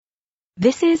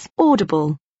This is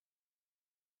Audible.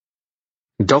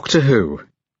 Doctor Who,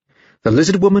 the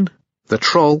Lizard Woman, the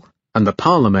Troll, and the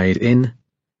Parlour Maid in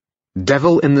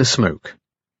Devil in the Smoke.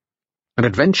 An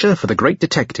adventure for the great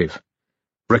detective,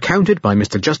 recounted by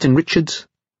Mr. Justin Richards,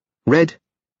 read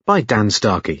by Dan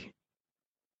Starkey.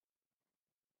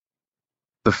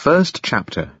 The first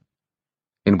chapter,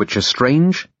 in which a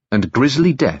strange and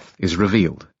grisly death is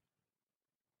revealed.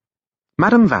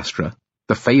 Madame Vastra,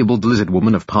 the fabled lizard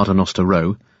woman of Paternoster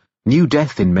Row, knew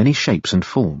death in many shapes and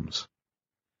forms.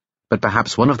 But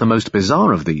perhaps one of the most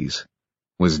bizarre of these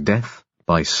was death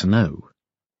by snow.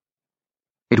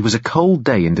 It was a cold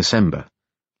day in December,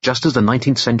 just as the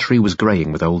 19th century was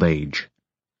greying with old age.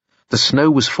 The snow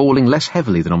was falling less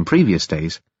heavily than on previous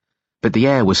days, but the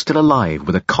air was still alive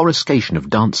with a coruscation of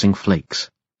dancing flakes.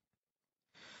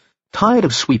 Tired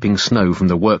of sweeping snow from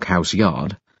the workhouse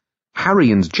yard,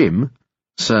 Harry and Jim,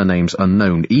 surnames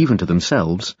unknown even to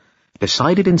themselves,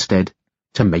 decided instead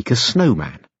to make a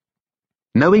snowman.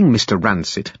 Knowing Mr.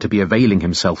 Rancid to be availing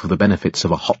himself of the benefits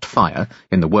of a hot fire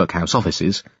in the workhouse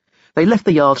offices, they left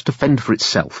the yard to fend for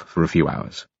itself for a few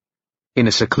hours. In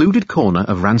a secluded corner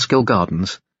of Ranskill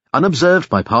Gardens, unobserved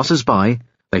by passers-by,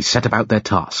 they set about their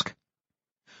task.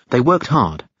 They worked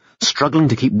hard, struggling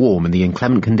to keep warm in the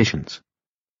inclement conditions.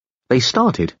 They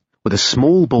started with a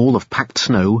small ball of packed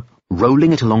snow,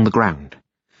 rolling it along the ground.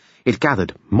 It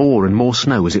gathered more and more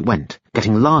snow as it went,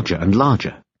 getting larger and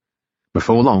larger.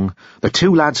 Before long, the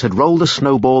two lads had rolled a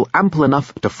snowball ample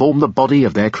enough to form the body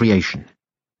of their creation.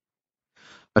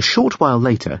 A short while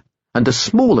later, and a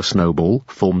smaller snowball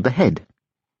formed the head.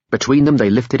 Between them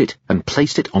they lifted it and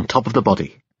placed it on top of the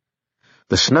body.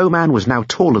 The snowman was now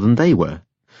taller than they were,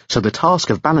 so the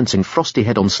task of balancing Frosty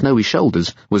Head on snowy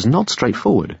shoulders was not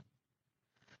straightforward.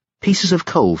 Pieces of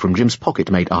coal from Jim's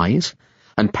pocket made eyes,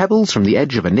 and pebbles from the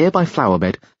edge of a nearby flower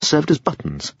bed served as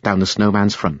buttons down the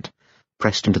snowman's front,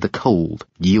 pressed into the cold,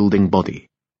 yielding body.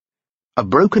 A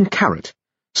broken carrot,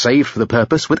 saved for the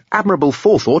purpose with admirable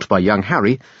forethought by young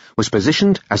Harry, was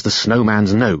positioned as the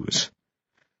snowman's nose.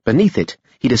 Beneath it,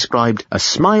 he described a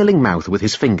smiling mouth with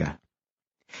his finger.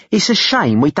 "It's a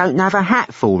shame we don't have a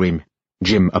hat for him,"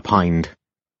 Jim opined.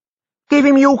 "Give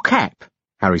him your cap,"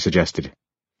 Harry suggested.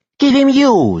 "Give him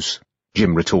yours,"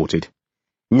 Jim retorted.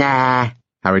 "Nah,"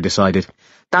 Harry decided.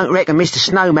 "Don't reckon Mr.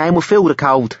 Snowman will feel the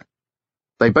cold."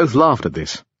 They both laughed at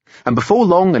this, and before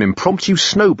long an impromptu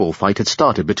snowball fight had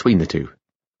started between the two.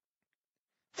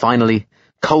 Finally,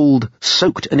 cold,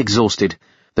 soaked and exhausted,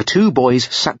 the two boys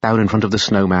sat down in front of the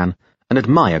snowman and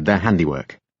admired their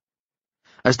handiwork.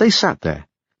 As they sat there,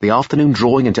 the afternoon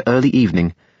drawing into early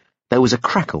evening, there was a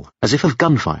crackle as if of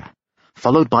gunfire,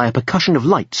 followed by a percussion of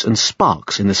lights and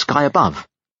sparks in the sky above.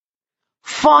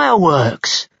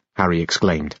 "Fireworks!" Harry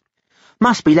exclaimed.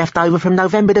 "Must be left over from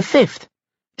November the 5th,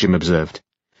 Jim observed.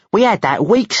 "We had that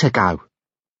weeks ago.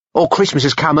 Or Christmas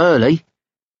has come early."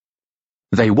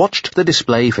 They watched the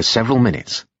display for several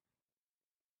minutes.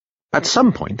 At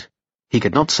some point, he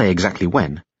could not say exactly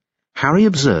when, Harry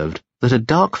observed that a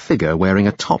dark figure wearing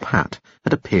a top hat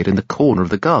had appeared in the corner of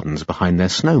the gardens behind their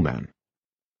snowman.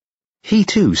 He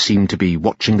too seemed to be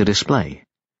watching the display.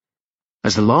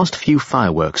 As the last few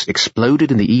fireworks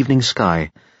exploded in the evening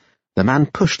sky, the man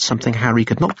pushed something Harry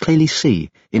could not clearly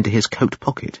see into his coat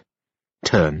pocket,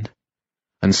 turned,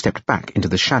 and stepped back into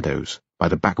the shadows by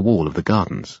the back wall of the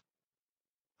gardens.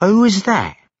 "Who was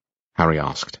that?" Harry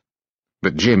asked.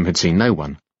 But Jim had seen no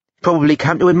one. "Probably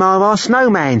come to admire our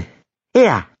snowman.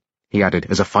 Here," he added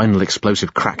as a final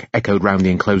explosive crack echoed round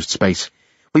the enclosed space.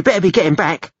 "We better be getting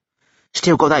back.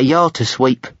 Still got that yard to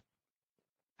sweep."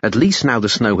 At least now the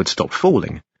snow had stopped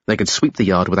falling, they could sweep the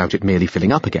yard without it merely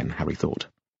filling up again, Harry thought.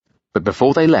 But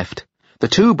before they left, the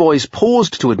two boys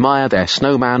paused to admire their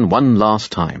snowman one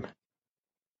last time.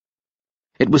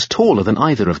 It was taller than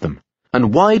either of them,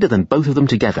 and wider than both of them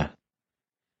together.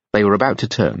 They were about to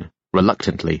turn,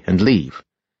 reluctantly, and leave,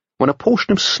 when a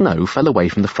portion of snow fell away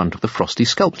from the front of the frosty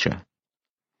sculpture.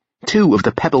 Two of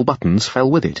the pebble buttons fell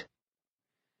with it.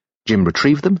 Jim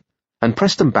retrieved them and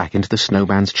pressed them back into the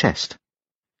snowman's chest.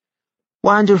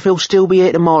 "Wonder if he'll still be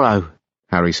here tomorrow,"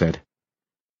 Harry said.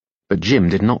 But Jim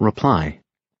did not reply.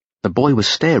 The boy was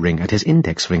staring at his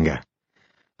index finger,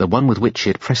 the one with which he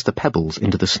had pressed the pebbles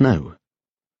into the snow.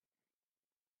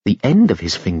 The end of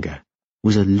his finger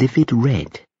was a livid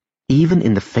red. Even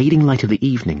in the fading light of the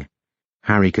evening,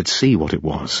 Harry could see what it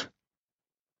was.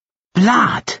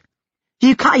 "Blood!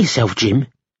 You cut yourself, Jim?"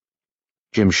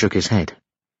 Jim shook his head.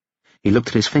 He looked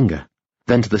at his finger,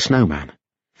 then to the snowman.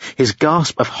 His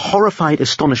gasp of horrified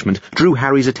astonishment drew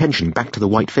Harry's attention back to the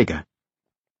white figure.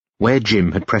 Where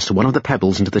Jim had pressed one of the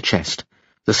pebbles into the chest,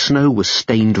 the snow was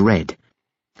stained red,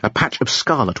 A patch of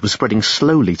scarlet was spreading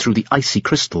slowly through the icy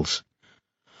crystals.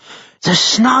 "The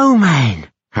snowman!"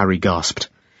 Harry gasped.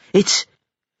 It's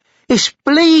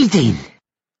bleeding!"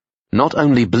 Not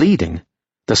only bleeding,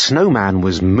 the snowman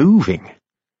was moving.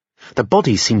 The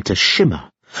body seemed to shimmer.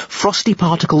 Frosty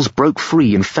particles broke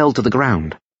free and fell to the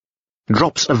ground.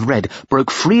 Drops of red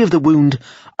broke free of the wound,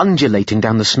 undulating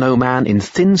down the snowman in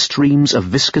thin streams of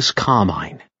viscous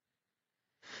carmine.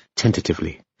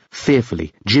 Tentatively,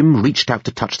 fearfully, Jim reached out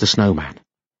to touch the snowman.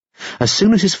 As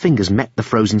soon as his fingers met the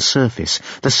frozen surface,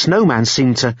 the snowman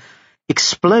seemed to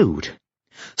explode.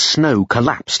 Snow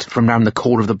collapsed from round the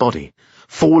core of the body,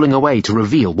 falling away to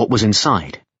reveal what was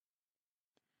inside.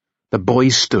 The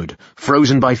boys stood,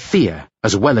 frozen by fear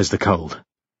as well as the cold.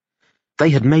 They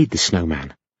had made this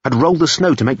snowman, had rolled the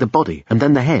snow to make the body and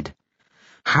then the head.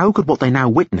 How could what they now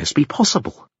witnessed be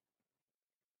possible?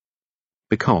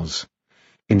 Because,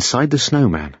 inside the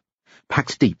snowman,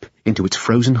 packed deep into its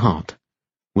frozen heart,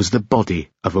 was the body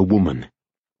of a woman.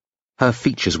 Her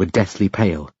features were deathly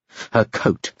pale, her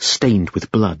coat stained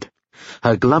with blood.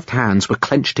 Her gloved hands were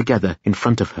clenched together in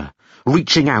front of her,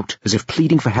 reaching out as if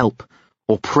pleading for help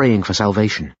or praying for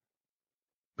salvation.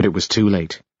 But it was too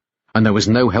late, and there was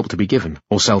no help to be given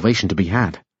or salvation to be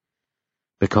had.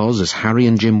 Because, as Harry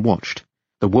and Jim watched,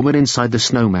 the woman inside the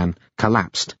snowman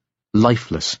collapsed,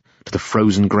 lifeless, to the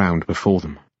frozen ground before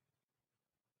them.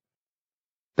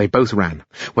 They both ran.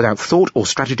 Without thought or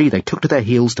strategy, they took to their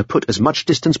heels to put as much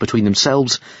distance between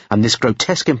themselves and this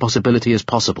grotesque impossibility as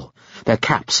possible, their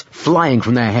caps flying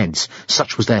from their heads,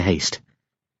 such was their haste.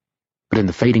 But in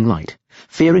the fading light,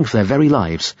 fearing for their very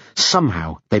lives,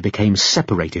 somehow they became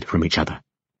separated from each other.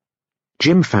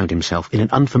 Jim found himself in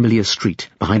an unfamiliar street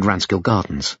behind Ranskill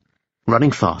Gardens.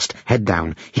 Running fast, head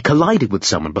down, he collided with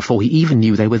someone before he even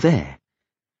knew they were there.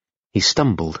 He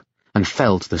stumbled and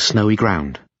fell to the snowy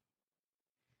ground.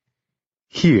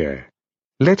 "Here,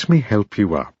 let me help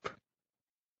you up."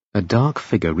 A dark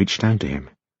figure reached down to him.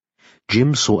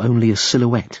 Jim saw only a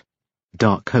silhouette,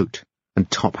 dark coat and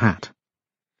top hat.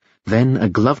 Then a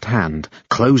gloved hand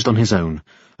closed on his own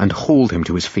and hauled him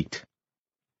to his feet.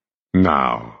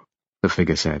 "Now," the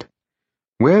figure said,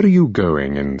 "where are you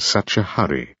going in such a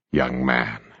hurry, young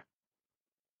man?"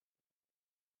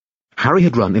 Harry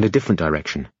had run in a different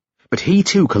direction, but he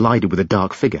too collided with a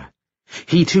dark figure.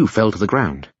 He too fell to the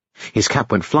ground. His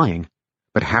cap went flying,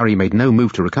 but Harry made no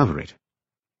move to recover it.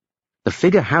 The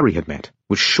figure Harry had met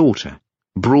was shorter,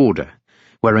 broader,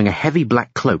 wearing a heavy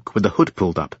black cloak with the hood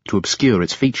pulled up to obscure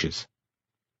its features.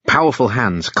 Powerful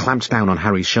hands clamped down on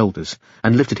Harry's shoulders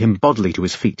and lifted him bodily to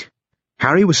his feet.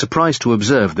 Harry was surprised to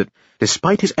observe that,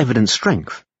 despite his evident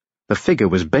strength, the figure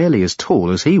was barely as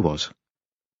tall as he was.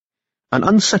 An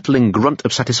unsettling grunt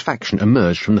of satisfaction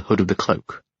emerged from the hood of the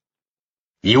cloak.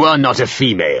 "You are not a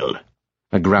female,"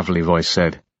 a gravelly voice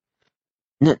said.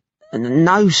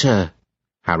 No, sir,"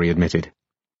 Harry admitted.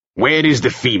 "Where is the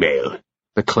female?"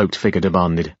 the cloaked figure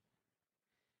demanded.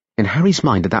 In Harry's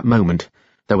mind at that moment,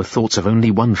 there were thoughts of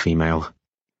only one female.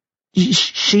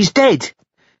 She's dead,"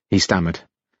 he stammered.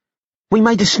 "We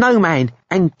made a snowman,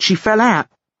 and she fell out.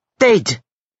 Dead."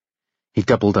 He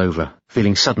doubled over,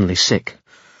 feeling suddenly sick.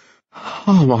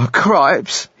 "Oh, my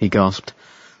cripes," he gasped.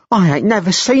 "I ain't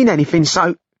never seen anything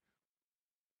so—"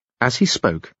 As he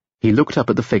spoke, he looked up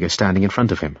at the figure standing in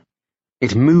front of him.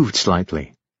 It moved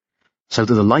slightly, so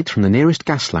that the light from the nearest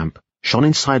gas lamp shone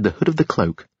inside the hood of the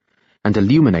cloak and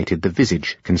illuminated the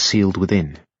visage concealed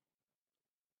within.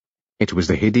 It was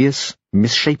the hideous,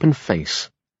 misshapen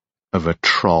face of a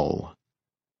troll.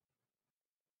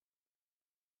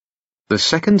 The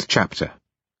second chapter,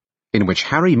 in which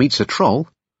Harry meets a troll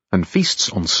and feasts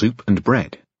on soup and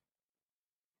bread.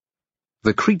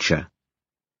 The creature,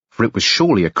 for it was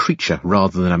surely a creature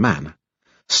rather than a man,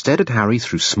 stared at Harry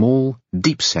through small,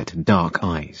 deep-set, dark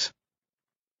eyes.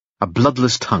 A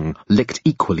bloodless tongue licked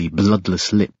equally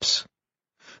bloodless lips.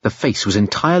 The face was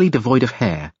entirely devoid of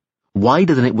hair,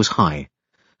 wider than it was high,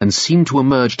 and seemed to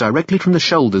emerge directly from the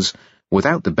shoulders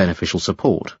without the beneficial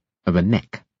support of a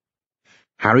neck.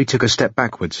 Harry took a step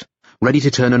backwards, ready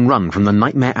to turn and run from the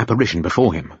nightmare apparition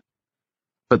before him.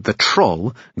 But the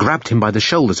troll grabbed him by the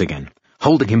shoulders again,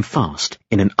 holding him fast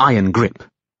in an iron grip.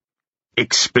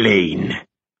 "Explain,"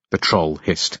 the troll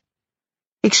hissed.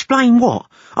 "Explain what?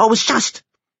 I was just—"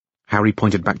 Harry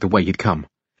pointed back the way he'd come.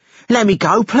 "Let me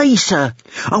go, please, sir.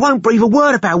 I won't breathe a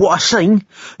word about what I seen,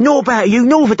 nor about you,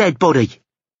 nor the dead body."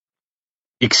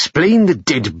 "Explain the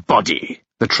dead body,"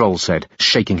 the troll said,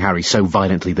 shaking Harry so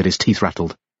violently that his teeth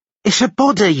rattled. "It's a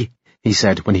body," he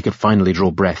said when he could finally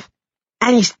draw breath.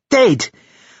 "And it's dead.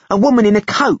 A woman in a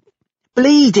coat,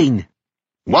 bleeding."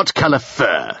 "What colour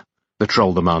fur?" the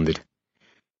troll demanded.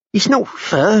 It's not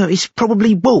fur, it's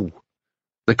probably wool.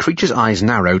 The creature's eyes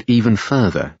narrowed even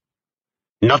further.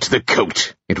 Not the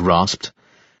coat, it rasped.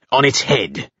 On its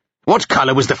head. What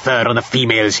colour was the fur on the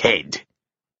female's head?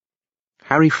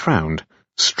 Harry frowned,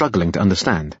 struggling to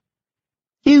understand.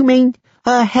 You mean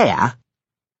her hair?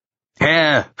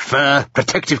 Hair, fur,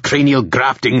 protective cranial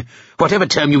grafting, whatever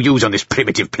term you use on this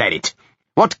primitive planet.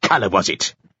 What colour was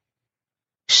it?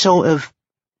 Sort of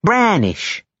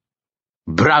brownish.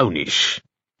 Brownish.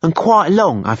 And quite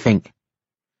long, I think.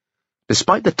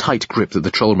 Despite the tight grip that the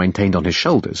troll maintained on his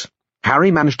shoulders, Harry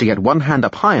managed to get one hand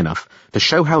up high enough to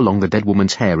show how long the dead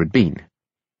woman's hair had been.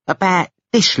 About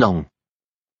this long.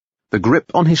 The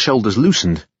grip on his shoulders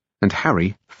loosened, and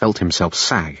Harry felt himself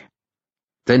sag.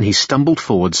 Then he stumbled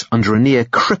forwards under a near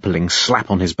crippling slap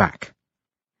on his back.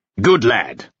 Good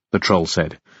lad, the troll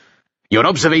said. Your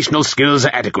observational skills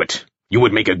are adequate. You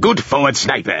would make a good forward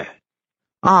sniper.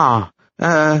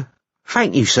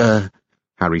 Thank you, sir.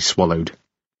 Harry swallowed.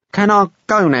 Can I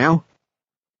go now?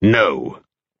 No.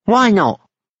 Why not?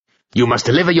 You must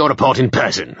deliver your report in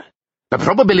person. The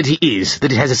probability is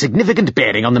that it has a significant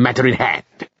bearing on the matter in hand.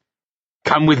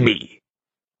 Come with me.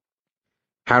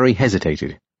 Harry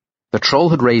hesitated. The troll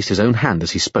had raised his own hand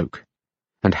as he spoke,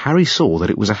 and Harry saw that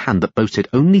it was a hand that boasted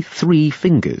only 3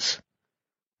 fingers.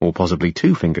 Or possibly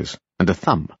 2 fingers, and a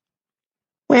thumb.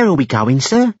 Where are we going,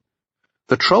 sir?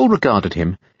 The troll regarded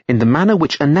him in the manner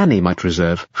which a nanny might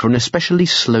reserve for an especially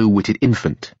slow-witted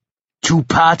infant. To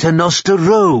Paternoster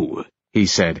Row, he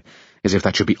said, as if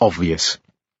that should be obvious.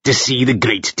 To see the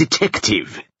great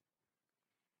detective.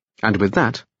 And with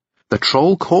that, the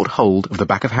troll caught hold of the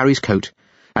back of Harry's coat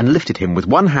and lifted him with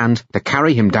one hand to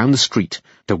carry him down the street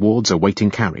towards a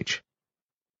waiting carriage.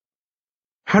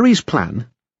 Harry's plan,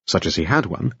 such as he had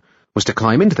one, was to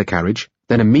climb into the carriage,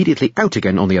 then immediately out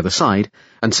again on the other side,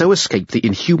 and so escape the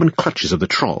inhuman clutches of the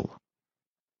troll.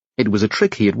 It was a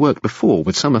trick he had worked before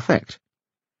with some effect,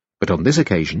 but on this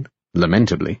occasion,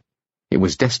 lamentably, it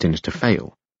was destined to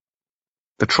fail.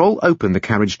 The troll opened the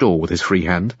carriage door with his free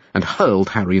hand and hurled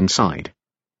Harry inside.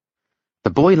 The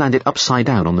boy landed upside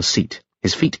down on the seat,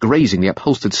 his feet grazing the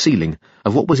upholstered ceiling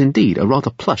of what was indeed a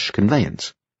rather plush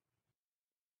conveyance.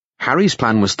 Harry's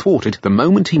plan was thwarted the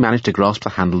moment he managed to grasp the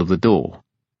handle of the door.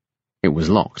 It was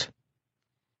locked.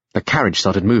 The carriage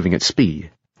started moving at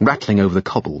speed, rattling over the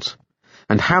cobbles,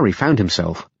 and Harry found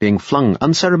himself being flung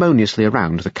unceremoniously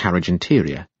around the carriage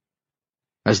interior.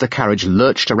 As the carriage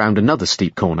lurched around another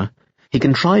steep corner, he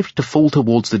contrived to fall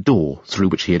towards the door through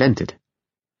which he had entered.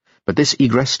 But this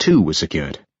egress too was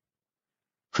secured.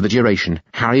 For the duration,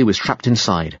 Harry was trapped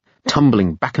inside,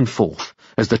 tumbling back and forth,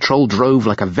 as the troll drove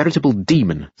like a veritable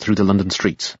demon through the London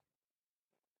streets.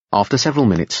 After several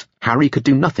minutes, Harry could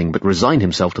do nothing but resign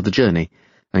himself to the journey,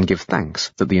 and give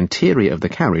thanks that the interior of the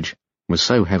carriage was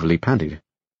so heavily padded.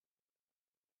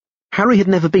 Harry had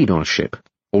never been on a ship,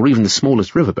 or even the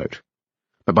smallest riverboat,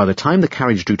 but by the time the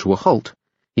carriage drew to a halt,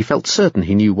 he felt certain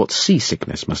he knew what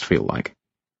seasickness must feel like.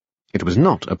 It was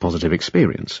not a positive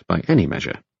experience, by any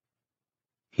measure.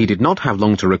 He did not have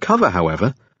long to recover,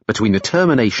 however, between the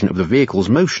termination of the vehicle's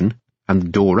motion and the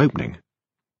door opening.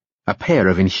 A pair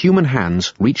of inhuman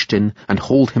hands reached in and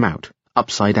hauled him out,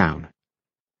 upside down.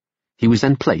 He was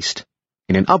then placed,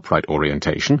 in an upright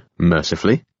orientation,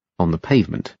 mercifully, on the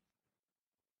pavement.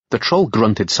 The troll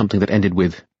grunted something that ended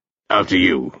with, After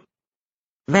you.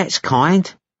 That's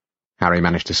kind, Harry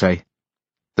managed to say.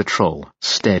 The troll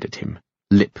stared at him,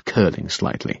 lip curling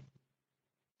slightly.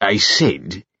 I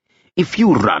said, if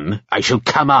you run, I shall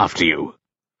come after you.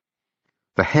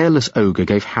 The hairless ogre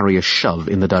gave Harry a shove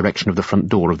in the direction of the front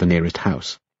door of the nearest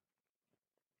house.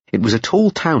 It was a tall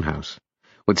townhouse,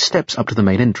 with steps up to the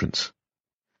main entrance.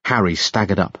 Harry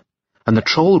staggered up, and the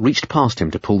troll reached past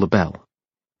him to pull the bell.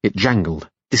 It jangled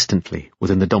distantly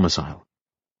within the domicile.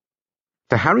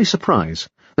 To Harry's surprise,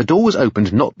 the door was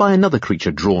opened not by another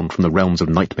creature drawn from the realms of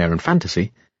nightmare and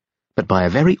fantasy, but by a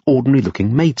very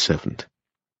ordinary-looking maidservant.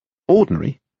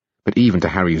 Ordinary, but even to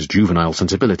Harry's juvenile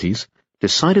sensibilities,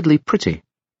 decidedly pretty,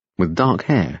 with dark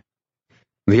hair.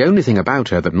 The only thing about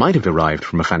her that might have derived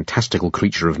from a fantastical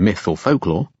creature of myth or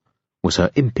folklore was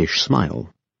her impish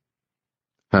smile.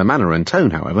 Her manner and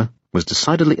tone, however, was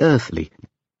decidedly earthly.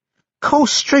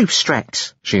 Course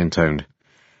Strapes, she intoned.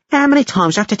 How many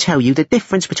times do I have to tell you the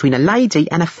difference between a lady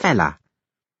and a fella?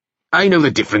 I know the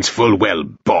difference full well,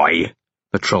 boy,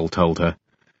 the troll told her.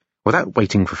 Without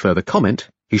waiting for further comment,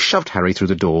 he shoved Harry through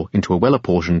the door into a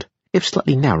well-apportioned, if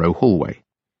slightly narrow, hallway.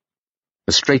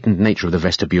 The straightened nature of the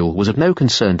vestibule was of no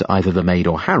concern to either the maid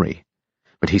or Harry,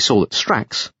 but he saw that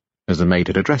Strax, as the maid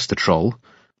had addressed the troll,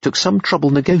 took some trouble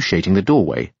negotiating the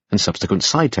doorway and subsequent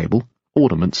side table,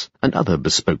 ornaments, and other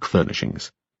bespoke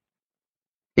furnishings.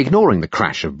 Ignoring the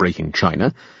crash of breaking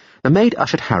china, the maid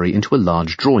ushered Harry into a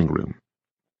large drawing room.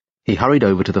 He hurried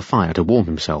over to the fire to warm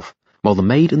himself, while the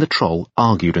maid and the troll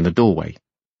argued in the doorway.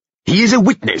 "He is a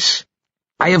witness.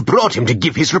 I have brought him to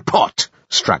give his report,"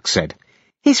 Strax said.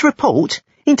 His report?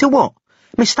 Into what?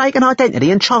 Mistaken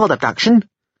identity and child abduction?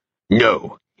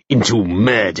 "No, into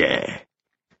murder."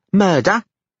 Murder?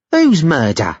 Whose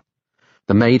murder?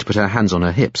 The maid put her hands on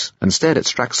her hips and stared at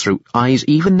Strax through eyes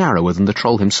even narrower than the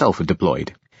troll himself had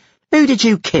deployed. Who did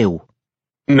you kill?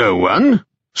 "No one,"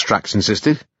 Strax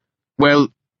insisted. "Well,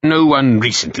 no one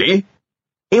recently."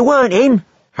 It weren't him.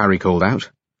 Harry called out.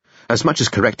 As much as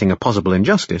correcting a possible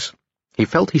injustice, he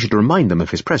felt he should remind them of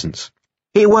his presence.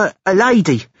 It were a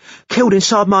lady, killed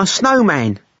inside my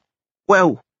snowman.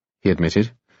 Well, He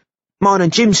admitted. mine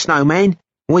and Jim's snowman.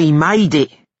 We made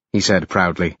it. He said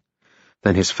proudly.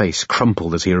 Then his face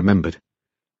crumpled as he remembered.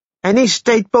 And this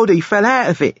dead body fell out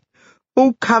of it,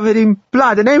 all covered in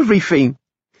blood and everything.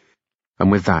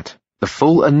 And with that, the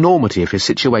full enormity of his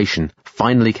situation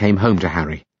finally came home to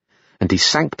Harry, and he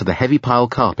sank to the heavy pile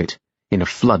carpet in a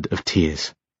flood of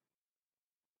tears.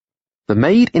 The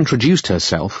maid introduced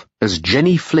herself as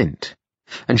Jenny Flint,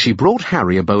 and she brought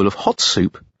Harry a bowl of hot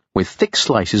soup with thick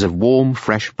slices of warm,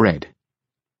 fresh bread.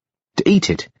 To eat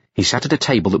it, he sat at a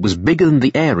table that was bigger than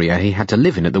the area he had to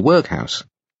live in at the workhouse.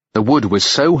 The wood was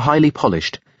so highly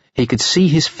polished, he could see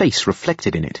his face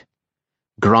reflected in it.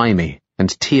 Grimy and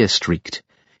tear-streaked,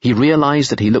 he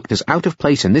realized that he looked as out of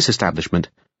place in this establishment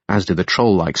as did the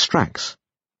troll-like Strax.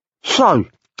 So,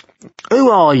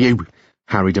 who are you?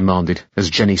 Harry demanded as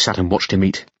Jenny sat and watched him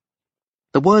eat.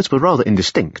 The words were rather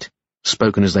indistinct,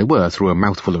 spoken as they were through a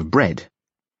mouthful of bread.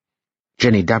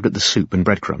 Jenny dabbed at the soup and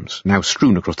breadcrumbs, now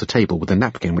strewn across the table with a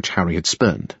napkin which Harry had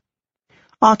spurned.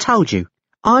 I told you,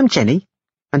 I'm Jenny,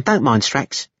 and don't mind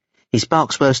Strax. His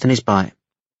bark's worse than his bite.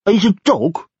 He's a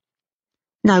dog?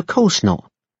 No, of course not.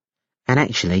 And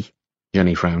actually,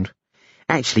 Jenny frowned,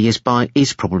 actually his bite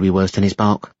is probably worse than his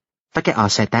bark. Forget I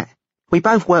said that. We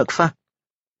both work for...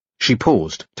 She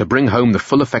paused to bring home the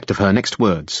full effect of her next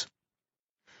words.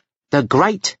 The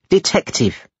Great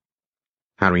Detective.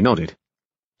 Harry nodded.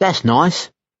 That's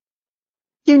nice.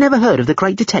 You never heard of the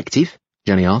Great Detective?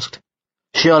 Jenny asked.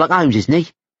 Sherlock Holmes, isn't he?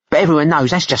 But everyone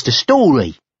knows that's just a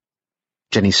story.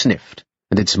 Jenny sniffed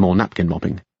and did some more napkin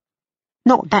mopping.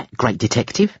 Not that Great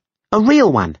Detective. A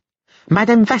real one.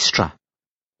 Madame Vastra.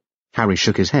 Harry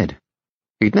shook his head.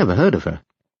 He'd never heard of her.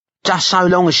 Just so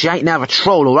long as she ain't never a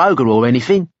troll or ogre or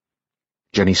anything.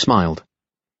 Jenny smiled.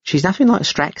 She's nothing like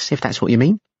Strax, if that's what you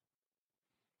mean.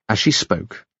 As she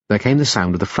spoke, there came the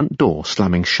sound of the front door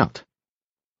slamming shut.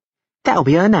 That'll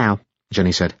be her now,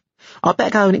 Jenny said. I'd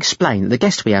better go and explain that the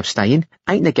guest we have staying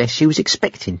ain't the guest she was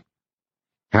expecting.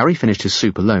 Harry finished his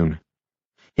soup alone.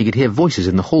 He could hear voices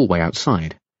in the hallway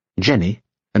outside, Jenny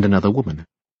and another woman.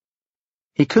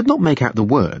 He could not make out the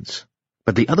words,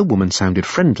 but the other woman sounded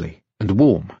friendly and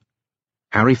warm.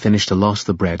 Harry finished the last of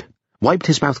the bread, wiped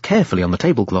his mouth carefully on the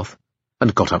tablecloth,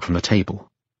 and got up from the table.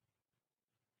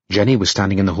 Jenny was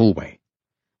standing in the hallway.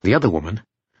 The other woman,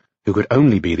 who could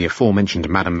only be the aforementioned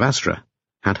Madame Vastra,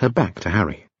 had her back to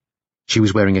Harry. She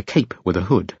was wearing a cape with a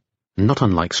hood, not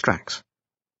unlike Strax.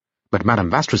 But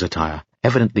Madame Vastra's attire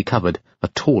evidently covered a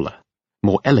taller,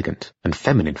 more elegant and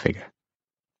feminine figure.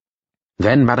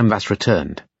 Then Madame Vastra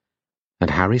turned, and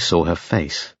Harry saw her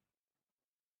face.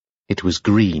 It was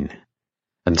green,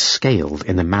 and scaled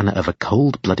in the manner of a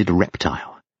cold-blooded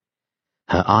reptile.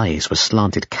 Her eyes were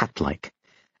slanted cat-like,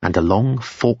 and a long,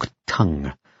 forked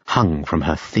tongue hung from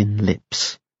her thin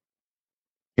lips.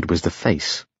 It was the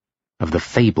face of the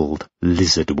fabled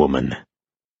lizard woman.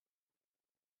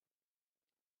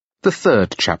 The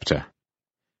third chapter,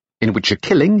 in which a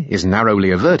killing is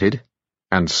narrowly averted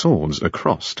and swords are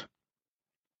crossed.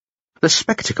 The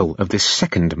spectacle of this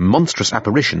second monstrous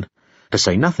apparition, to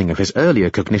say nothing of his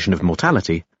earlier cognition of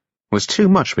mortality, was too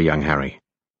much for young Harry.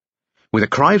 With a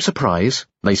cry of surprise,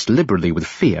 laced liberally with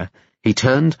fear, he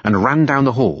turned and ran down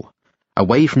the hall,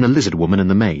 away from the lizard woman and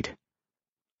the maid.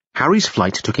 Harry's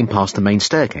flight took him past the main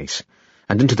staircase,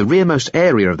 and into the rearmost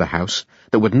area of the house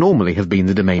that would normally have been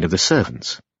the domain of the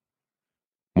servants.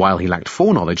 While he lacked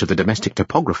foreknowledge of the domestic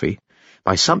topography,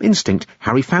 by some instinct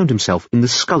Harry found himself in the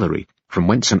scullery, from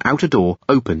whence an outer door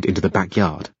opened into the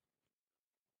backyard.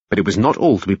 But it was not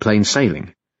all to be plain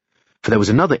sailing, for there was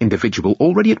another individual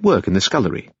already at work in the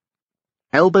scullery.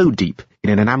 Elbow deep in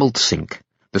an enamelled sink,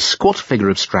 the squat figure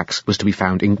of Strax was to be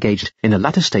found engaged in the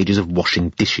latter stages of washing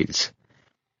dishes.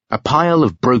 A pile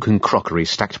of broken crockery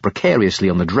stacked precariously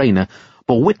on the drainer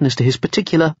bore witness to his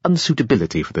particular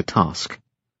unsuitability for the task.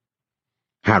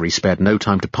 Harry spared no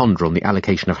time to ponder on the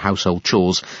allocation of household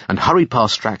chores and hurried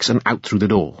past Strax and out through the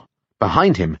door.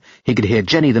 Behind him, he could hear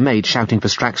Jenny the maid shouting for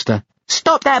Strax to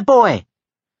 "Stop that boy!"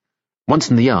 Once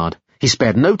in the yard, he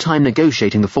spared no time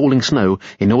negotiating the falling snow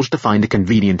in order to find a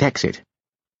convenient exit.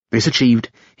 This achieved,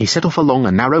 he set off along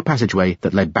a narrow passageway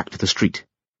that led back to the street.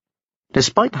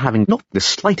 Despite having not the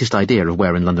slightest idea of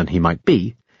where in London he might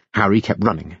be, Harry kept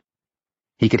running.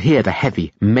 He could hear the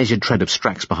heavy, measured tread of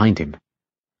Strax behind him.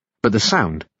 But the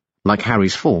sound, like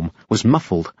Harry's form, was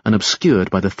muffled and obscured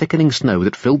by the thickening snow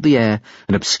that filled the air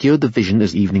and obscured the vision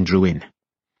as evening drew in.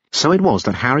 So it was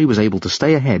that Harry was able to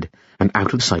stay ahead and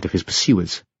out of sight of his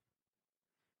pursuers.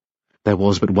 There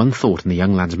was but one thought in the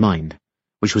young lad's mind,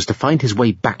 which was to find his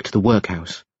way back to the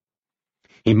workhouse.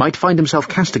 He might find himself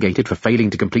castigated for failing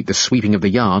to complete the sweeping of the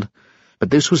yard, but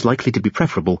this was likely to be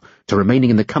preferable to remaining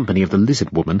in the company of the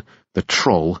lizard woman, the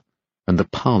troll, and the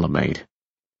parlour maid.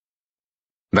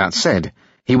 That said,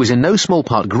 he was in no small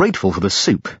part grateful for the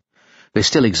soup. They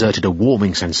still exerted a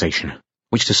warming sensation,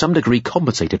 which to some degree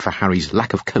compensated for Harry's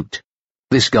lack of coat,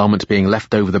 this garment being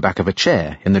left over the back of a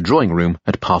chair in the drawing-room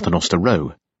at Paternoster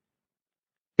Row.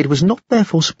 It was not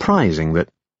therefore surprising that,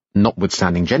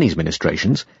 notwithstanding Jenny's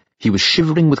ministrations, he was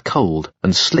shivering with cold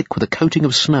and slick with a coating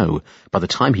of snow by the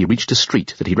time he reached a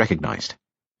street that he recognised.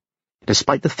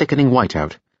 Despite the thickening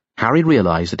whiteout, Harry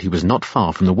realised that he was not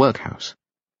far from the workhouse.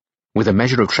 With a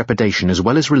measure of trepidation as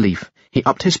well as relief, he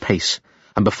upped his pace,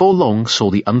 and before long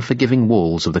saw the unforgiving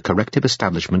walls of the corrective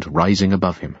establishment rising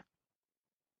above him.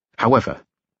 However,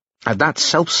 at that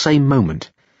self-same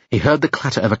moment, he heard the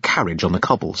clatter of a carriage on the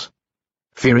cobbles.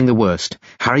 Fearing the worst,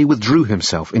 Harry withdrew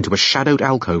himself into a shadowed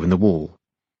alcove in the wall.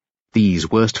 These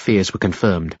worst fears were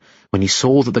confirmed when he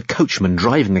saw that the coachman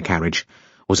driving the carriage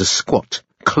was a squat,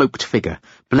 cloaked figure,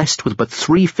 blessed with but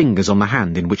 3 fingers on the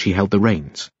hand in which he held the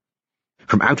reins.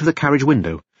 From out of the carriage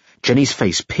window, Jenny's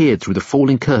face peered through the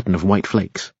falling curtain of white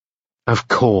flakes. Of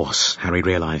course, Harry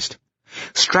realised.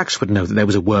 Strax would know that there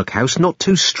was a workhouse not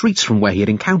 2 streets from where he had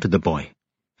encountered the boy.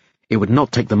 It would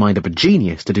not take the mind of a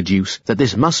genius to deduce that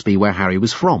this must be where Harry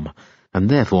was from, and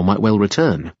therefore might well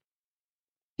return.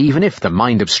 Even if the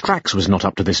mind of Strax was not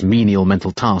up to this menial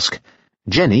mental task,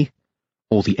 Jenny,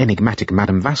 or the enigmatic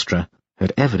Madame Vastra,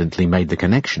 had evidently made the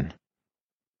connection.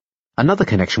 Another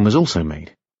connection was also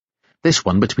made. This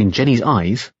one between Jenny's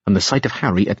eyes and the sight of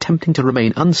Harry attempting to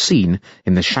remain unseen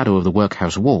in the shadow of the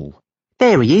workhouse wall.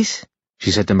 "There he is,"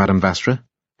 she said to Madame Vastra,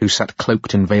 who sat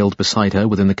cloaked and veiled beside her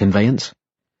within the conveyance.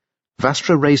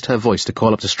 Vastra raised her voice to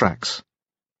call up to Strax.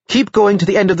 "Keep going to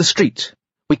the end of the street.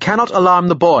 We cannot alarm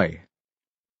the boy."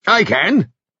 "I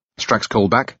can," Strax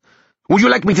called back. "Would you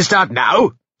like me to start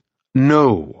now?"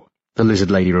 "No," the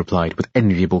lizard lady replied with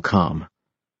enviable calm.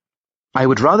 "I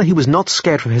would rather he was not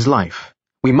scared for his life.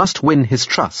 We must win his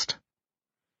trust."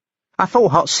 "I thought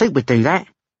hot soup would do that,"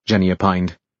 Jenny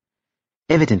opined.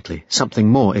 "Evidently, something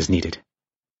more is needed."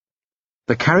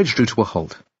 The carriage drew to a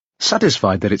halt.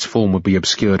 Satisfied that its form would be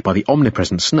obscured by the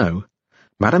omnipresent snow,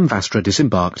 Madame Vastra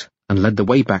disembarked and led the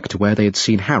way back to where they had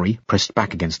seen Harry pressed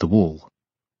back against the wall.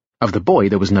 Of the boy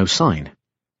there was no sign,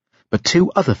 but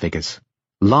 2 other figures,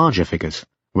 larger figures,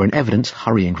 were in evidence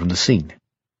hurrying from the scene.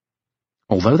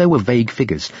 Although they were vague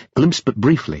figures, glimpsed but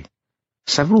briefly,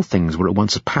 several things were at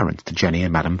once apparent to Jenny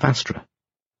and Madame Vastra.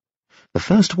 The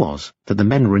first was that the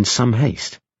men were in some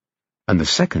haste, and the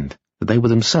second that they were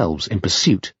themselves in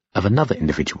pursuit of another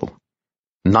individual.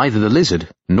 Neither the lizard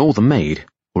nor the maid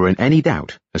were in any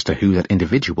doubt as to who that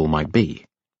individual might be.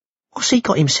 "What's he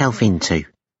got himself into?"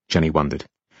 Jenny wondered.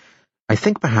 "I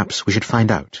think perhaps we should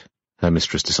find out," her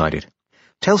mistress decided.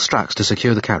 "Tell Strax to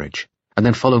secure the carriage, and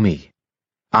then follow me.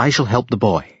 I shall help the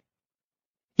boy."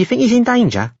 "You think he's in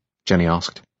danger?" Jenny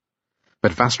asked.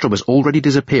 But Vastra was already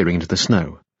disappearing into the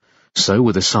snow, so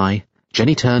with a sigh,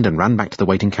 Jenny turned and ran back to the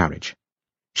waiting carriage.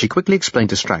 She quickly explained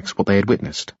to Strax what they had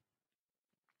witnessed.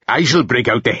 "I shall break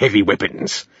out the heavy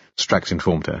weapons," Strax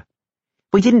informed her.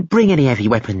 "We didn't bring any heavy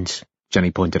weapons,"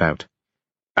 Jenny pointed out.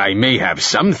 "I may have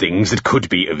some things that could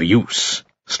be of use,"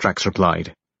 Strax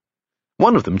replied.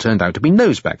 One of them turned out to be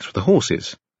nosebags for the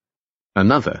horses.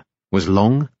 Another was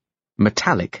long,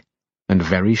 metallic, and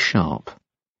very sharp.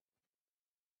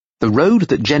 The road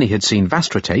that Jenny had seen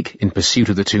Vastra take in pursuit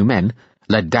of the 2 men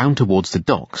led down towards the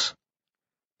docks.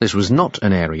 This was not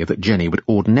an area that Jenny would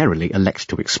ordinarily elect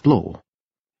to explore.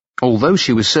 Although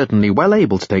she was certainly well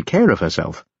able to take care of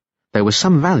herself, there was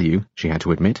some value, she had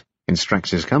to admit, in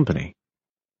Strax's company.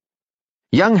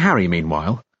 Young Harry,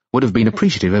 meanwhile, would have been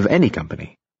appreciative of any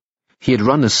company. He had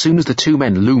run as soon as the 2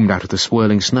 men loomed out of the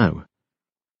swirling snow.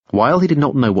 While he did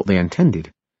not know what they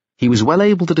intended, he was well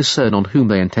able to discern on whom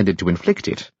they intended to inflict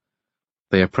it.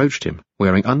 They approached him,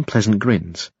 wearing unpleasant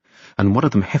grins, and one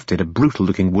of them hefted a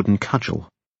brutal-looking wooden cudgel.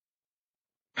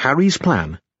 Harry's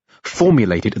plan,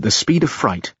 formulated at the speed of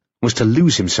fright, was to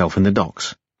lose himself in the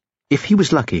docks. If he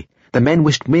was lucky, the men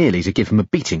wished merely to give him a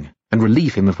beating and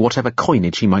relieve him of whatever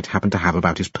coinage he might happen to have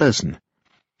about his person.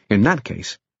 In that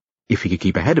case, if he could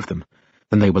keep ahead of them,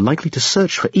 then they were likely to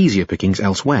search for easier pickings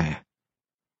elsewhere.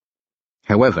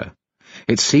 However,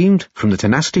 it seemed from the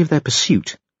tenacity of their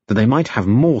pursuit that they might have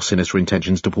more sinister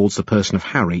intentions towards the person of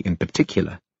Harry in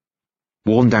particular.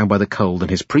 Worn down by the cold and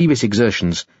his previous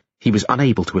exertions, he was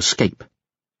unable to escape.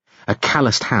 A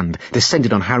calloused hand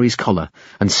descended on Harry's collar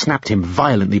and snapped him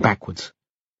violently backwards.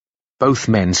 Both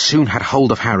men soon had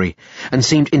hold of Harry and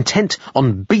seemed intent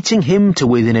on beating him to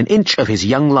within an inch of his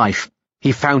young life.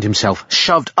 He found himself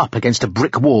shoved up against a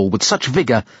brick wall with such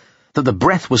vigour that the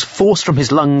breath was forced from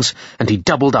his lungs and he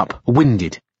doubled up,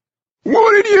 winded.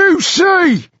 "What did you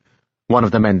see?" one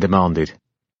of the men demanded.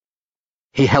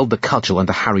 He held the cudgel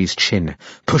under Harry's chin,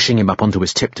 pushing him up onto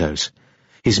his tiptoes.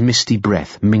 His misty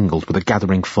breath mingled with the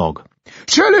gathering fog.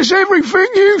 "Tell us everything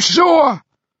you saw!"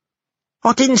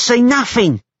 "I didn't see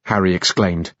nothing," Harry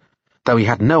exclaimed, though he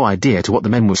had no idea to what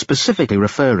the men were specifically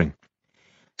referring.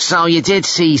 "So you did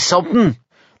see something?"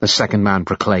 the second man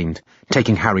proclaimed,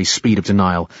 taking Harry's speed of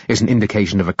denial as an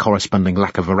indication of a corresponding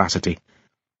lack of veracity.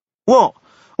 "What?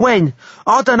 When?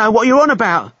 I don't know what you're on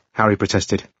about," Harry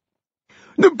protested.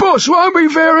 "The boss won't be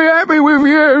very happy with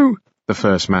you," the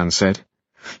first man said.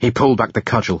 He pulled back the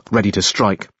cudgel, ready to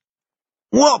strike.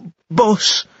 "What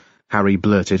boss?" Harry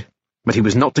blurted, but he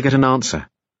was not to get an answer.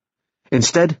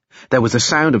 Instead, there was the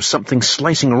sound of something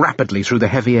slicing rapidly through the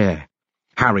heavy air.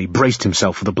 Harry braced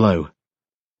himself for the blow.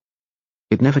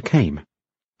 It never came,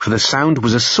 for the sound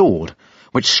was a sword,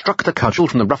 which struck the cudgel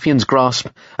from the ruffian's grasp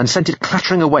and sent it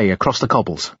clattering away across the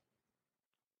cobbles.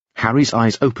 Harry's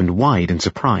eyes opened wide in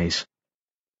surprise.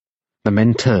 The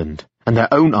men turned, and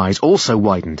their own eyes also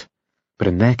widened, but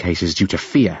in their cases due to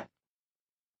fear.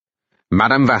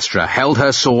 Madame Vastra held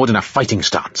her sword in a fighting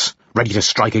stance, ready to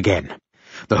strike again.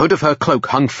 The hood of her cloak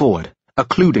hung forward,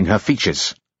 occluding her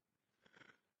features.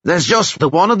 "There's just the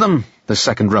one of them," the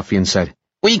second ruffian said.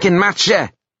 "We can match you."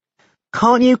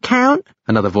 "Can't you count?"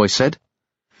 another voice said.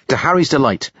 To Harry's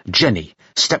delight, Jenny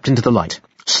stepped into the light,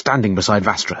 standing beside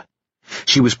Vastra.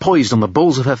 She was poised on the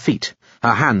balls of her feet,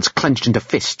 her hands clenched into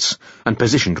fists, and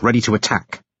positioned ready to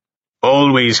attack.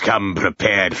 "Always come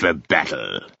prepared for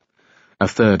battle," a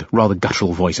third, rather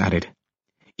guttural voice added.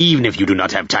 "Even if you do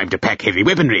not have time to pack heavy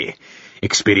weaponry.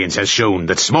 Experience has shown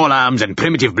that small arms and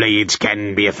primitive blades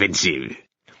can be offensive."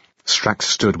 Strax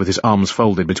stood with his arms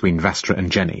folded between Vastra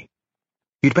and Jenny.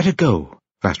 "You'd better go,"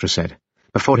 Vastra said,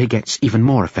 "before he gets even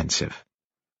more offensive."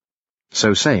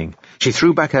 So saying, she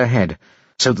threw back her head,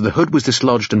 so that the hood was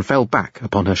dislodged and fell back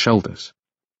upon her shoulders.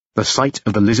 The sight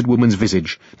of the lizard woman's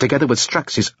visage, together with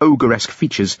Strax's ogre-esque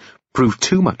features, proved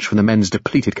too much for the men's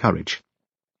depleted courage.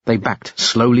 They backed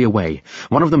slowly away,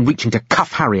 one of them reaching to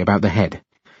cuff Harry about the head,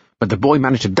 but the boy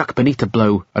managed to duck beneath the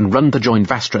blow and run to join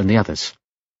Vastra and the others.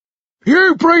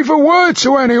 "You breathe a word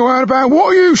to anyone about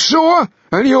what you saw,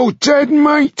 and you're dead,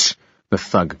 mate," the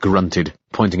thug grunted,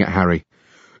 pointing at Harry.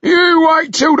 "You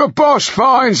wait till the boss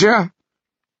finds you."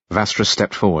 Vastra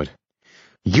stepped forward.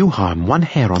 "You harm one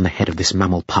hair on the head of this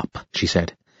mammal pup," she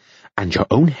said, "and your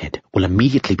own head will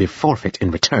immediately be forfeit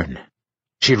in return."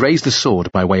 She raised the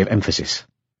sword by way of emphasis.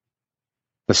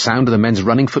 The sound of the men's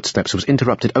running footsteps was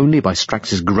interrupted only by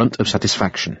Strax's grunt of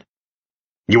satisfaction.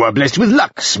 "You are blessed with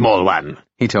luck, small one,"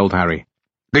 he told Harry.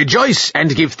 "Rejoice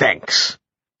and give thanks.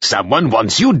 Someone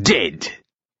wants you dead."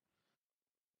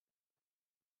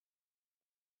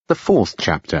 The fourth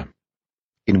chapter,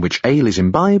 in which ale is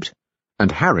imbibed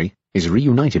and Harry is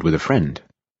reunited with a friend.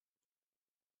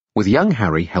 With young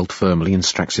Harry held firmly in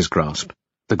Strax's grasp,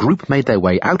 the group made their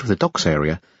way out of the docks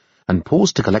area and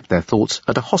paused to collect their thoughts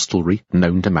at a hostelry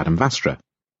known to Madame Vastra.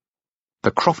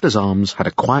 The Crofters Arms had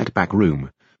a quiet back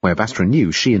room, where Vastra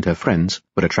knew she and her friends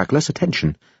would attract less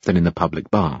attention than in the public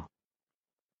bar.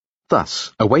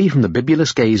 Thus, away from the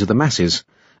bibulous gaze of the masses,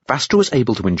 Vastra was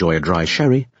able to enjoy a dry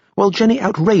sherry, while Jenny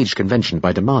outraged convention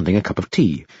by demanding a cup of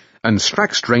tea, and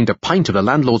Strax drained a pint of the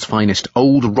landlord's finest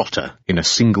old rotter in a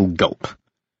single gulp.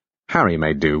 Harry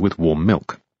made do with warm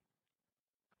milk.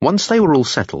 Once they were all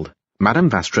settled,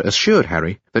 Madame Vastra assured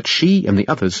Harry that she and the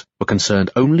others were concerned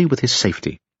only with his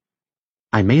safety.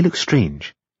 "I may look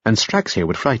strange, and Strax here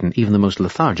would frighten even the most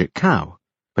lethargic cow,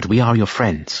 but we are your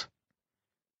friends."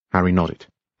 Harry nodded,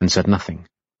 and said nothing.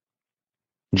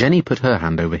 Jenny put her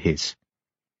hand over his.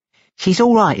 "She's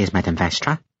all right, is Madame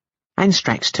Vastra. And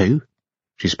Strax too."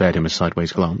 She spared him a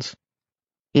sideways glance.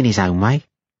 "In his own way."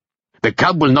 "The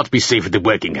cub will not be safe at the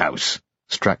working house,"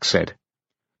 Strax said.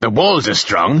 The walls are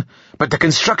strong, but the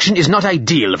construction is not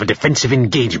ideal for defensive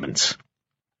engagements.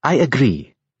 I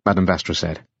agree, Madame Vastra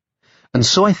said. And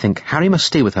so I think Harry must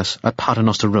stay with us at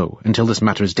Paternoster Row until this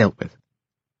matter is dealt with.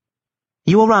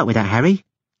 You all right with that, Harry?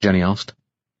 Jenny asked.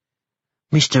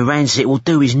 Mr. Ransett will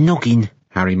do his noggin,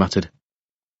 Harry muttered.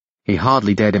 He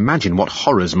hardly dared imagine what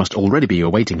horrors must already be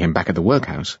awaiting him back at the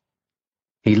workhouse.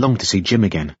 He longed to see Jim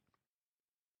again.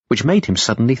 Which made him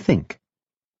suddenly think.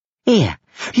 Here,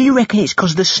 you reckon it's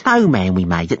 'cause of the snowman we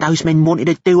made that those men wanted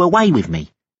to do away with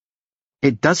me?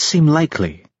 It does seem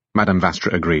likely, Madame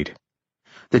Vastra agreed.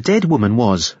 The dead woman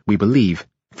was, we believe,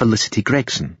 Felicity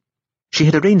Gregson. She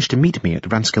had arranged to meet me at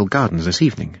Ranskill Gardens this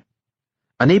evening.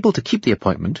 Unable to keep the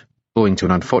appointment, owing to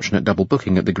an unfortunate double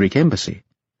booking at the Greek embassy,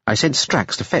 I sent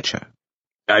Strax to fetch her.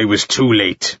 I was too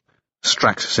late,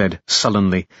 Strax said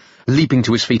sullenly, leaping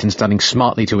to his feet and standing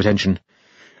smartly to attention.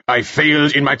 I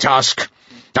failed in my task.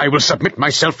 I will submit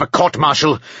myself for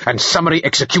court-martial and summary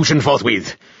execution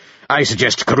forthwith. I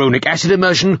suggest coronic acid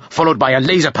immersion, followed by a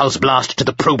laser pulse blast to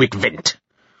the probic vent.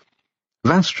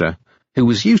 Vastra, who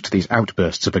was used to these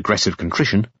outbursts of aggressive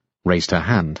contrition, raised her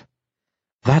hand.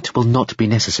 That will not be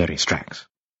necessary, Strax.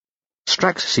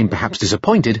 Strax seemed perhaps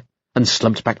disappointed and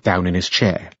slumped back down in his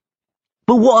chair.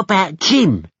 But what about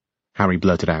Jim? Harry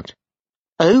blurted out.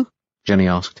 Who? Jenny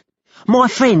asked. My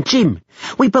friend Jim.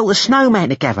 We built a snowman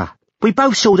together. We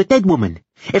both saw the dead woman.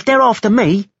 If they're after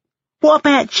me, what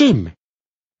about Jim?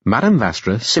 Madame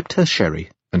Vastra sipped her sherry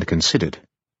and considered.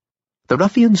 The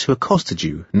ruffians who accosted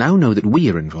you now know that we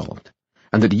are involved,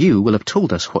 and that you will have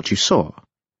told us what you saw.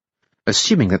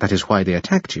 Assuming that that is why they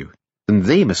attacked you, then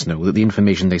they must know that the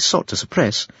information they sought to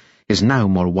suppress is now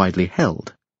more widely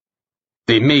held.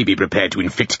 They may be prepared to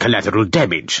inflict collateral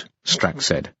damage, Strax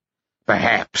said.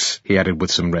 Perhaps, he added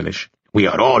with some relish. We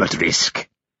are all at risk.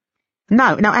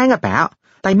 No, hang about.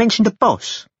 They mentioned the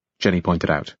boss, Jenny pointed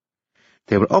out.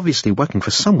 They were obviously working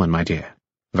for someone, my dear,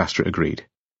 Vastra agreed.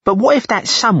 But what if that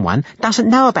someone doesn't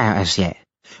know about us yet?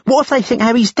 What if they think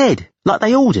Harry's dead, like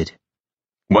they ordered?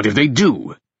 What if they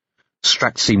do?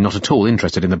 Strax seemed not at all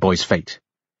interested in the boy's fate.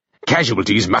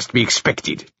 Casualties must be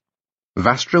expected.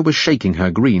 Vastra was shaking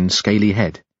her green, scaly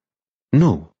head.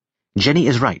 No, Jenny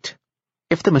is right.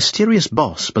 If the mysterious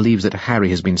boss believes that Harry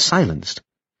has been silenced,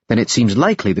 then it seems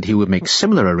likely that he would make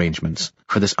similar arrangements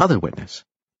for this other witness.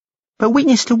 But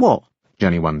witness to what?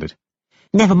 Jenny wondered.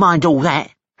 Never mind all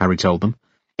that, Harry told them.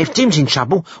 If Jim's in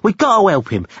trouble, we gotta help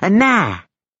him, and now.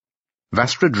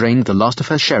 Vastra drained the last of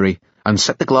her sherry and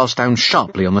set the glass down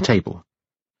sharply on the table.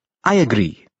 I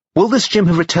agree. Will this Jim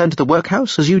have returned to the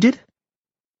workhouse, as you did?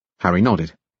 Harry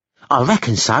nodded. I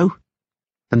reckon so.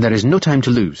 Then there is no time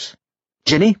to lose.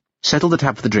 Jenny, settle the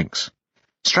tab for the drinks.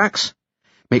 Strax,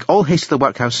 make all haste to the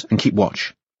workhouse and keep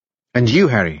watch. And you,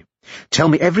 Harry, tell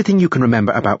me everything you can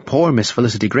remember about poor Miss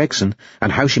Felicity Gregson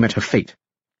and how she met her fate.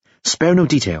 Spare no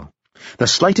detail. The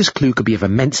slightest clue could be of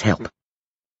immense help.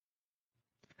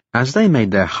 As they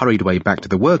made their hurried way back to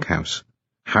the workhouse,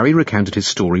 Harry recounted his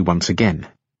story once again.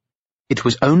 It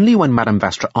was only when Madame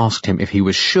Vastra asked him if he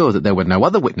was sure that there were no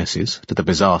other witnesses to the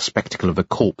bizarre spectacle of the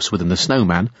corpse within the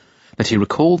snowman that he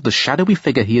recalled the shadowy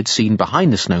figure he had seen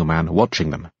behind the snowman watching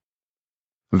them.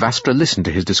 Vastra listened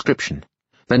to his description,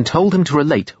 then told him to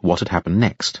relate what had happened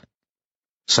next.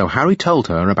 So Harry told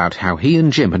her about how he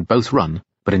and Jim had both run,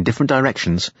 but in different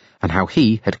directions, and how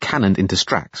he had cannoned into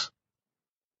Strax.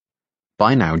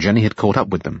 By now Jenny had caught up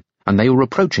with them, and they were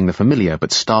approaching the familiar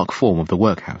but stark form of the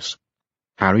workhouse.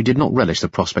 Harry did not relish the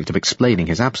prospect of explaining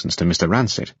his absence to Mr.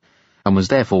 Ransett, and was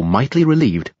therefore mightily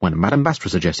relieved when Madame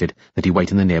Vastra suggested that he wait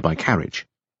in the nearby carriage.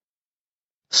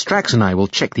 Strax and I will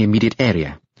check the immediate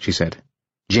area, she said.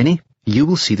 Jenny, you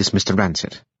will see this Mr.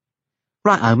 Ransett.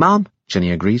 Right-o, Ma'am,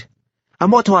 Jenny agreed.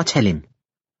 And what do I tell him?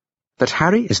 That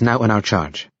Harry is now in our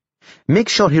charge. Make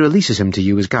sure he releases him to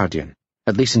you as guardian,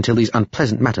 at least until these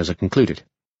unpleasant matters are concluded.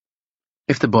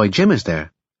 If the boy Jim is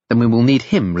there, then we will need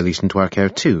him released into our care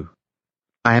too.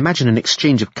 I imagine an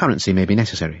exchange of currency may be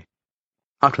necessary.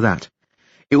 After that,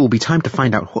 it will be time to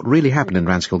find out what really happened in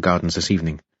Ranskill Gardens this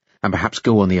evening, and perhaps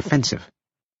go on the offensive.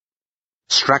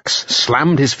 Strax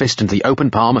slammed his fist into the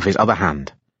open palm of his other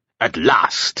hand. At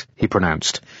last, he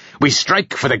pronounced, we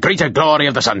strike for the greater glory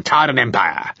of the Santaran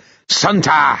Empire.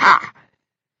 Santa-ha!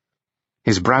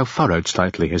 His brow furrowed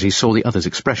slightly as he saw the other's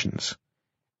expressions.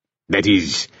 That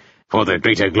is, for the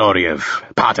greater glory of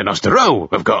Paternoster Row,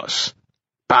 of course.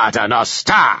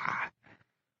 Paternoster!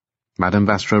 Madame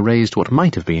Vastra raised what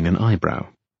might have been an eyebrow.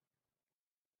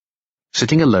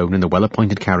 Sitting alone in the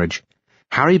well-appointed carriage,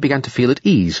 Harry began to feel at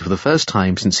ease for the first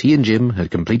time since he and Jim had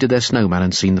completed their snowman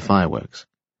and seen the fireworks.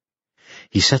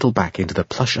 He settled back into the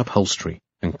plush upholstery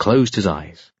and closed his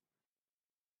eyes.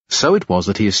 So it was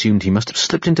that he assumed he must have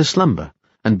slipped into slumber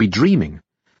and be dreaming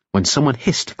when someone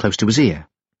hissed close to his ear.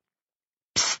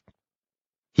 Psst!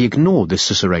 He ignored this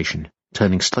susurration,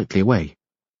 turning slightly away.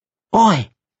 Oi!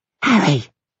 Harry!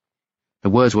 The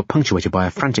words were punctuated by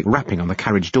a frantic rapping on the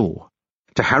carriage door.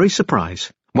 To Harry's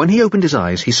surprise, when he opened his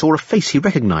eyes, he saw a face he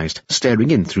recognised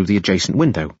staring in through the adjacent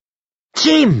window.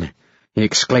 Jim! He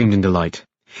exclaimed in delight.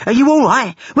 Are you all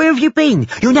right? Where have you been?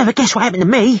 You'll never guess what happened to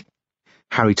me.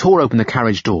 Harry tore open the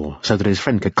carriage door so that his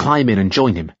friend could climb in and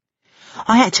join him.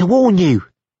 I had to warn you,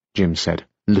 Jim said,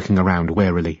 looking around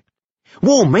warily.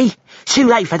 Warn me? Too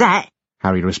late for that,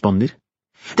 Harry responded.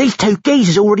 These two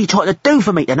geezers already tried to do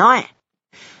for me tonight.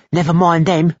 Never mind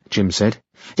them, Jim said.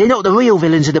 They're not the real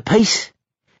villains of the piece.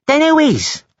 Then who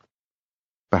is?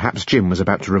 Perhaps Jim was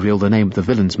about to reveal the name of the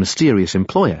villain's mysterious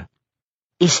employer.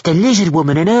 It's the lizard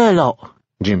woman and her lot,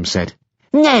 Jim said.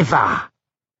 Never!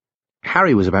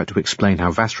 Harry was about to explain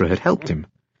how Vastra had helped him,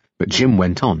 but Jim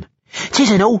went on.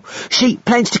 'Tisn't all. She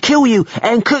plans to kill you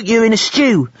and cook you in a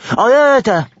stew. I heard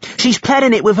her. She's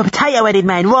planning it with a potato-headed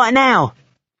man right now.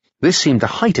 This seemed the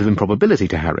height of improbability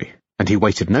to Harry, and he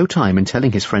wasted no time in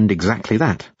telling his friend exactly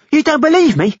that. You don't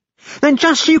believe me? Then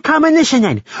just you come and listen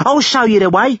then. I'll show you the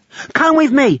way. Come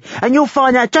with me, and you'll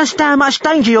find out just how much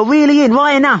danger you're really in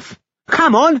right enough.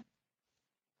 Come on!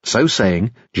 So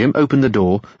saying, Jim opened the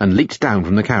door and leaped down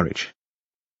from the carriage.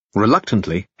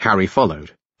 Reluctantly, Harry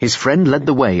followed. His friend led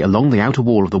the way along the outer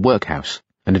wall of the workhouse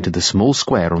and into the small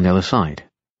square on the other side.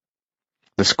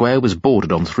 The square was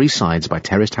bordered on 3 sides by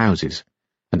terraced houses,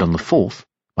 and on the 4th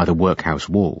by the workhouse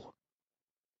wall.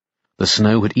 The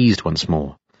snow had eased once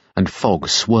more, and fog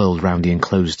swirled round the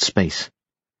enclosed space.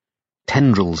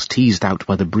 Tendrils teased out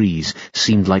by the breeze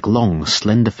seemed like long,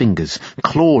 slender fingers,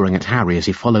 clawing at Harry as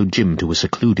he followed Jim to a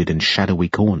secluded and shadowy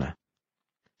corner.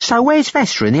 So where's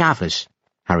Vastra and the others?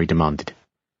 Harry demanded.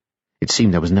 It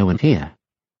seemed there was no one here.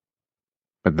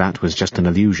 But that was just an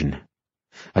illusion.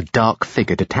 A dark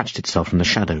figure detached itself from the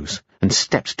shadows and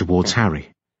stepped towards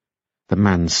Harry. The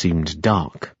man seemed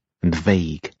dark and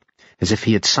vague, as if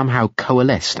he had somehow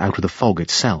coalesced out of the fog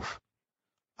itself.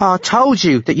 I told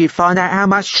you that you'd find out how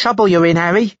much trouble you're in,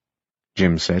 Harry,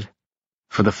 Jim said.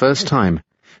 For the first time,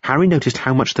 Harry noticed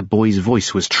how much the boy's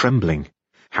voice was trembling,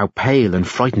 how pale and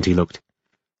frightened he looked.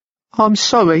 I'm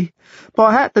sorry, but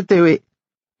I had to do it.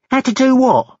 Had to do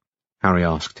what? Harry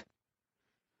asked.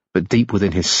 But deep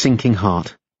within his sinking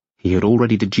heart, he had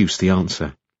already deduced the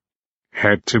answer.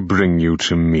 Had to bring you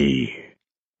to me,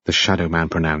 the shadow man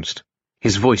pronounced.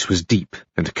 His voice was deep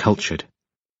and cultured.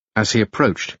 As he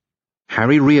approached,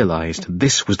 Harry realized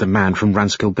this was the man from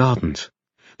Ranskill Gardens,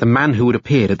 the man who had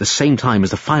appeared at the same time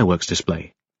as the fireworks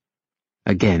display.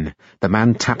 Again, the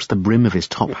man tapped the brim of his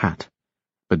top hat,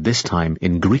 but this time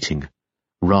in greeting,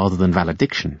 rather than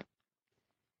valediction.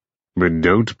 But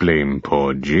don't blame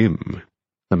poor Jim,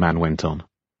 the man went on.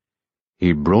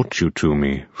 He brought you to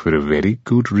me for a very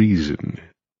good reason.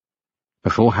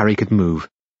 Before Harry could move,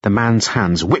 the man's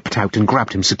hands whipped out and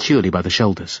grabbed him securely by the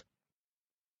shoulders.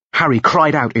 Harry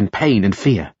cried out in pain and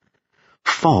fear.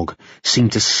 Fog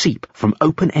seemed to seep from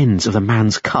open ends of the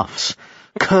man's cuffs,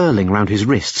 curling round his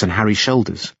wrists and Harry's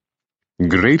shoulders.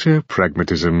 Greater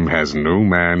pragmatism has no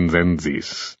man than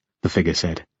this, the figure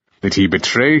said, that he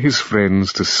betray his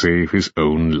friends to save his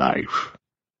own life.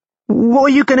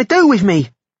 What are you going to do with me?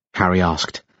 Harry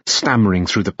asked, stammering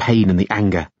through the pain and the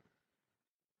anger.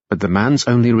 But the man's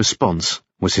only response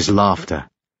was his laughter,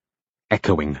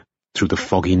 echoing through the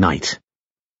foggy night.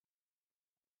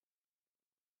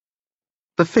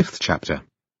 The 5th chapter,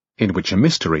 in which a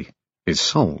mystery is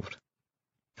solved.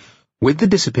 With the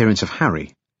disappearance of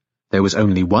Harry, there was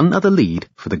only one other lead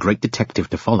for the great detective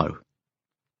to follow.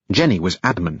 Jenny was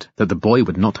adamant that the boy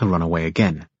would not have run away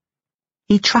again.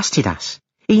 He trusted us.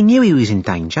 He knew he was in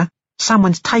danger.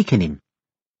 Someone's taken him.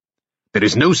 There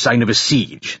is no sign of a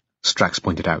siege, Strax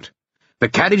pointed out. The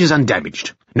carriage is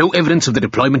undamaged. No evidence of the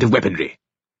deployment of weaponry.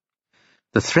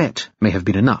 The threat may have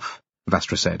been enough,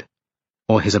 Vastra said,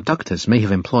 or his abductors may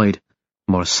have employed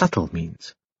more subtle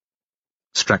means.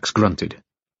 Strax grunted.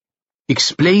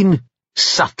 Explain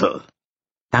subtle.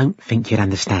 Don't think you'd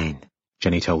understand,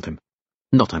 Jenny told him,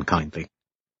 not unkindly.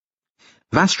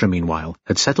 Vastra, meanwhile,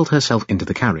 had settled herself into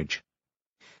the carriage.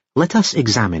 Let us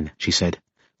examine, she said,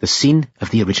 the scene of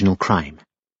the original crime.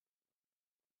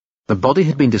 The body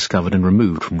had been discovered and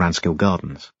removed from Ranskill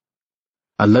Gardens.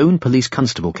 A lone police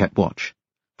constable kept watch,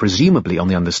 presumably on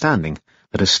the understanding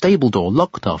that a stable door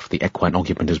locked off the equine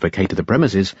occupant has vacated the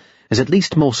premises is at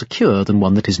least more secure than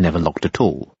one that is never locked at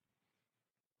all.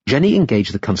 Jenny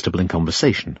engaged the constable in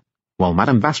conversation, while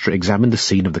Madame Vastra examined the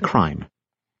scene of the crime.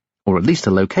 or at least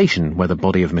a location where the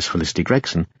body of Miss Felicity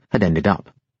Gregson had ended up.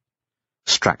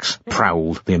 Strax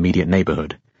prowled the immediate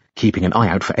neighbourhood, keeping an eye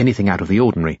out for anything out of the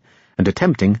ordinary, and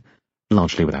attempting,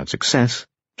 largely without success,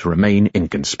 to remain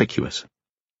inconspicuous.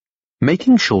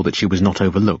 Making sure that she was not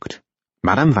overlooked,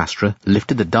 Madame Vastra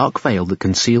lifted the dark veil that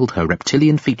concealed her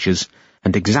reptilian features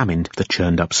and examined the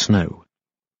churned-up snow.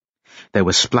 There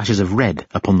were splashes of red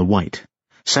upon the white,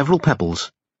 several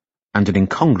pebbles, and an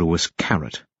incongruous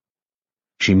carrot.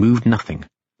 She moved nothing,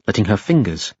 letting her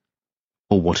fingers,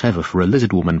 or whatever for a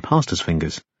lizard woman passed as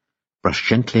fingers, brush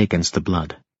gently against the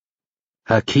blood.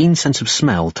 Her keen sense of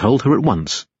smell told her at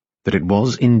once that it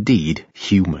was indeed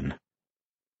human.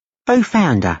 Who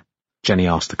found her? Jenny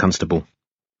asked the constable.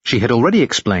 She had already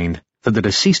explained that the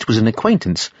deceased was an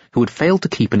acquaintance who had failed to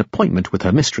keep an appointment with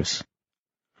her mistress.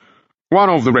 One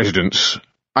of the residents,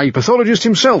 a pathologist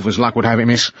himself, as luck would have it,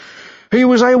 miss. He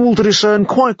was able to discern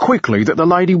quite quickly that the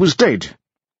lady was dead.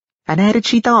 And how did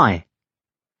she die?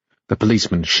 The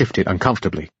policeman shifted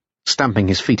uncomfortably, stamping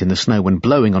his feet in the snow and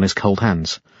blowing on his cold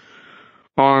hands.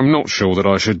 I'm not sure that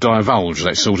I should divulge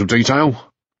that sort of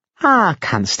detail. Ah,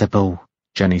 constable,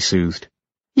 Jenny soothed.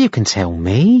 you can tell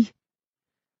me.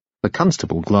 The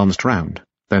constable glanced round,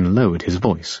 then lowered his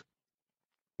voice.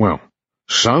 Well,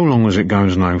 so long as it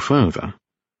goes no further.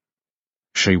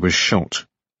 She was shot.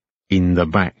 In the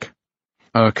back.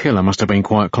 Her killer must have been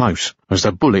quite close, as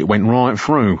the bullet went right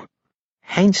through.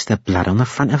 Hence the blood on the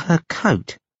front of her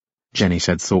coat, Jenny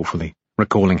said thoughtfully,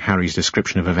 recalling Harry's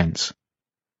description of events.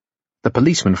 The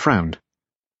policeman frowned.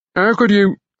 How could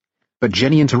you— But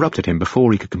Jenny interrupted him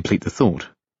before he could complete the thought.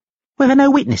 Were there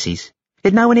no witnesses?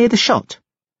 Did no one hear the shot?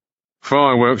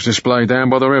 Fireworks displayed down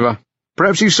by the river.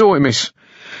 Perhaps you saw it, miss.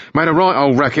 Made a right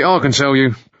old racket, I can tell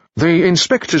you. The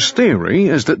inspector's theory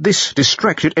is that this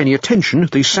distracted any attention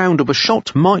the sound of a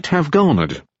shot might have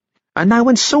garnered. And no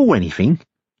one saw anything?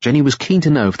 Jenny was keen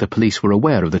to know if the police were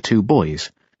aware of the two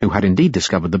boys, who had indeed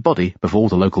discovered the body before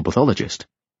the local pathologist.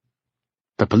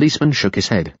 The policeman shook his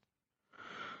head.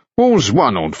 Was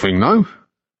one odd thing, though.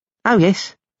 Oh,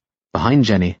 yes. Behind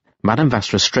Jenny, Madame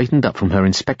Vastra straightened up from her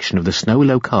inspection of the snowy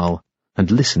locale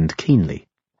and listened keenly.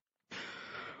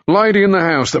 Lady in the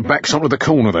house that backs onto the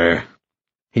corner there.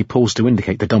 He paused to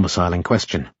indicate the domicile in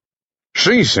question.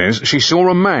 She says she saw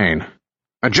a man,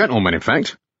 a gentleman in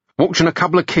fact, watching a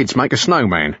couple of kids make a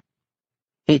snowman.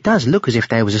 It does look as if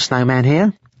there was a snowman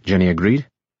here, Jenny agreed.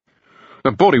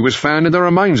 The body was found in the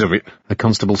remains of it, the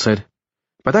constable said.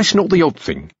 But that's not the odd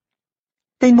thing.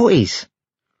 Then what is?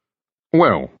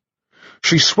 Well,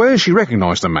 she swears she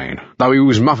recognised the man, though he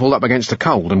was muffled up against the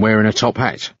cold and wearing a top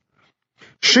hat.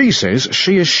 She says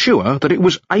she is sure that it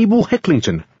was Abel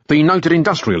Hecklington, the noted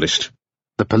industrialist.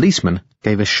 The policeman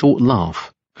gave a short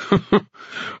laugh.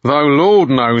 Though Lord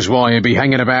knows why he'd be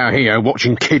hanging about here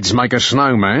watching kids make a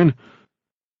snowman.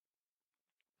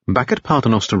 Back at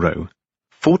Paternoster Row,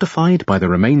 fortified by the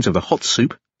remains of the hot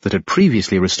soup that had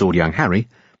previously restored young Harry,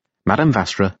 Madame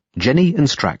Vastra, Jenny and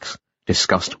Strax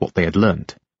discussed what they had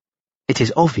learnt. It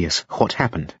is obvious what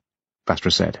happened,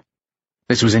 Vastra said.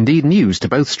 This was indeed news to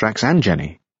both Strax and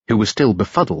Jenny, who were still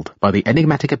befuddled by the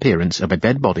enigmatic appearance of a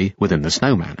dead body within the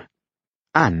snowman.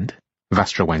 And,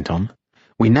 Vastra went on,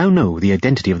 we now know the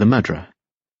identity of the murderer.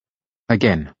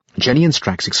 Again, Jenny and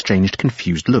Strax exchanged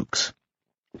confused looks.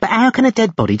 But how can a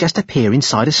dead body just appear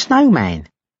inside a snowman?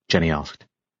 Jenny asked.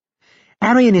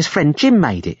 Harry and his friend Jim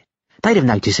made it. They'd have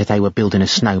noticed if they were building a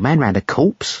snowman round a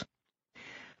corpse.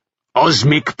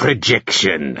 Osmic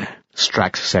projection,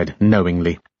 Strax said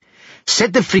knowingly.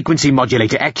 Set the frequency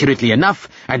modulator accurately enough,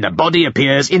 and the body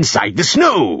appears inside the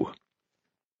snow.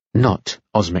 Not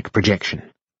osmic projection,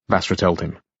 Vastra told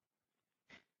him.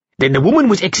 Then the woman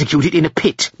was executed in a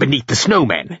pit beneath the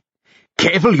snowman.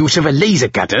 Careful use of a laser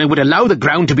cutter would allow the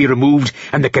ground to be removed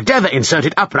and the cadaver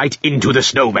inserted upright into the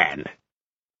snowman.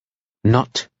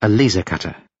 Not a laser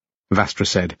cutter, Vastra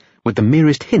said, with the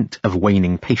merest hint of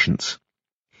waning patience.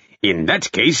 In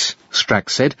that case,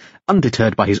 Strax said,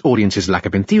 undeterred by his audience's lack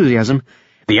of enthusiasm,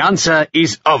 the answer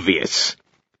is obvious.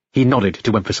 He nodded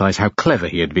to emphasize how clever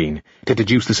he had been to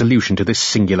deduce the solution to this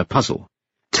singular puzzle.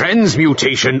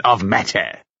 Transmutation of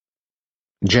matter.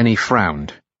 Jenny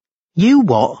frowned. You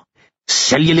what?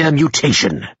 Cellular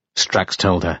mutation, Strax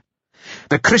told her.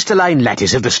 The crystalline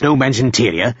lattice of the snowman's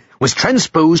interior was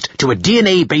transposed to a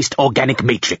DNA-based organic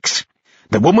matrix.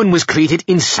 The woman was created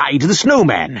inside the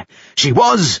snowman. She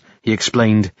was, he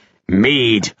explained,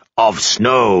 made of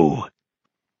snow.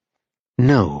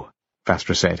 No,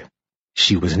 Vastra said.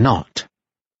 She was not.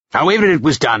 However it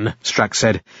was done, Strax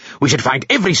said, we should find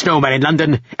every snowman in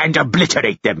London and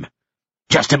obliterate them,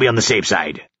 just to be on the safe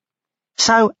side.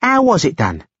 So, how was it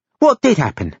done? What did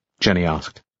happen? Jenny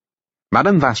asked.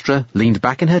 Madame Vastra leaned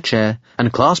back in her chair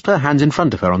and clasped her hands in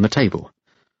front of her on the table,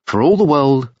 for all the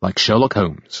world like Sherlock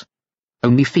Holmes,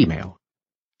 only female,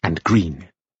 and green.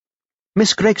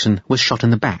 Miss Gregson was shot in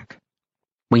the back.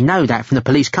 We know that from the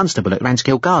police constable at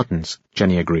Ranskill Gardens,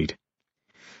 Jenny agreed.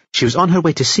 She was on her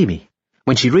way to see me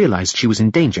when she realised she was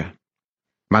in danger.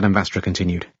 Madame Vastra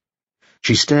continued.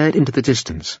 She stared into the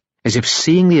distance, as if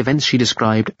seeing the events she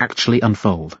described actually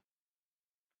unfold.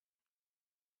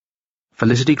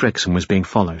 Felicity Gregson was being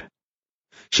followed.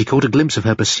 She caught a glimpse of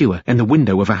her pursuer in the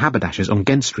window of a haberdasher's on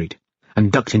Ghent Street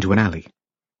and ducked into an alley.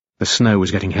 The snow was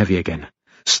getting heavy again,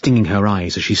 stinging her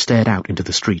eyes as she stared out into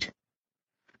the street.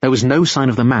 There was no sign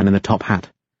of the man in the top hat,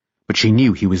 but she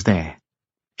knew he was there.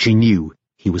 She knew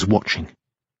he was watching.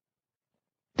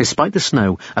 Despite the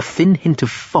snow, a thin hint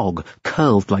of fog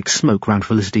curled like smoke round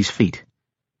Felicity's feet.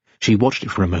 She watched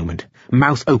it for a moment,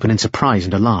 mouth open in surprise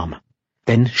and alarm.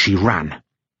 Then she ran.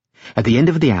 At the end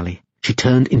of the alley, she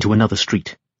turned into another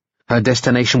street. Her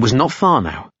destination was not far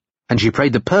now, and she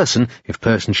prayed the person, if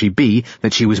person she be,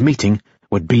 that she was meeting,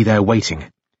 would be there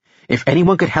waiting. If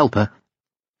anyone could help her...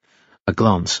 A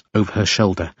glance over her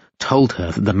shoulder told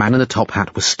her that the man in the top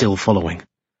hat was still following.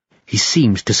 He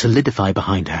seemed to solidify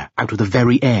behind her, out of the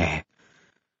very air.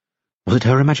 Was it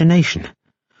her imagination?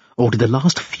 Or did the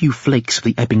last few flakes of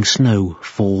the ebbing snow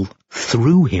fall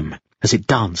through him as it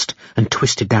danced and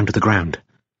twisted down to the ground?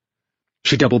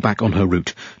 She doubled back on her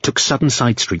route, took sudden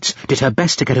side streets, did her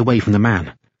best to get away from the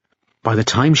man. By the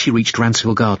time she reached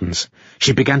Ranskill Gardens,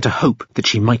 she began to hope that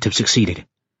she might have succeeded.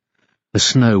 The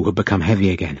snow had become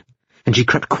heavy again, and she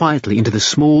crept quietly into the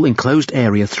small enclosed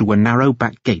area through a narrow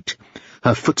back gate,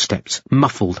 her footsteps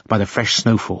muffled by the fresh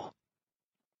snowfall.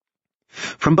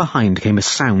 From behind came a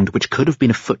sound which could have been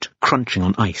a foot crunching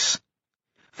on ice.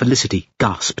 Felicity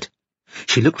gasped.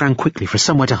 She looked round quickly for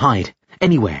somewhere to hide,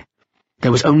 anywhere.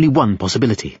 There was only one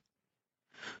possibility.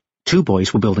 Two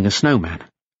boys were building a snowman.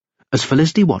 As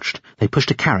Felicity watched, they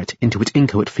pushed a carrot into its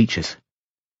inchoate features.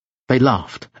 They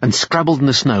laughed and scrabbled in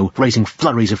the snow, raising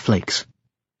flurries of flakes.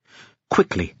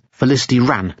 Quickly, Felicity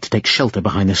ran to take shelter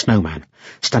behind the snowman,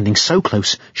 standing so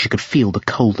close she could feel the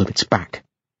cold of its back.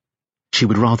 She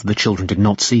would rather the children did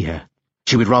not see her.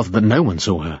 She would rather that no one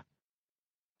saw her.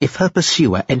 If her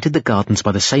pursuer entered the gardens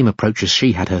by the same approach as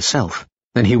she had herself,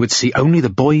 then he would see only the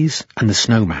boys and the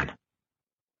snowman.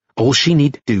 All she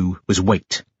need do was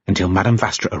wait until Madame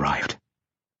Vastra arrived.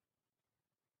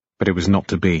 But it was not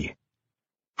to be,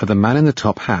 for the man in the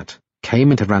top hat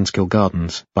came into Ranskill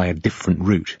Gardens by a different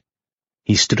route.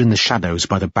 He stood in the shadows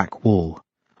by the back wall,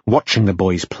 watching the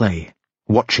boys play,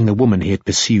 watching the woman he had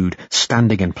pursued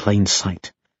standing in plain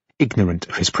sight, ignorant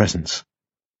of his presence.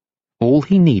 All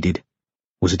he needed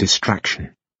was a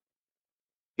distraction.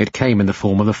 It came in the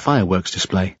form of a fireworks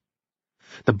display.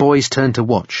 The boys turned to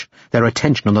watch, their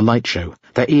attention on the light show,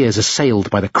 their ears assailed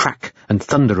by the crack and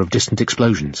thunder of distant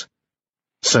explosions.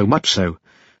 So much so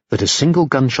that a single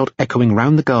gunshot echoing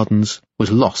round the gardens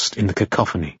was lost in the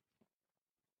cacophony.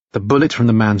 The bullet from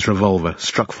the man's revolver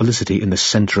struck Felicity in the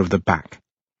centre of the back.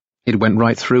 It went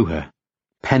right through her,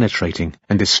 penetrating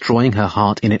and destroying her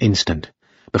heart in an instant,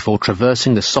 before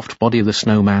traversing the soft body of the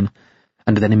snowman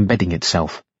and then embedding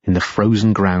itself in the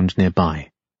frozen ground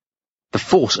nearby. The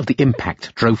force of the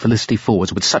impact drove Felicity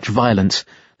forwards with such violence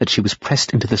that she was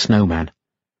pressed into the snowman.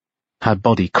 Her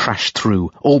body crashed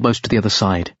through, almost to the other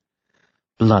side.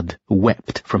 Blood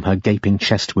wept from her gaping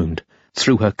chest wound,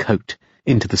 through her coat,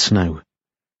 into the snow.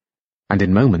 And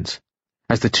in moments,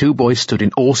 as the two boys stood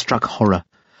in awestruck horror,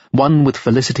 one with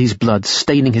Felicity's blood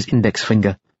staining his index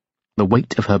finger, the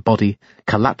weight of her body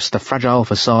collapsed the fragile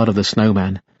facade of the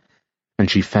snowman, and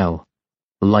she fell,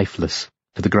 lifeless,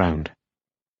 to the ground.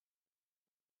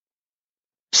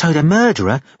 So the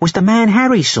murderer was the man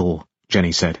Harry saw,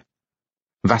 Jenny said.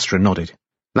 Vastra nodded.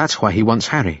 That's why he wants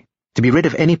Harry, to be rid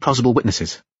of any plausible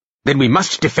witnesses. Then we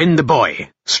must defend the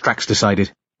boy, Strax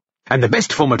decided. And the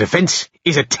best form of defence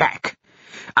is attack.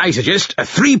 I suggest a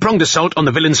three-pronged assault on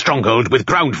the villain's stronghold with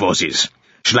ground forces.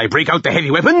 Shall I break out the heavy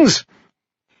weapons?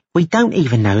 We don't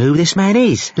even know who this man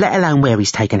is, let alone where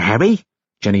he's taken Harry,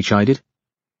 Jenny chided.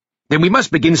 Then we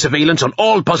must begin surveillance on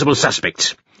all possible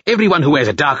suspects. Everyone who wears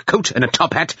a dark coat and a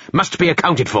top hat must be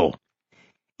accounted for.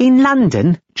 In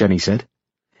London, Jenny said.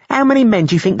 How many men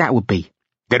do you think that would be?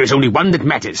 There is only one that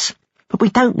matters. But we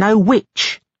don't know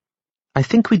which. I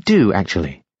think we do,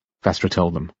 actually, Vastra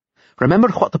told them. Remember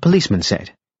what the policeman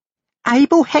said?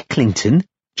 Abel Hecklington?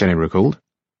 Jenny recalled.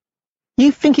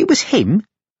 You think it was him?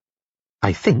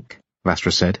 I think,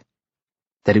 Vastra said,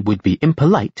 that it would be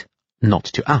impolite not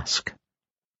to ask.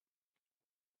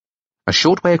 A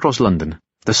short way across London,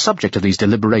 the subject of these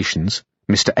deliberations,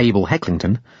 Mr. Abel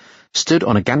Hecklington, stood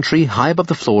on a gantry high above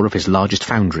the floor of his largest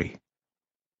foundry.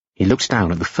 He looked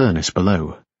down at the furnace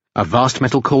below. A vast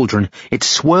metal cauldron, it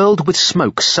swirled with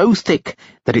smoke so thick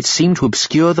that it seemed to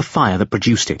obscure the fire that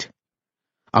produced it.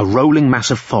 A rolling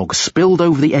mass of fog spilled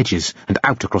over the edges and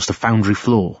out across the foundry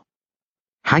floor.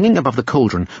 Hanging above the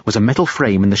cauldron was a metal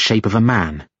frame in the shape of a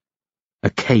man. A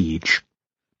cage.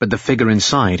 But the figure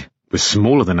inside was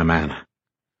smaller than a man.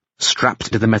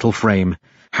 Strapped to the metal frame,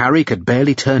 Harry could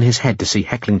barely turn his head to see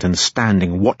Hecklington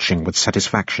standing watching with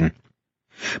satisfaction.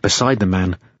 Beside the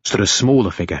man stood a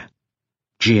smaller figure.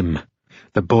 Jim.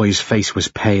 The boy's face was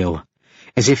pale,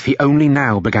 as if he only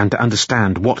now began to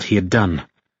understand what he had done,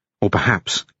 or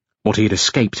perhaps what he had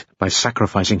escaped by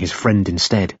sacrificing his friend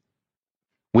instead.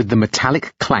 With the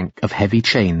metallic clank of heavy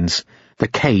chains, the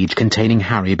cage containing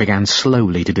Harry began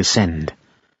slowly to descend.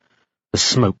 The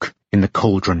smoke in the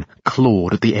cauldron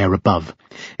clawed at the air above,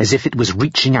 as if it was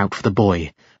reaching out for the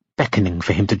boy, beckoning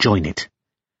for him to join it,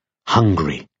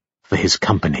 hungry for his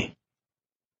company.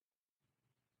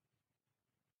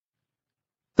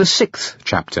 The 6th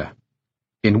chapter,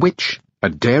 in which a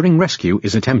daring rescue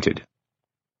is attempted.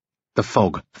 The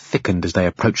fog thickened as they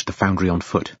approached the foundry on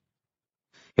foot.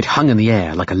 It hung in the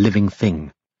air like a living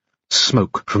thing.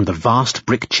 Smoke from the vast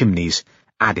brick chimneys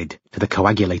added to the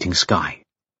coagulating sky.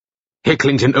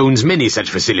 Hecklington owns many such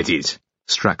facilities,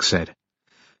 Strax said.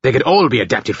 They could all be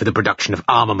adapted for the production of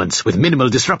armaments with minimal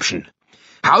disruption.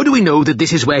 How do we know that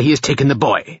this is where he has taken the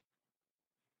boy?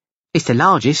 It's the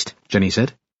largest, Jenny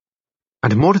said.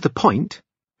 And more to the point,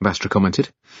 Vastra commented,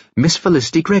 Miss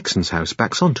Felicity Gregson's house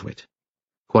backs onto it.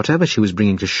 Whatever she was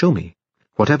bringing to show me,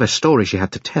 whatever story she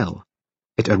had to tell,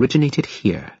 it originated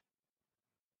here.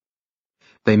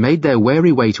 They made their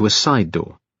wary way to a side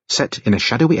door, set in a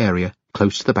shadowy area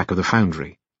close to the back of the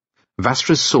foundry.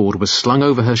 Vastra's sword was slung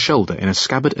over her shoulder in a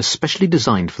scabbard especially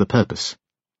designed for the purpose.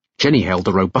 Jenny held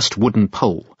a robust wooden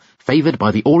pole, favoured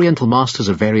by the Oriental masters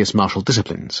of various martial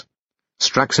disciplines.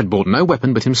 Strax had brought no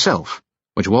weapon but himself,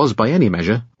 which was, by any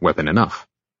measure, weapon enough.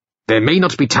 There may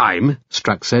not be time,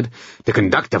 Strax said, to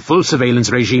conduct a full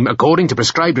surveillance regime according to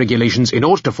prescribed regulations in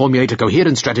order to formulate a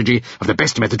coherent strategy of the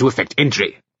best method to effect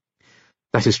entry.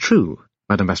 That is true,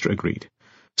 Madame Vastra agreed.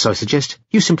 So I suggest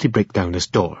you simply break down this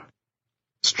door.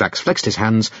 Strax flexed his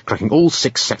hands, cracking all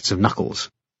 6 sets of knuckles.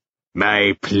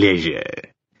 My pleasure.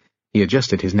 He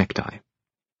adjusted his necktie.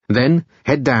 Then,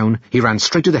 head down, he ran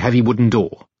straight to the heavy wooden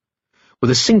door. With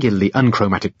a singularly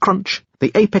unchromatic crunch,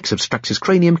 the apex of Strax's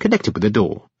cranium connected with the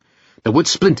door. The wood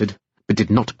splintered, but did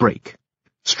not break.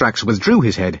 Strax withdrew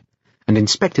his head and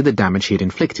inspected the damage he had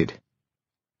inflicted.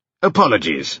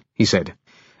 Apologies, he said.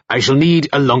 I shall need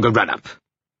a longer run-up.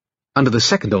 Under the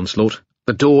second onslaught,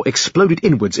 the door exploded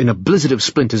inwards in a blizzard of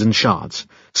splinters and shards,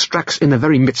 Strax in the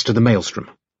very midst of the maelstrom.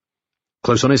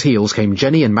 Close on his heels came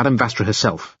Jenny and Madame Vastra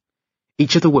herself.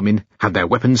 Each of the women had their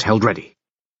weapons held ready.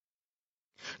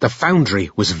 The foundry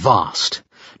was vast,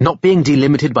 not being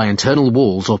delimited by internal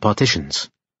walls or partitions.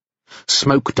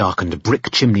 Smoke-darkened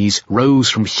brick chimneys rose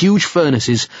from huge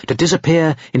furnaces to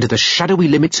disappear into the shadowy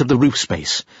limits of the roof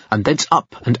space, and thence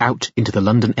up and out into the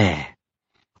London air.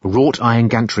 Wrought iron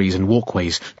gantries and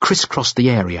walkways crisscrossed the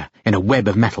area in a web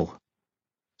of metal.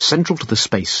 Central to the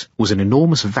space was an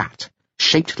enormous vat,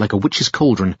 shaped like a witch's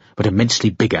cauldron, but immensely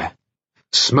bigger.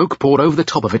 Smoke poured over the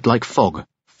top of it like fog,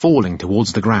 falling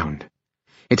towards the ground.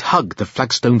 It hugged the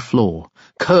flagstone floor,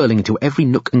 curling into every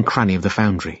nook and cranny of the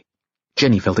foundry.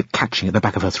 Jenny felt it catching at the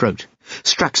back of her throat.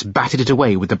 Strax batted it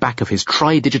away with the back of his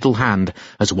tri-digital hand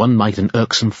as one might an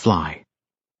irksome fly.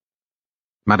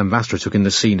 Madame Vastra took in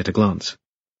the scene at a glance.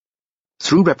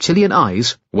 Through reptilian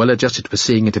eyes, well adjusted for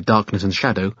seeing into darkness and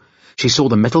shadow, she saw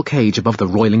the metal cage above the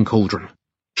roiling cauldron.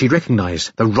 She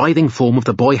recognized the writhing form of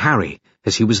the boy Harry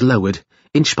as he was lowered,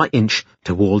 inch by inch,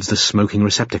 towards the smoking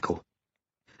receptacle.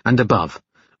 And above,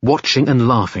 watching and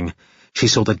laughing, she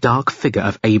saw the dark figure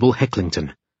of Abel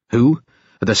Hecklington, who,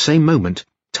 at the same moment,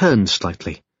 turned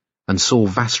slightly and saw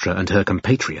Vastra and her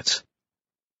compatriots.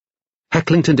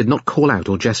 Hecklington did not call out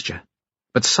or gesture,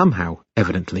 but somehow,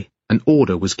 evidently, an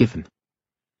order was given.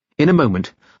 In a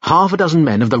moment, 6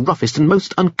 men of the roughest and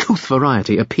most uncouth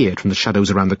variety appeared from the shadows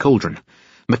around the cauldron,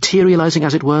 materializing,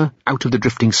 as it were, out of the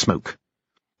drifting smoke.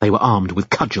 They were armed with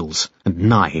cudgels and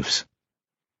knives.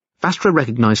 Vastra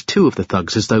recognized 2 of the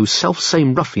thugs as those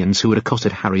self-same ruffians who had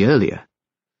accosted Harry earlier.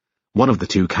 One of the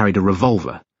 2 carried a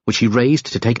revolver, which he raised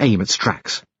to take aim at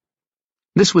Strax.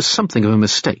 This was something of a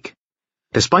mistake.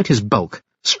 Despite his bulk,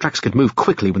 Strax could move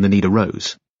quickly when the need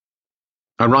arose.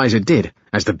 Arise it did,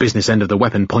 as the business end of the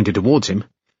weapon pointed towards him.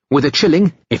 With a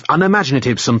chilling, if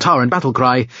unimaginative Sontaran battle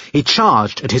cry, he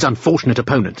charged at his unfortunate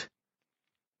opponent.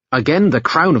 Again, the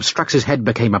crown of Strax's head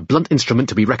became a blunt instrument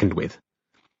to be reckoned with.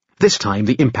 This time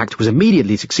the impact was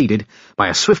immediately succeeded by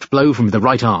a swift blow from the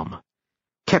right arm.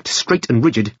 Kept straight and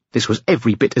rigid, this was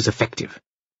every bit as effective.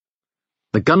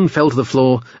 The gun fell to the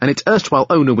floor, and its erstwhile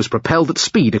owner was propelled at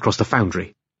speed across the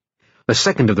foundry. The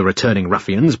second of the returning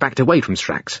ruffians backed away from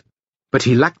Strax, but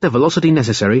he lacked the velocity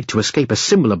necessary to escape a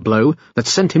similar blow that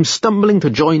sent him stumbling to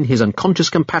join his unconscious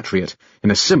compatriot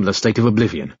in a similar state of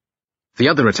oblivion. The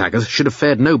other attackers should have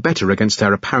fared no better against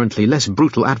their apparently less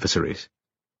brutal adversaries.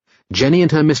 Jenny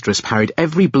and her mistress parried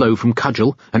every blow from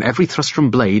cudgel and every thrust from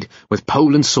blade with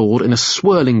pole and sword in a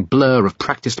swirling blur of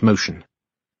practised motion.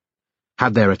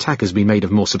 Had their attackers been made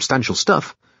of more substantial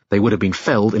stuff, they would have been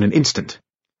felled in an instant.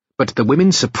 But to the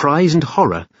women's surprise and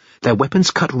horror, their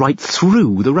weapons cut right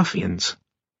through the ruffians.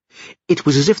 It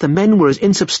was as if the men were as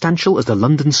insubstantial as the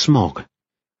London smog.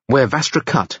 Where Vastra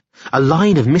cut, a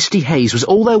line of misty haze was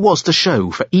all there was to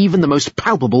show for even the most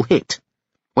palpable hit.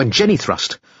 When Jenny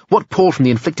thrust, what poured from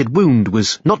the inflicted wound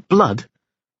was not blood,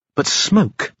 but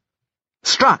smoke.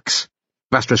 "Strax!"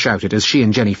 Vastra shouted as she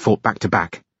and Jenny fought back to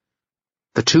back.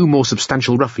 The two more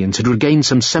substantial ruffians had regained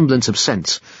some semblance of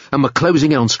sense, and were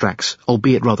closing in on Strax,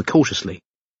 albeit rather cautiously.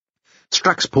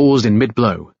 Strax paused in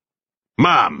mid-blow.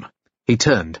 "Ma'am!" He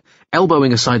turned,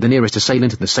 elbowing aside the nearest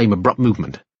assailant in the same abrupt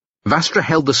movement. Vastra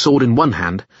held the sword in one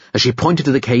hand as she pointed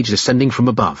to the cage descending from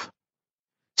above.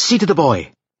 "See to the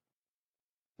boy!"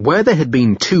 Where there had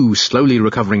been two slowly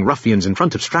recovering ruffians in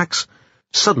front of Strax,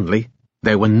 suddenly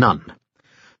there were none.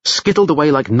 Skittled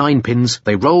away like ninepins,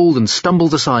 they rolled and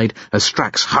stumbled aside as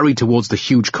Strax hurried towards the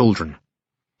huge cauldron.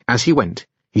 As he went,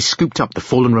 he scooped up the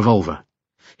fallen revolver.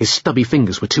 His stubby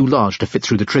fingers were too large to fit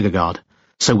through the trigger guard,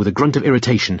 so with a grunt of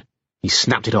irritation, he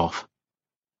snapped it off.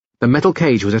 The metal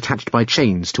cage was attached by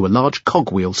chains to a large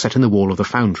cogwheel set in the wall of the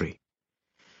foundry.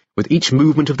 With each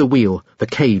movement of the wheel, the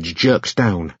cage jerked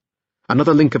down,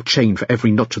 another link of chain for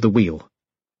every notch of the wheel.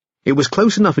 It was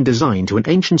close enough in design to an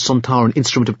ancient Sontaran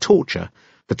instrument of torture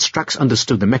that Strax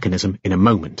understood the mechanism in a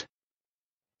moment.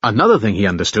 Another thing he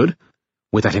understood,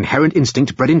 with that inherent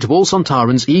instinct bred into all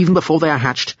Sontarans even before they are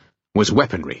hatched, was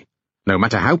weaponry, no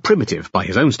matter how primitive by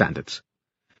his own standards.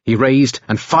 He raised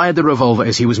and fired the revolver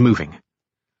as he was moving.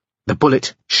 The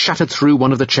bullet shattered through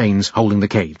one of the chains holding the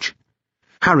cage.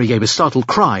 Harry gave a startled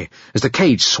cry as the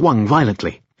cage swung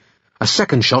violently. A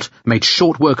second shot made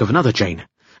short work of another chain,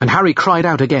 and Harry cried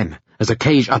out again as the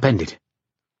cage upended.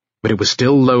 But it was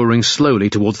still lowering slowly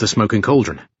towards the smoking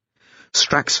cauldron.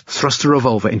 Strax thrust the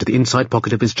revolver into the inside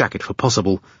pocket of his jacket for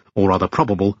possible, or rather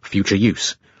probable, future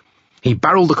use. He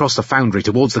barreled across the foundry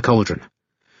towards the cauldron.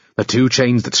 The two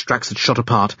chains that Strax had shot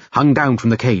apart hung down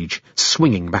from the cage,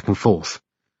 swinging back and forth.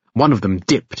 One of them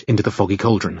dipped into the foggy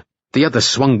cauldron. The other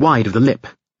swung wide of the lip.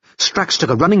 Strax took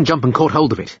a running jump and caught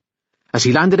hold of it. As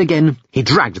he landed again, he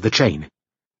dragged the chain.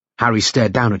 Harry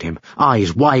stared down at him,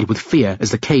 eyes wide with fear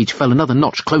as the cage fell another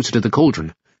notch closer to the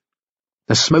cauldron.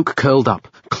 The smoke curled up,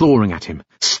 clawing at him,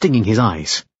 stinging his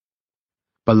eyes.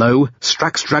 Below,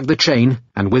 Strax dragged the chain,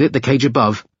 and with it the cage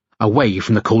above, away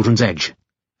from the cauldron's edge.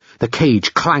 The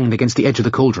cage clanged against the edge of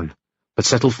the cauldron, but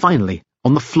settled finally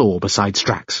on the floor beside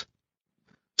Strax.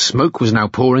 Smoke was now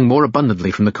pouring more abundantly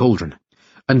from the cauldron,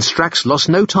 and Strax lost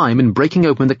no time in breaking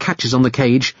open the catches on the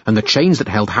cage and the chains that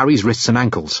held Harry's wrists and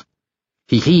ankles.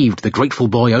 He heaved the grateful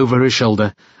boy over his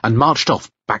shoulder and marched off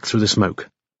back through the smoke.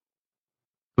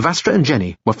 Vastra and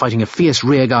Jenny were fighting a fierce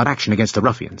rearguard action against the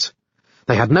ruffians.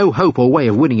 They had no hope or way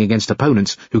of winning against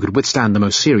opponents who could withstand the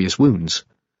most serious wounds.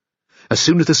 As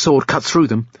soon as the sword cut through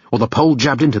them, or the pole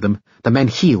jabbed into them, the men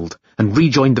healed and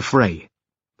rejoined the fray.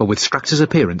 But with Strax's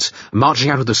appearance, marching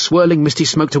out of the swirling misty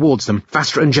smoke towards them,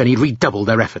 Vastra and Jenny redoubled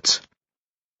their efforts.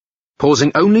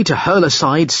 Pausing only to hurl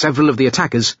aside several of the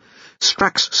attackers,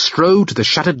 Strax strode to the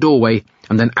shattered doorway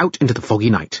and then out into the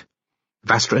foggy night.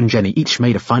 Vastra and Jenny each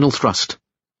made a final thrust,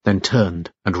 then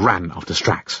turned and ran after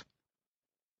Strax.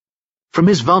 From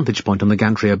his vantage point on the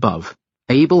gantry above,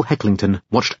 Abel Hecklington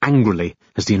watched angrily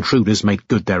as the intruders made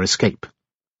good their escape.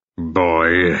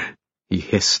 "Boy," he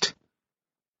hissed.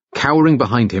 Cowering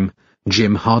behind him,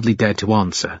 Jim hardly dared to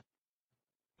answer.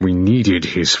 "We needed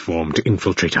his form to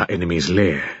infiltrate our enemy's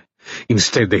lair.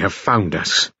 Instead they have found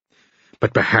us.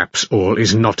 But perhaps all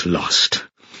is not lost.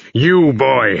 You,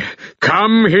 boy,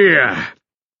 come here!"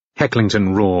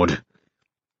 Hecklington roared.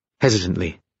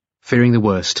 Hesitantly, fearing the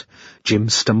worst, Jim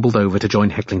stumbled over to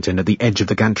join Hecklington at the edge of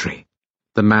the gantry.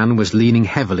 The man was leaning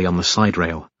heavily on the side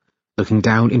rail, looking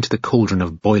down into the cauldron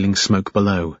of boiling smoke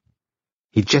below.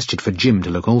 He gestured for Jim to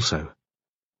look also.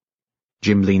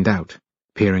 Jim leaned out,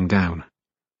 peering down.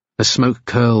 The smoke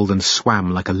curled and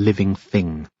swam like a living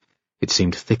thing. It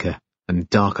seemed thicker and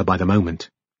darker by the moment.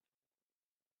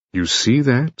 You see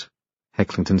that?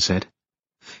 Hecklington said.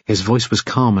 His voice was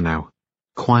calmer now,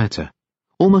 quieter,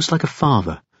 almost like a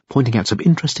father pointing out some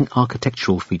interesting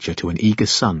architectural feature to an eager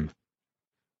son.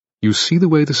 You see the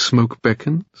way the smoke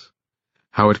beckons?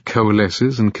 How it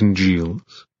coalesces and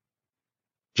congeals?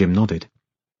 Jim nodded.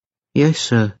 Yes,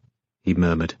 sir, he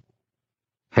murmured.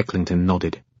 Hecklington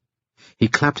nodded. He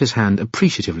clapped his hand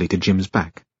appreciatively to Jim's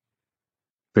back.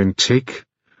 Then take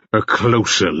a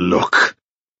closer look.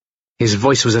 His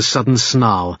voice was a sudden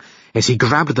snarl as he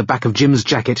grabbed the back of Jim's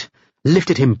jacket,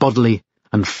 lifted him bodily,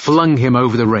 and flung him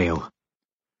over the rail.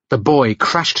 The boy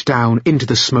crashed down into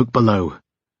the smoke below.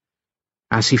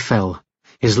 As he fell,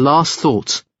 his last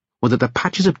thoughts were that the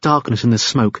patches of darkness in the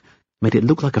smoke made it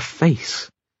look like a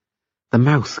face, the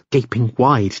mouth gaping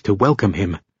wide to welcome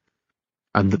him,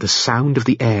 and that the sound of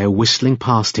the air whistling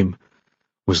past him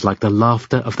was like the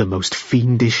laughter of the most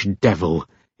fiendish devil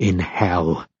in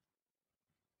hell.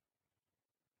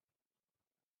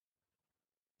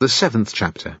 The 7th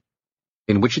chapter,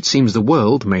 in which it seems the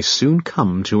world may soon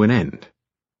come to an end.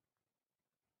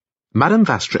 Madame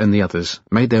Vastra and the others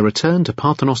made their return to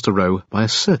Paternoster Row by a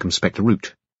circumspect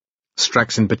route.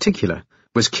 Strax in particular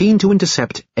was keen to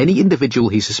intercept any individual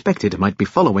he suspected might be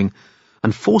following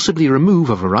and forcibly remove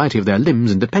a variety of their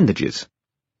limbs and appendages,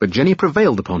 but Jenny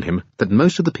prevailed upon him that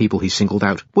most of the people he singled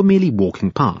out were merely walking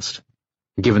past.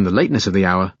 Given the lateness of the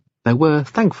hour, there were,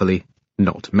 thankfully,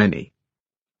 not many.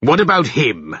 "What about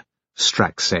him?"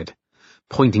 Strax said,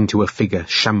 pointing to a figure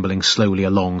shambling slowly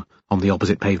along on the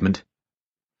opposite pavement.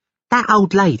 That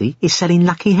old lady is selling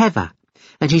Lucky Heather,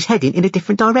 and she's heading in a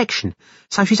different direction,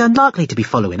 so she's unlikely to be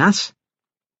following us.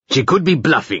 She could be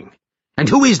bluffing. And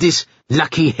who is this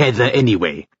Lucky Heather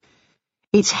anyway?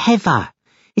 It's heather.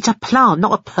 It's a plant,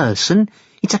 not a person.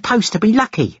 It's supposed to be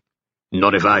lucky.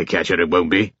 Not if I catch her, it won't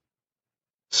be.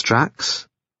 Strax,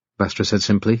 Vastra said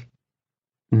simply.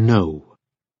 No.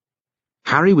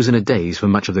 Harry was in a daze for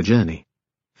much of the journey.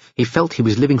 He felt he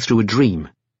was living through a dream,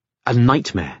 a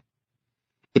nightmare.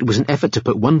 It was an effort to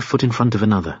put one foot in front of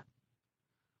another.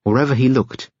 Wherever he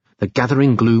looked, the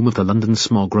gathering gloom of the London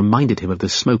smog reminded him of the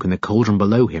smoke in the cauldron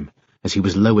below him as he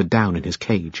was lowered down in his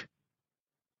cage.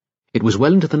 It was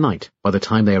well into the night by the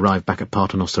time they arrived back at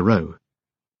Paternoster Row.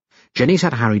 Jenny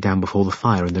sat Harry down before the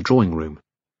fire in the drawing room,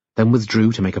 then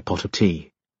withdrew to make a pot of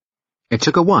tea. It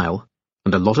took a while,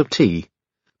 and a lot of tea,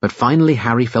 but finally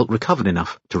Harry felt recovered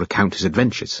enough to recount his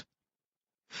adventures.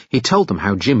 He told them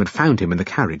how Jim had found him in the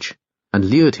carriage, and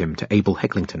lured him to Abel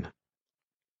Hecklington.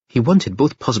 He wanted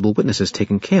both possible witnesses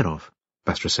taken care of,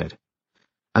 Vastra said.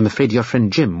 I'm afraid your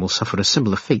friend Jim will suffer a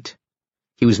similar fate.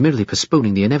 He was merely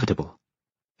postponing the inevitable.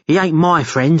 He ain't my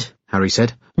friend, Harry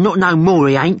said. Not no more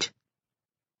he ain't.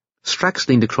 Strax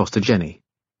leaned across to Jenny.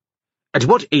 At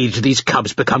what age do these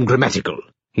cubs become grammatical?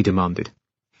 He demanded.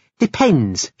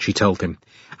 Depends, she told him.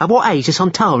 At what age do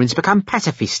Sontarans become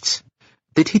pacifists?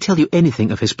 Did he tell you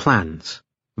anything of his plans?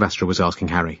 Vastra was asking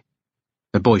Harry.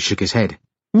 The boy shook his head.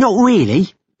 Not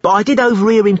really, but I did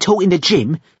overhear him talking to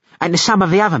Jim and to some of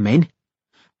the other men.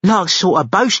 Like sort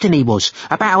of boasting he was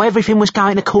about how everything was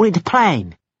going according to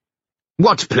plan.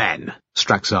 What plan?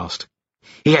 Strax asked.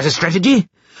 He has a strategy?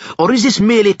 Or is this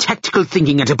merely tactical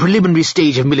thinking at a preliminary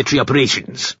stage of military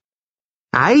operations?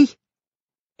 Eh?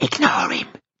 Ignore him,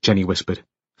 Jenny whispered.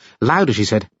 Louder, she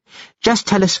said. Just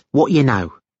tell us what you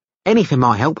know. Anything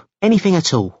might help, anything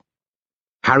at all.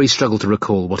 Harry struggled to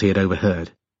recall what he had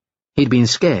overheard. He'd been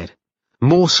scared,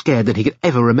 more scared than he could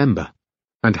ever remember,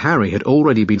 and Harry had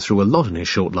already been through a lot in his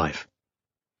short life.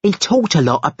 He talked a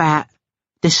lot about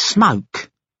the smoke.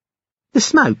 The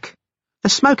smoke? The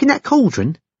smoke in that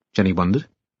cauldron? Jenny wondered.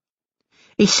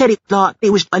 He said it like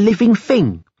it was a living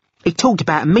thing. He talked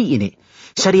about meeting it,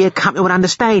 said he had come to an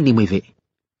understanding with it.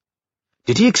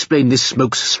 Did he explain this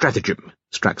smoke's stratagem?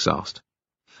 Strax asked.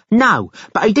 No,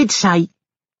 but he did say...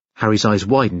 Harry's eyes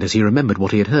widened as he remembered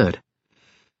what he had heard.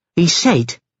 He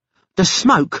said the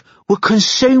smoke would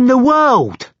consume the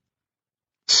world.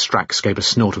 Strax gave a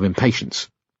snort of impatience.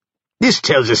 This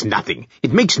tells us nothing.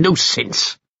 It makes no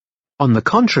sense. On the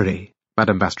contrary,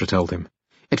 Madame Vastra told him,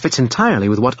 it fits entirely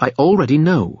with what I already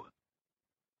know.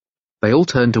 They all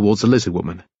turned towards the lizard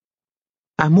woman.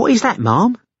 And what is that,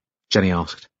 ma'am? Jenny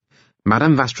asked.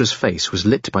 Madame Vastra's face was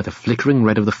lit by the flickering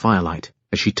red of the firelight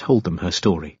as she told them her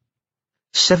story.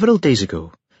 Several days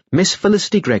ago, Miss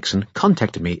Felicity Gregson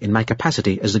contacted me in my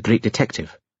capacity as the great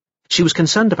detective. She was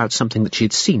concerned about something that she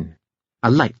had seen,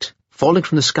 a light falling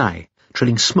from the sky,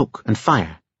 trailing smoke and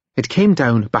fire. It came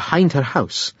down behind her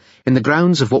house, in the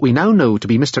grounds of what we now know to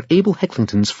be Mr. Abel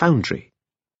Hecklington's foundry.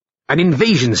 An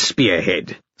invasion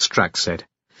spearhead, Strax said.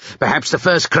 Perhaps the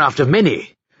first craft of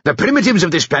many. The primitives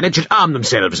of this planet should arm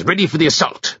themselves, ready for the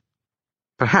assault.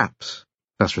 Perhaps,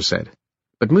 Vastra said,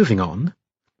 but moving on,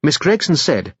 Miss Gregson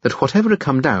said that whatever had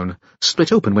come down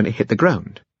split open when it hit the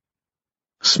ground.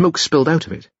 Smoke spilled out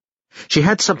of it. She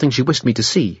had something she wished me to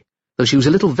see, though she was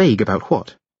a little vague about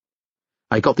what.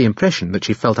 I got the impression that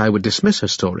she felt I would dismiss her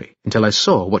story until I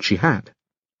saw what she had.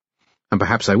 And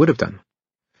perhaps I would have done.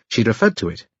 She'd referred to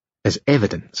it as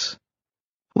evidence.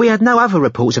 We had no other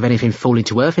reports of anything falling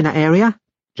to earth in that area,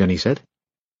 Jenny said.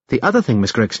 The other thing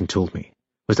Miss Gregson told me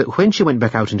was that when she went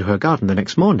back out into her garden the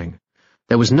next morning,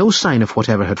 there was no sign of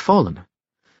whatever had fallen,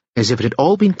 as if it had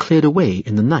all been cleared away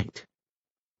in the night.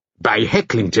 By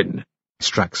Hecklington,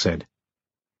 Strax said.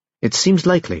 It seems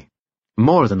likely.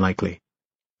 More than likely.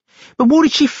 But what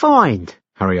did she find?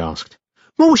 Harry asked.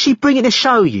 What was she bringing to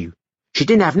show you? She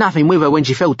didn't have nothing with her when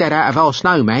she fell dead out of our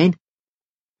snowman.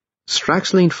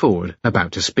 Strax leaned forward,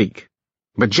 about to speak,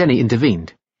 but Jenny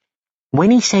intervened.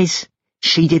 When he says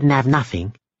she didn't have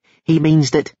nothing, he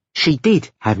means that she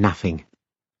did have nothing.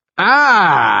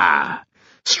 Ah!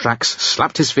 Strax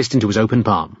slapped his fist into his open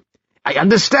palm. I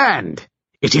understand.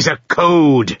 It is a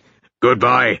code.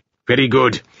 Goodbye. Very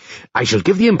good. I shall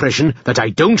give the impression that I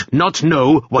don't not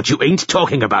know what you ain't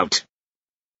talking about.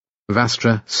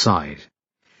 Vastra sighed.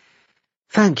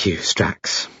 Thank you,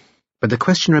 Strax. But the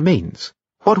question remains,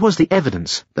 what was the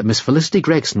evidence that Miss Felicity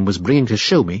Gregson was bringing to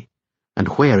show me, and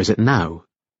where is it now?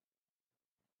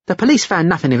 The police found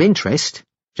nothing of interest,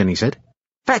 Jenny said.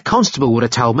 That constable would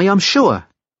have told me, I'm sure.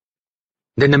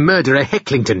 Then the murderer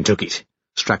Hecklington took it,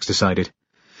 Strax decided.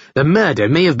 The murder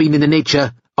may have been in the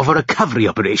nature of a recovery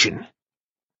operation.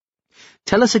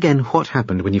 Tell us again what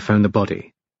happened when you found the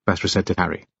body, Vastra said to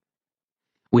Harry.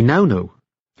 We now know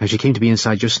how she came to be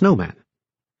inside your snowman.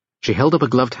 She held up a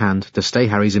gloved hand to stay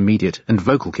Harry's immediate and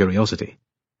vocal curiosity.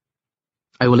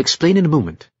 I will explain in a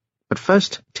moment, but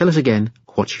first tell us again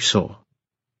what you saw.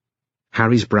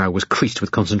 Harry's brow was creased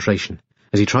with concentration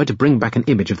as he tried to bring back an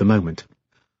image of the moment.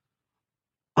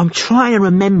 I'm trying to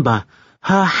remember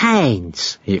her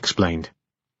hands, he explained.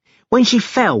 When she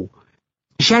fell,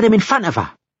 she had them in front of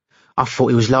her. I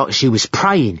thought it was like she was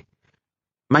praying,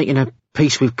 making a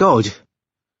peace with God.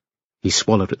 He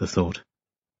swallowed at the thought.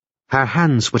 Her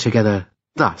hands were together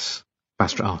thus,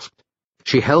 Vastra asked.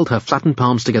 She held her flattened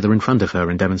palms together in front of her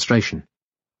in demonstration.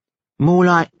 More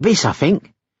like this, I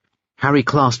think. Harry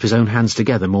clasped his own hands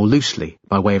together more loosely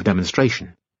by way of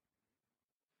demonstration.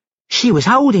 She was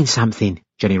holding something,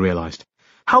 Jenny realised.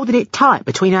 Holding it tight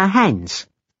between her hands.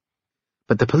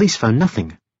 But the police found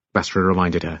nothing, Vastra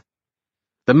reminded her.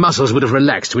 The muscles would have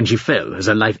relaxed when she fell as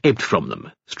her life ebbed from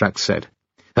them, Strax said.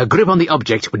 Her grip on the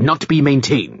object would not be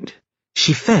maintained.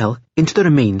 She fell into the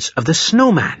remains of the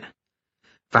snowman.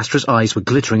 Vastra's eyes were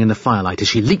glittering in the firelight as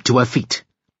she leaped to her feet.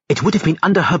 It would have been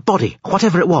under her body,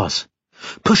 whatever it was,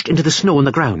 pushed into the snow on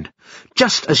the ground,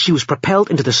 just as she was propelled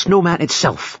into the snowman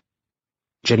itself.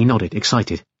 Jenny nodded,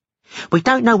 excited. We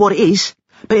don't know what it is,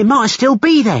 but it might still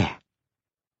be there.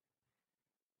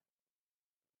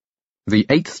 The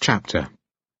 8th chapter,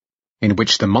 in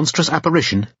which the monstrous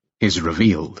apparition is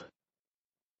revealed.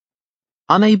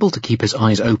 Unable to keep his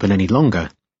eyes open any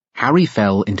longer, Harry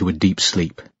fell into a deep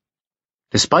sleep.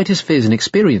 Despite his fears and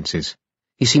experiences,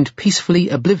 he seemed peacefully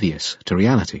oblivious to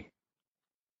reality.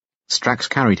 Strax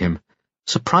carried him,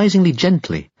 surprisingly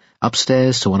gently,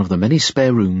 upstairs to one of the many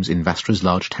spare rooms in Vastra's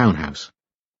large townhouse.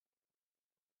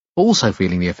 Also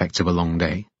feeling the effects of a long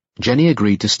day, Jenny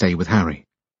agreed to stay with Harry.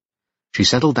 She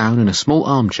settled down in a small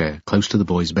armchair close to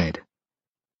the boy's bed.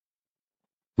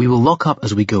 We will lock up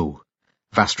as we go,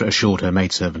 Vastra assured her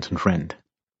maidservant and friend.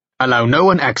 Allow no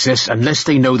one access unless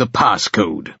they know the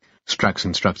passcode, Strax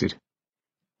instructed.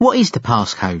 What is the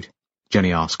passcode?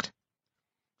 Jenny asked.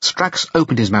 Strax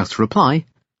opened his mouth to reply,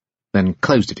 then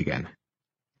closed it again.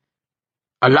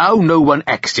 Allow no one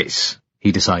access,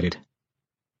 he decided.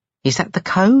 Is that the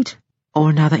code, or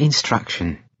another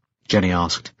instruction? Jenny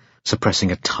asked,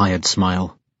 suppressing a tired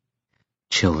smile.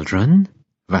 Children,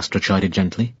 Vastra chided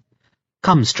gently.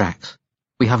 Come, Strax,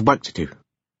 we have work to do.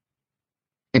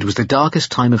 It was the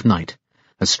darkest time of night,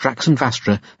 as Strax and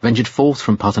Vastra ventured forth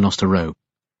from Paternoster Row.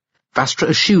 Vastra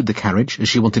eschewed the carriage as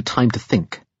she wanted time to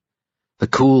think. The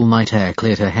cool night air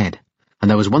cleared her head, and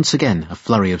there was once again a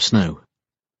flurry of snow.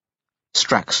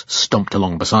 Strax stomped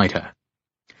along beside her.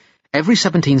 Every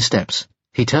 17 steps,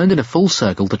 he turned in a full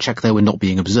circle to check they were not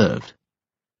being observed.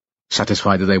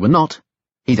 Satisfied that they were not,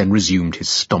 he then resumed his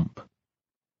stomp.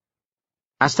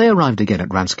 As they arrived again at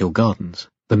Ranskill Gardens,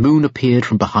 the moon appeared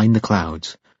from behind the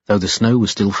clouds, though the snow was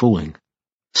still falling.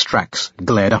 Strax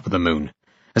glared up at the moon,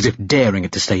 as if daring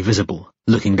it to stay visible,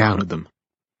 looking down at them.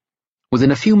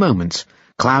 Within a few moments,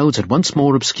 clouds had once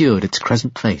more obscured its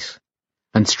crescent face,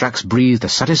 and Strax breathed a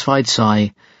satisfied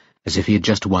sigh as if he had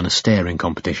just won a staring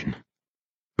competition.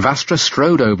 Vastra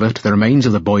strode over to the remains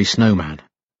of the boy snowman.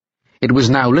 It was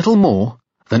now little more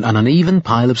than an uneven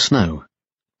pile of snow.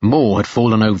 More had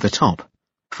fallen over the top,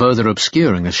 further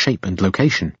obscuring the shape and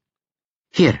location.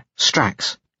 "Here,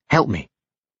 Strax, help me."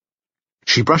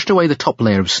 She brushed away the top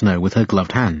layer of snow with her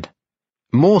gloved hand.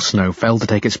 More snow fell to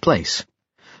take its place,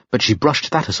 but she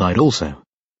brushed that aside also.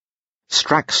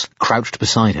 Strax crouched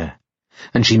beside her,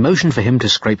 and she motioned for him to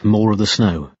scrape more of the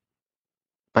snow.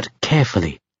 "But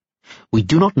carefully. We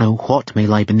do not know what may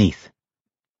lie beneath."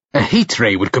 "A heat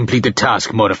ray would complete the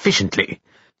task more efficiently,"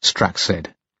 Strax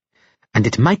said. "And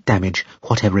it might damage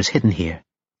whatever is hidden here.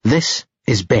 This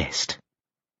is best."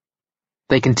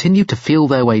 They continued to feel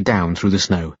their way down through the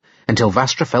snow until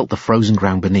Vastra felt the frozen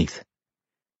ground beneath.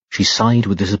 She sighed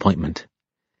with disappointment.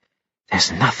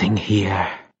 "There's nothing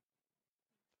here."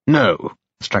 "No,"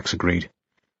 Strax agreed.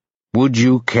 "Would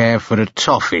you care for a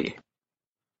toffee?"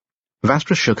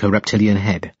 Vastra shook her reptilian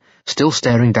head, still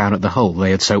staring down at the hole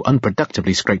they had so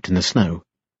unproductively scraped in the snow.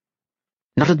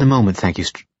 "Not at the moment, thank you,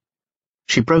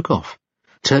 She broke off,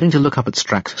 turning to look up at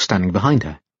Strax standing behind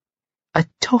her. A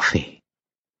toffee?"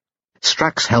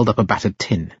 Strax held up a battered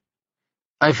tin.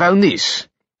 "I found this.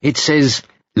 It says,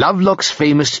 'Lovelock's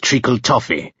famous treacle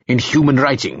toffee,' in human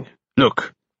writing.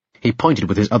 Look." He pointed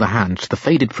with his other hand to the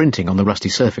faded printing on the rusty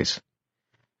surface.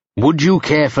 "Would you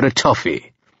care for a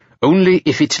toffee? Only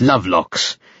if it's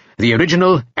Lovelock's, the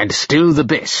original and still the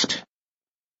best."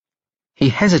 He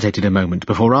hesitated a moment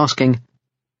before asking,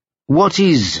 "What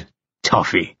is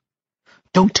toffee?"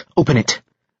 "Don't open it,"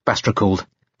 Vastra called,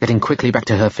 getting quickly back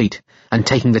to her feet and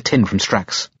taking the tin from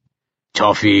Strax.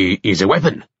 "Toffee is a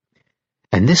weapon."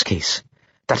 "In this case,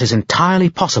 that is entirely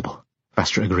possible,"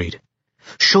 Vastra agreed.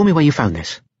 "Show me where you found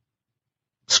this."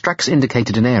 Strax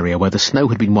indicated an area where the snow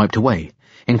had been wiped away,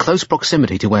 in close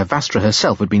proximity to where Vastra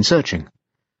herself had been searching.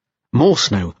 More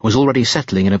snow was already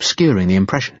settling and obscuring the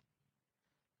impression.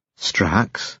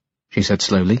 "Strax," she said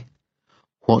slowly,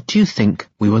 "what do you think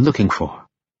we were looking for?"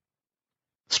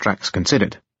 Strax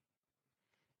considered.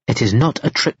 "It is not a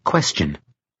trick question,"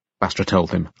 Vastra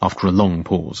told him after a long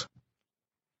pause.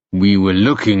 "We were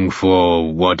looking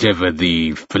for whatever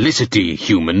the Felicity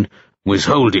human was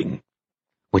holding."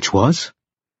 "Which was?"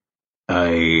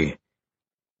 "I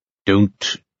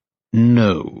don't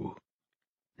know."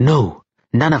 "No,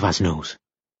 none of us knows."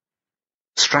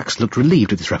 Strax looked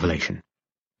relieved at this revelation.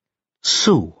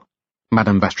 "So,"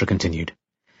 Madame Vastra continued,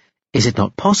 "is it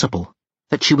not possible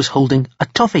that she was holding a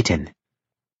toffee tin?"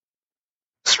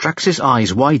 Strax's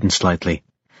eyes widened slightly,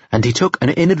 and he took an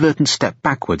inadvertent step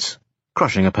backwards,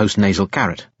 crushing a post-nasal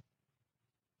carrot.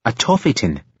 A toffee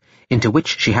tin, into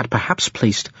which she had perhaps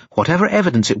placed whatever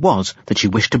evidence it was that she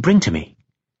wished to bring to me.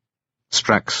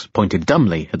 Strax pointed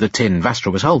dumbly at the tin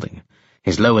Vastra was holding,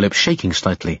 his lower lip shaking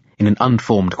slightly in an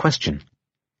unformed question.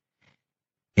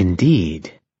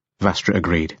 "Indeed," Vastra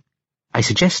agreed. "I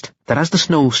suggest that as the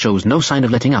snow shows no sign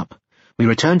of letting up, we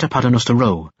return to Paternoster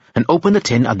Row and open the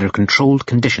tin under controlled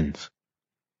conditions."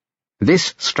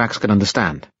 This Strax could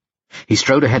understand. He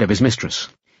strode ahead of his mistress.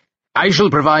 "I shall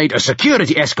provide a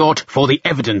security escort for the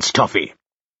evidence toffee.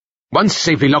 Once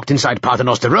safely locked inside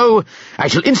Paternoster Row, I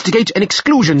shall instigate an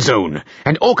exclusion zone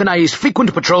and organize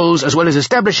frequent patrols as well as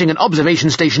establishing an observation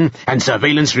station and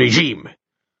surveillance regime."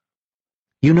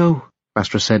 "You know,"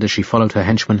 Vastra said as she followed her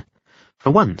henchman,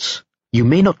 "for once, you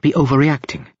may not be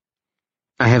overreacting.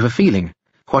 I have a feeling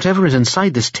whatever is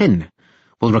inside this tin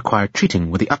will require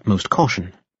treating with the utmost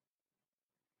caution."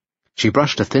 She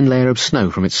brushed a thin layer of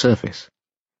snow from its surface.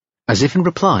 As if in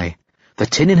reply, the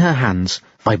tin in her hands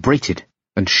vibrated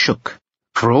and shook,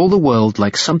 for all the world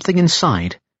like something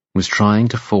inside was trying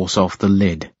to force off the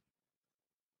lid.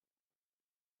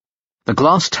 The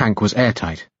glass tank was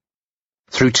airtight.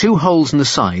 Through 2 holes in the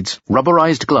sides,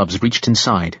 rubberized gloves reached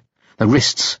inside, the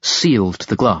wrists sealed to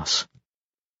the glass.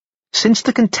 Since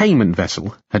the containment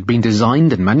vessel had been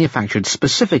designed and manufactured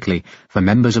specifically for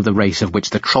members of the race of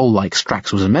which the troll-like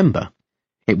Strax was a member,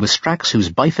 it was Strax whose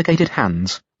bifurcated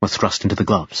hands were thrust into the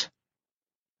gloves.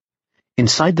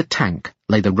 Inside the tank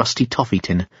lay the rusty toffee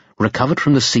tin recovered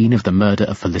from the scene of the murder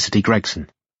of Felicity Gregson.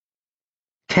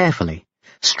 Carefully,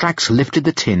 Strax lifted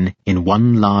the tin in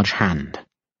one large hand.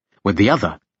 With the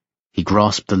other, he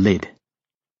grasped the lid.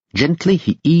 Gently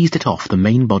he eased it off the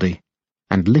main body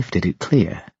and lifted it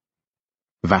clear.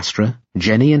 Vastra,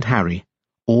 Jenny and Harry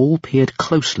all peered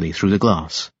closely through the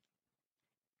glass.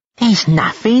 "There's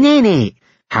nothing in it,"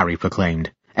 Harry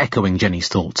proclaimed, echoing Jenny's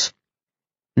thoughts.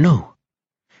 "No,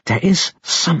 there is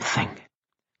something,"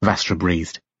 Vastra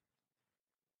breathed.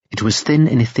 It was thin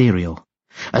and ethereal,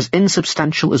 as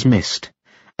insubstantial as mist,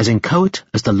 as inchoate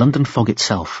as the London fog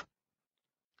itself.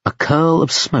 A A curl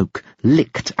of smoke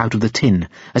licked out of the tin,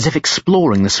 as if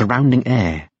exploring the surrounding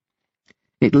air.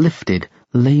 It lifted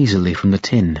lazily from the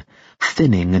tin,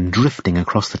 thinning and drifting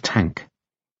across the tank.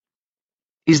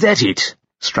 "Is that it?"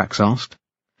 Strax asked.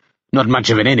 "Not much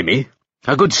of an enemy.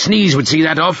 A good sneeze would see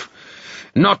that off.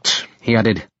 Not," he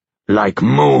added, "like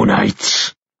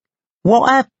Moonites."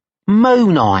 What are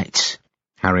Moonites?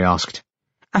 Harry asked.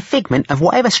 A figment of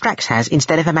whatever Strax has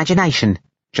instead of imagination,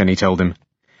 Jenny told him.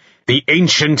 "The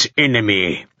ancient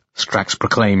enemy," Strax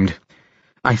proclaimed.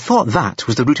 "I thought that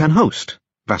was the Rutan host,"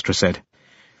 Vastra said.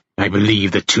 "I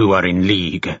believe the two are in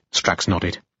league," Strax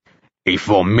nodded. "A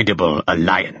formidable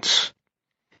alliance."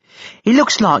 He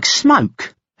looks like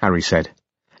smoke, Harry said.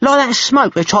 like that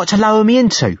smoke they tried to lower me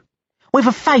into, with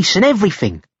a face and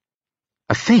everything.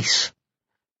 A face?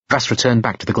 Vastra turned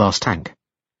back to the glass tank.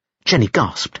 Jenny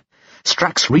gasped.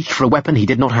 Strax reached for a weapon he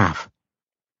did not have.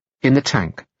 In the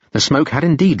tank, the smoke had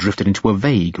indeed drifted into a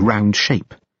vague, round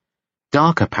shape.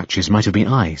 Darker patches might have been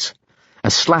eyes.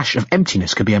 A slash of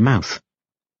emptiness could be a mouth.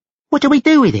 What do we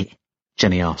do with it?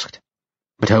 Jenny asked.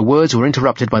 But her words were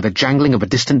interrupted by the jangling of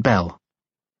a distant bell.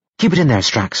 Keep it in there,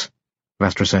 Strax,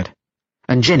 Vastra said.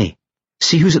 And Jenny,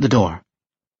 see who's at the door.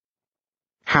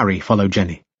 Harry followed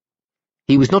Jenny.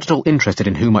 He was not at all interested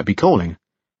in who might be calling,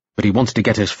 but he wanted to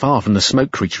get as far from the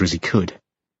smoke creature as he could.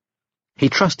 He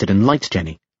trusted and liked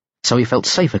Jenny, so he felt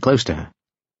safer close to her.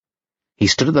 He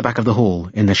stood at the back of the hall,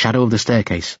 in the shadow of the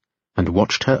staircase, and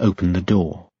watched her open the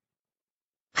door.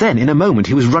 Then, in a moment,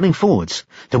 he was running forwards,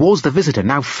 towards the visitor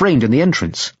now framed in the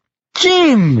entrance.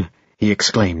 Jim! He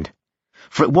exclaimed,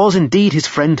 for it was indeed his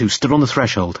friend who stood on the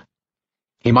threshold.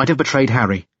 He might have betrayed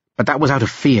Harry, but that was out of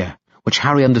fear, which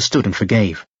Harry understood and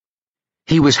forgave.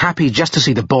 He was happy just to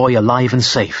see the boy alive and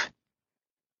safe.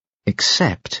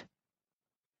 Except,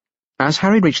 as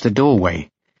Harry reached the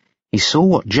doorway, he saw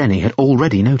what Jenny had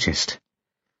already noticed,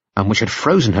 and which had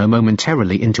frozen her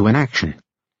momentarily into inaction.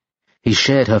 He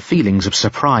shared her feelings of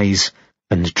surprise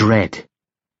and dread.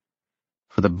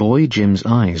 For the boy, Jim's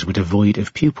eyes were devoid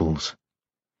of pupils.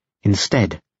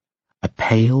 Instead, a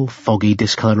pale, foggy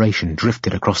discoloration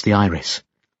drifted across the iris.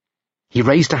 He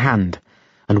raised a hand,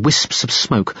 and wisps of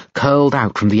smoke curled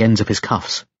out from the ends of his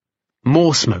cuffs.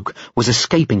 More smoke was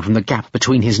escaping from the gap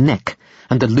between his neck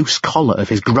and the loose collar of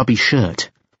his grubby shirt.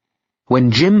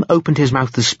 When Jim opened his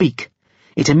mouth to speak,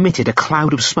 it emitted a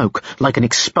cloud of smoke like an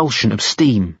expulsion of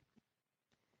steam.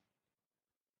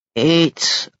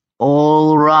 It's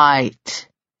all right,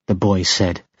 the boy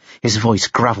said, his voice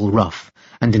gravel-rough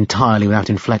and entirely without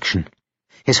inflection.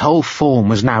 His whole form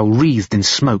was now wreathed in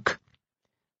smoke.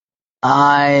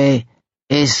 I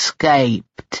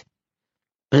escaped.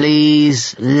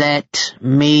 Please let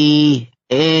me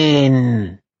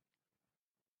in.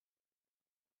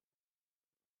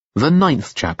 The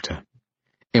 9th chapter,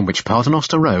 in which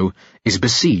Paternoster Row is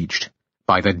besieged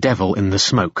by the devil in the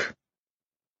smoke.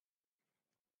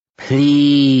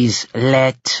 Please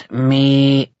let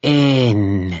me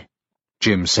in,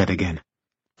 Jim said again.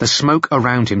 The smoke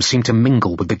around him seemed to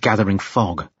mingle with the gathering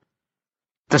fog.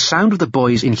 The sound of the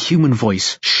boy's inhuman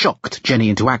voice shocked Jenny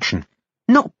into action.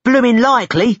 Not bloomin'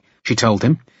 likely, she told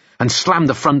him, and slammed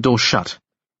the front door shut.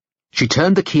 She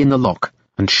turned the key in the lock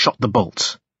and shot the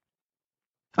bolts.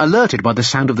 Alerted by the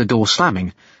sound of the door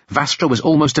slamming, Vastra was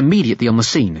almost immediately on the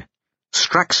scene.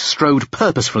 Strax strode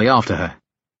purposefully after her.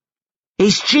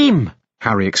 It's Jim,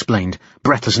 Harry explained,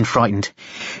 breathless and frightened.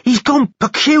 He's gone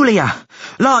peculiar,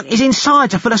 like his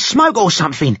insides are full of smoke or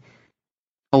something.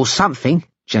 Or something,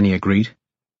 Jenny agreed.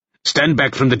 "Stand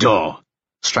back from the door,"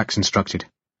 Strax instructed.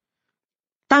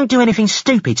 Don't do anything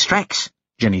stupid, Strax,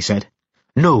 Jenny said.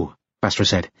 No, Vastra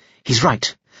said. He's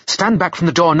right. Stand back from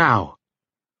the door now.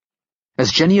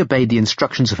 As Jenny obeyed the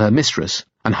instructions of her mistress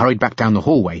and hurried back down the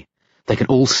hallway, they could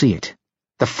all see it.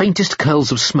 The faintest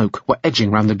curls of smoke were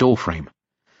edging round the doorframe.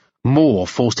 More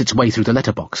forced its way through the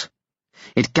letterbox.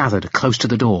 It gathered close to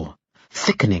the door,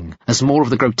 thickening as more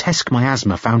of the grotesque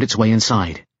miasma found its way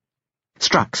inside.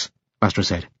 Strax, Vastra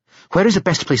said, where is the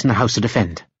best place in the house to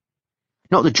defend?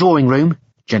 Not the drawing room,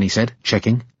 Jenny said,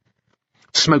 checking.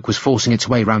 Smoke was forcing its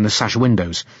way round the sash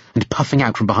windows and puffing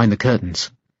out from behind the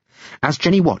curtains. As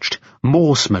Jenny watched,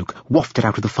 more smoke wafted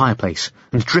out of the fireplace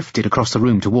and drifted across the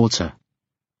room towards her.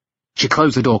 She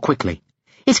closed the door quickly.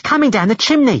 It's coming down the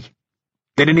chimney.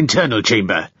 "Then an internal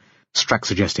chamber," Strax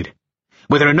suggested,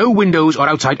 "where there are no windows or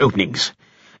outside openings.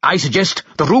 I suggest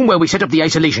the room where we set up the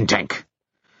isolation tank."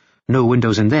 No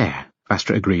windows in there,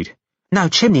 Vastra agreed. No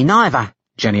chimney neither,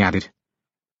 Jenny added.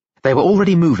 They were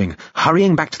already moving,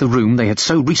 hurrying back to the room they had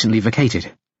so recently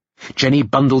vacated. Jenny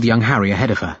bundled young Harry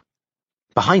ahead of her.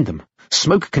 Behind them,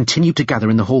 smoke continued to gather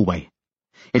in the hallway.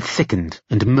 It thickened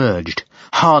and merged,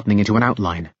 hardening into an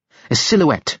outline, a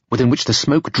silhouette within which the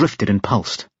smoke drifted and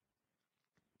pulsed.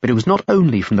 But it was not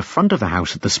only from the front of the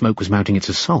house that the smoke was mounting its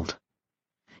assault.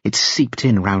 It seeped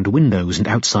in round windows and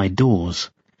outside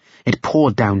doors. It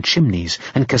poured down chimneys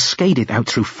and cascaded out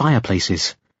through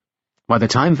fireplaces. By the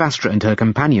time Vastra and her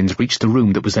companions reached the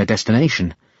room that was their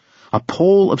destination, a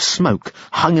pall of smoke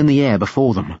hung in the air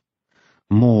before them.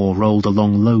 More rolled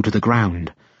along low to the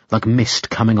ground, like mist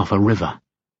coming off a river.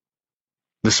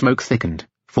 The smoke thickened,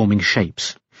 forming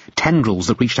shapes, tendrils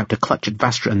that reached out to clutch at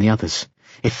Vastra and the others.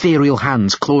 Ethereal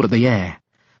hands clawed at the air.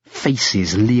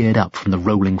 Faces leered up from the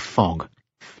rolling fog.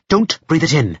 "Don't breathe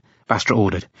it in," Vastra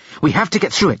ordered. "We have to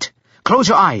get through it. Close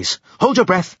your eyes, hold your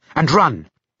breath, and run."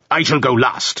 "I shall go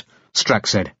last," Strax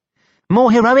said.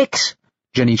 "More heroics?"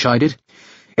 Jenny chided.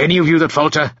 "Any of you that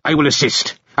falter, I will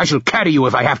assist. I shall carry you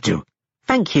if I have to."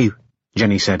 "Thank you,"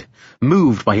 Jenny said,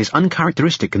 moved by his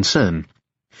uncharacteristic concern.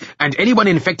 "And anyone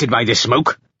infected by this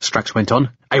smoke," Strax went on,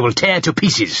 "I will tear to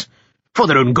pieces. For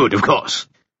their own good, of course."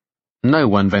 No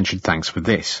one ventured thanks for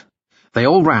this. They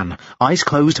all ran, eyes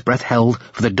closed, breath held,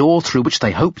 for the door through which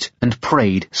they hoped and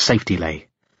prayed safety lay.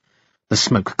 The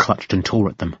smoke clutched and tore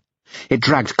at them. It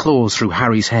dragged claws through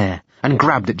Harry's hair and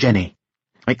grabbed at Jenny.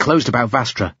 It closed about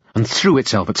Vastra and threw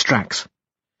itself at Strax.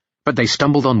 But they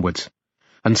stumbled onwards,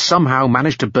 and somehow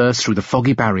managed to burst through the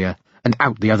foggy barrier and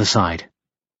out the other side.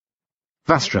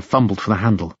 Vastra fumbled for the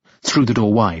handle, threw the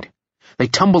door wide. They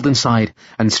tumbled inside,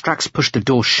 and Strax pushed the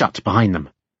door shut behind them.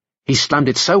 He slammed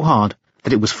it so hard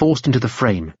that it was forced into the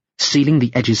frame, sealing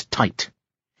the edges tight.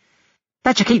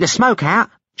 "That should keep the smoke out,"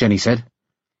 Jenny said.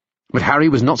 But Harry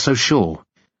was not so sure.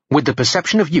 With the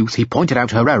perception of youth, he pointed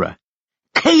out her error.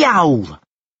 "Keyhole!"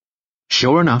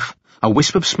 Sure enough, a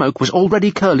wisp of smoke was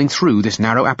already curling through this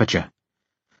narrow aperture.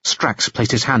 Strax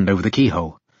placed his hand over the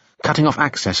keyhole, cutting off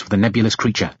access for the nebulous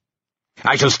creature.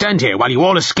 "I shall stand here while you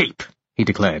all escape," he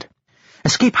declared.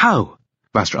 "Escape how?"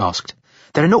 Vastra asked.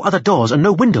 "There are no other doors and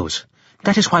no windows.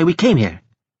 That is why we came here."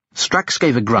 Strax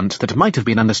gave a grunt that might have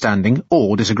been understanding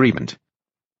or disagreement.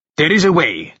 "There is a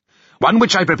way, one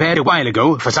which I prepared a while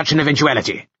ago for such an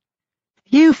eventuality."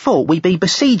 "You thought we'd be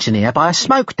besieged in here by a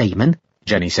smoke demon?"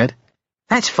 Jenny said.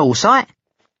 "That's foresight."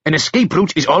 "An escape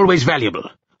route is always valuable.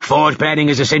 Forward planning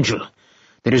is essential.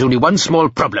 There is only one small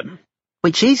problem."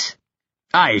 "Which is?"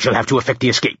 "I shall have to effect the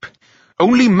escape.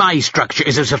 Only my structure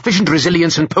is of sufficient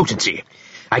resilience and potency.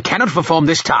 I cannot perform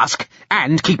this task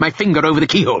and keep my finger over the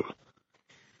keyhole."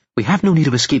 "We have no need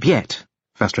of escape yet,"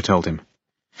 Vastra told him.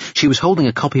 She was holding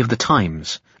a copy of the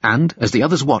Times, and, as the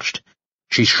others watched,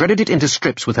 she shredded it into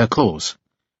strips with her claws.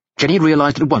 Jenny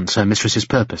realized at once her mistress's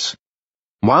purpose.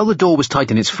 While the door was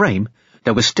tight in its frame,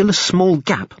 there was still a small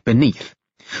gap beneath.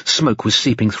 Smoke was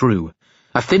seeping through,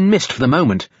 a thin mist for the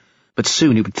moment, but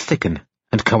soon it would thicken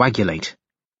and coagulate.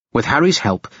 With Harry's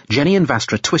help, Jenny and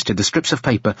Vastra twisted the strips of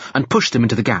paper and pushed them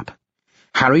into the gap.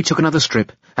 Harry took another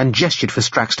strip and gestured for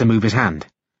Strax to move his hand.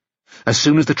 As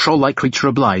soon as the troll-like creature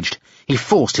obliged, he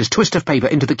forced his twist of paper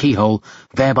into the keyhole,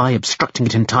 thereby obstructing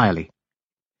it entirely.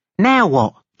 "Now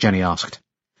what?" Jenny asked.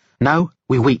 "Now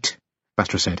we wait,"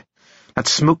 Vastra said. "That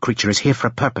smoke creature is here for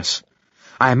a purpose.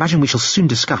 I imagine we shall soon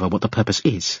discover what the purpose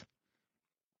is."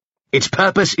 "Its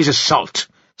purpose is assault,"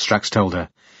 Strax told her.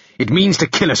 "It means to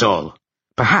kill us all."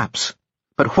 "Perhaps.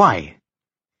 But why?"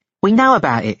 "We know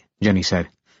about it," Jenny said.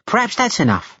 "Perhaps that's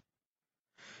enough."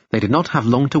 They did not have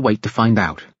long to wait to find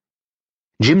out.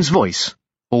 Jim's voice,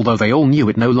 although they all knew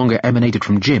it no longer emanated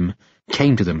from Jim,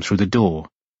 came to them through the door.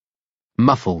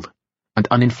 Muffled and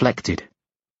uninflected.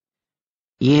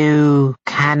 "You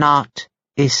cannot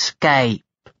escape,"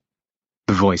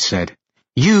 the voice said.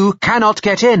 "You cannot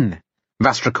get in,"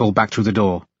 Vastra called back through the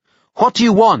door. "What do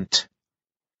you want?"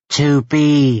 "To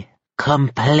be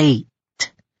complete,"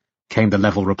 came the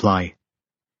level reply.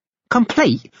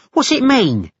 "Complete? What's it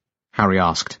mean?" Harry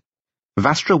asked.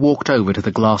 Vastra walked over to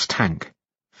the glass tank.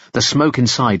 The smoke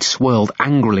inside swirled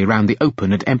angrily round the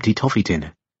open and empty toffee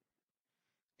tin.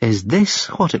 "Is this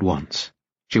what it wants?"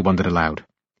 she wondered aloud.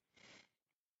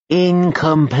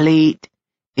 "Incomplete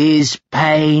is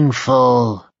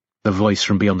painful," the voice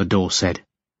from beyond the door said.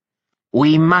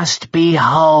 "We must be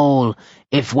whole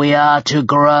if we are to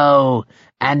grow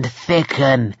and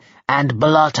thicken and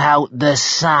blot out the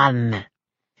sun.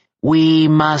 We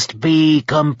must be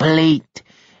complete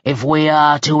if we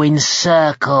are to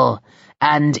encircle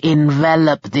and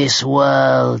envelop this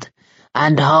world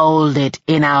and hold it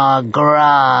in our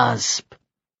grasp."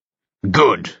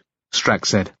 "Good," Strax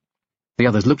said. The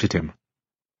others looked at him.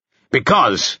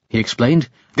 "Because," he explained,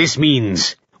 "this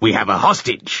means we have a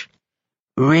hostage."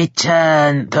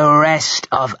 "Return the rest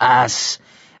of us,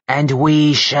 and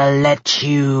we shall let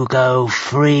you go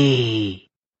free."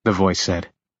 the voice said.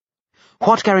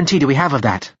 What guarantee do we have of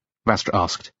that? Vastra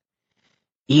asked.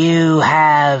 You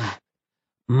have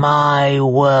my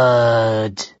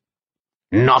word.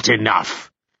 Not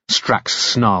enough, Strax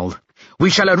snarled. We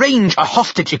shall arrange a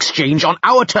hostage exchange on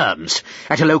our terms,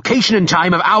 at a location and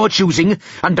time of our choosing,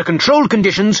 under controlled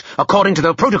conditions, according to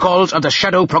the protocols of the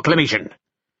Shadow Proclamation.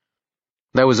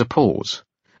 There was a pause,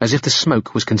 as if the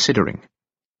smoke was considering.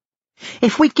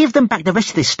 If we give them back the rest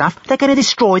of this stuff, they're going to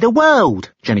destroy the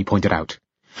world, Jenny pointed out.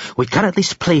 We can at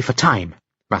least play for time,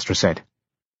 Vastra said.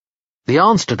 The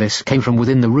answer to this came from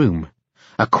within the room,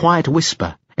 a quiet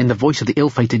whisper in the voice of the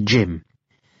ill-fated Jim.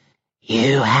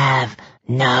 You have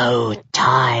no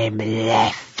time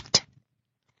left.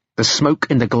 The smoke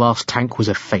in the glass tank was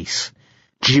a face,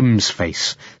 Jim's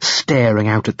face, staring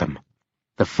out at them.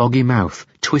 The foggy mouth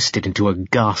twisted into a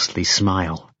ghastly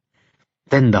smile.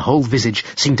 Then the whole visage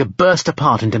seemed to burst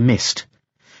apart into mist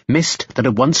that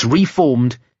had once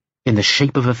reformed in the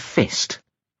shape of a fist.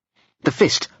 The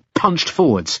fist punched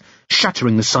forwards,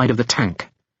 shattering the side of the tank.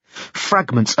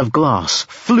 Fragments of glass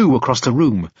flew across the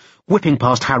room, whipping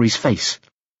past Harry's face.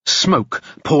 Smoke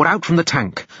poured out from the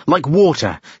tank, like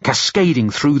water cascading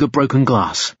through the broken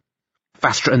glass.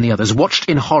 Vastra and the others watched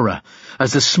in horror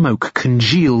as the smoke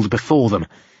congealed before them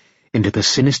into the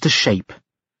sinister shape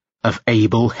of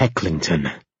Abel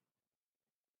Hecklington.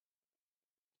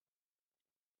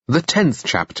 The 10th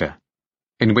chapter,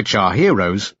 in which our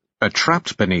heroes are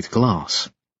trapped beneath glass.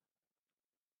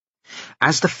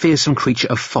 As the fearsome creature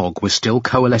of fog was still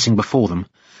coalescing before them,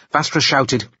 Vastra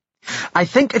shouted, I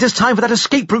think it is time for that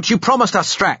escape route you promised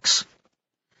us, Strax.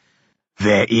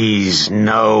 There is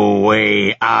no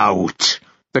way out,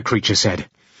 the creature said.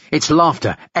 Its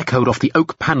laughter echoed off the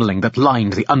oak panelling that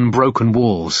lined the unbroken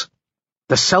walls.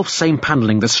 The self-same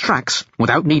panelling that Strax,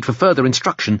 without need for further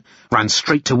instruction, ran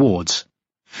straight towards.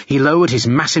 He lowered his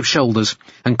massive shoulders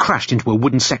and crashed into a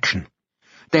wooden section.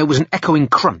 There was an echoing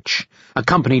crunch,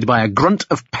 accompanied by a grunt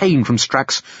of pain from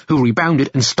Strax, who rebounded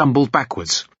and stumbled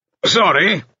backwards.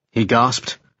 Sorry, he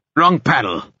gasped. Wrong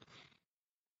panel.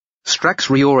 Strax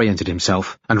reoriented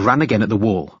himself and ran again at the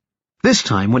wall. This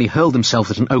time, when he hurled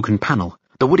himself at an oaken panel,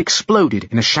 the wood exploded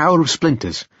in a shower of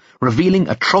splinters, revealing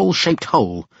a troll-shaped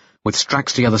hole, with Strax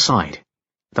to the other side.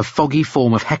 The foggy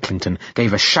form of Hecklington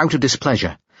gave a shout of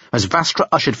displeasure, as Vastra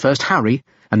ushered first Harry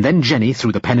and then Jenny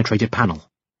through the penetrated panel.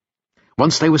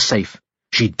 Once they were safe,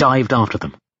 she dived after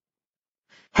them.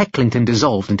 Hecklington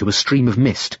dissolved into a stream of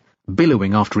mist,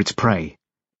 billowing after its prey.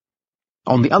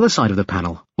 On the other side of the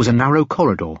panel was a narrow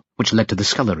corridor which led to the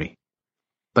scullery.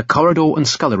 The corridor and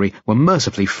scullery were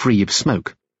mercifully free of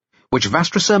smoke, which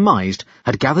Vastra surmised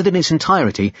had gathered in its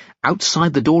entirety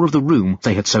outside the door of the room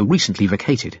they had so recently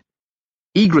vacated.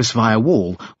 Egress via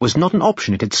wall was not an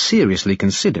option it had seriously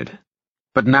considered.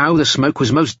 But now the smoke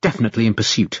was most definitely in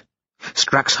pursuit.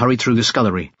 Strax hurried through the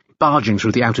scullery, barging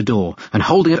through the outer door and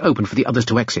holding it open for the others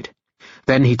to exit.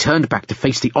 Then he turned back to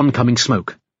face the oncoming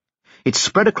smoke. It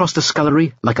spread across the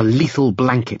scullery like a lethal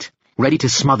blanket, ready to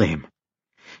smother him.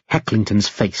 Hecklington's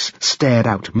face stared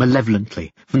out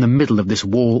malevolently from the middle of this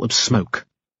wall of smoke.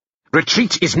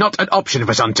 Retreat is not an option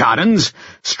for Sontarans,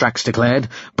 Strax declared,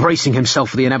 bracing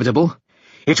himself for the inevitable.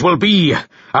 It will be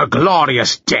a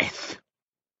glorious death.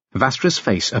 Vastra's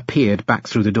face appeared back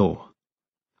through the door.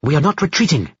 We are not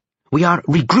retreating. We are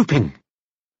regrouping.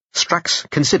 Strax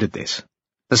considered this.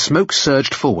 The smoke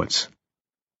surged forwards.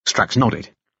 Strax nodded.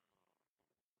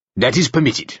 That is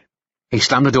permitted. He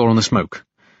slammed the door on the smoke.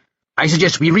 I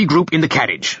suggest we regroup in the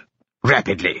carriage.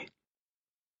 Rapidly.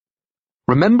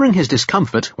 Remembering his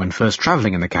discomfort when first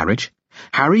travelling in the carriage,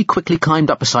 Harry quickly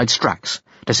climbed up beside Strax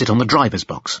to sit on the driver's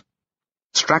box.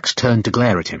 Strax turned to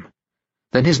glare at him.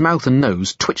 Then his mouth and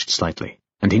nose twitched slightly,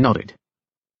 and he nodded.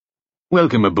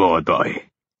 Welcome aboard, boy.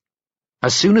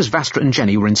 As soon as Vastra and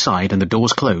Jenny were inside and the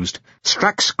doors closed,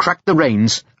 Strax cracked the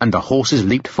reins and the horses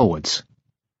leaped forwards.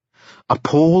 A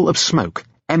pall of smoke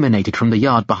emanated from the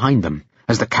yard behind them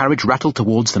as the carriage rattled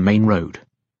towards the main road.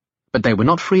 But they were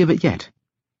not free of it yet.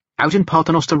 Out in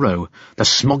Paternoster Row, the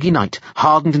smoggy night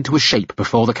hardened into a shape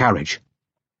before the carriage.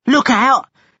 Look out!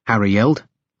 Harry yelled.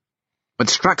 But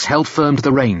Strax held firm to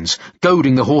the reins,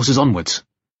 goading the horses onwards.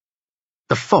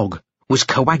 The fog was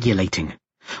coagulating,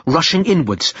 rushing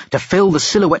inwards to fill the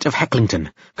silhouette of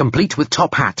Hecklington, complete with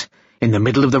top hat, in the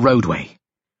middle of the roadway.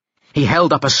 He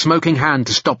held up a smoking hand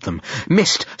to stop them,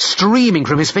 mist streaming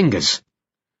from his fingers.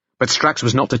 But Strax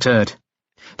was not deterred.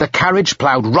 The carriage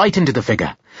ploughed right into the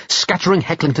figure, scattering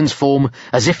Hecklington's form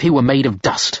as if he were made of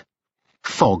dust.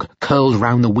 Fog curled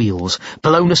round the wheels,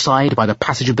 blown aside by the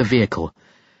passage of the vehicle,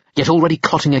 yet already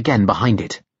clotting again behind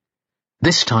it.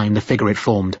 This time the figure it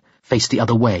formed faced the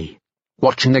other way,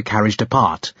 watching the carriage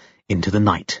depart into the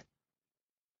night.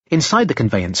 Inside the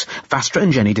conveyance, Vastra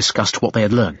and Jenny discussed what they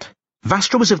had learned.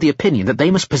 Vastra was of the opinion that they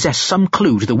must possess some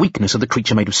clue to the weakness of the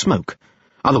creature made of smoke.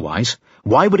 Otherwise,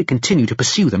 why would it continue to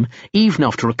pursue them even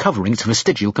after recovering its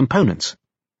vestigial components?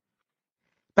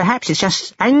 Perhaps it's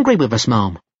just angry with us,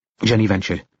 Ma'am, Jenny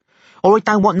ventured. Or it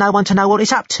don't want no one to know what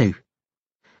it's up to.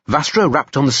 Vastra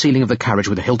rapped on the ceiling of the carriage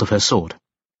with the hilt of her sword.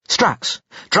 "Strax,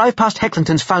 drive past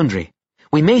Hecklington's foundry.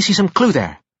 We may see some clue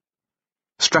there."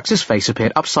 Strax's face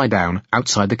appeared upside down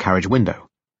outside the carriage window.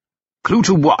 "Clue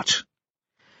to what?"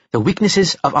 "The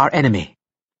weaknesses of our enemy."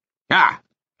 "Ah,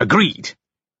 agreed."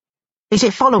 "Is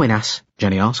it following us?"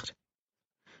 Jenny asked.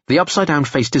 The upside-down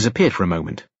face disappeared for a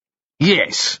moment.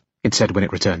 "Yes," it said when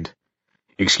it returned.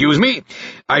 "Excuse me,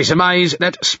 I surmise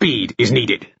that speed is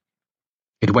needed."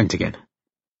 It went again.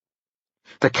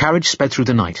 The carriage sped through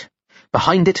the night.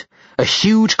 Behind it, a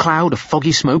huge cloud of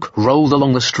foggy smoke rolled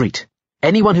along the street.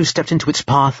 Anyone who stepped into its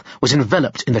path was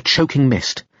enveloped in the choking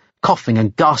mist, coughing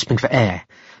and gasping for air,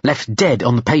 left dead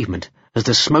on the pavement as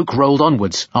the smoke rolled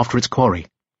onwards after its quarry.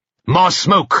 "More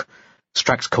smoke!"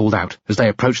 Strax called out as they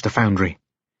approached the foundry.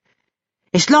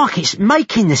 "It's like it's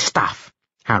making the stuff,"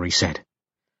 Harry said.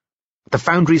 The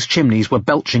foundry's chimneys were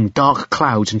belching dark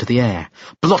clouds into the air,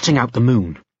 blotting out the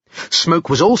moon. Smoke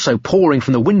was also pouring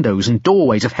from the windows and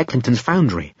doorways of Hecklington's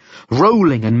foundry,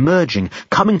 rolling and merging,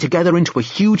 coming together into a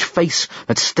huge face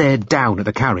that stared down at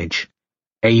the carriage.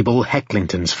 Abel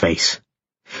Hecklington's face.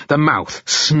 The mouth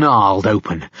snarled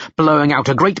open, blowing out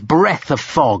a great breath of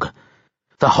fog.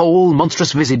 The whole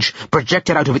monstrous visage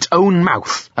projected out of its own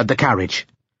mouth at the carriage.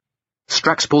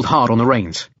 Strax pulled hard on the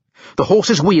reins. The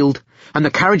horses wheeled, and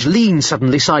the carriage leaned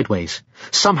suddenly sideways,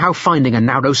 somehow finding a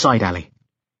narrow side alley.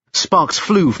 Sparks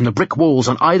flew from the brick walls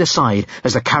on either side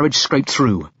as the carriage scraped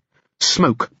through.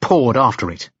 Smoke poured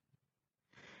after it.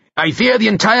 "I fear the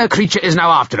entire creature is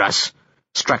now after us,"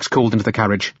 Strax called into the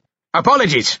carriage.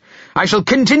 "Apologies. I shall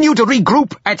continue to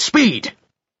regroup at speed."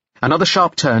 Another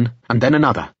sharp turn, and then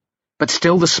another, but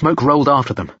still the smoke rolled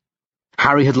after them.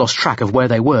 Harry had lost track of where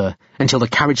they were until the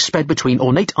carriage sped between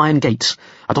ornate iron gates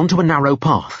and onto a narrow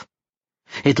path.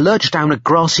 It lurched down a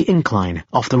grassy incline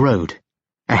off the road.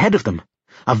 Ahead of them,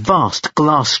 a vast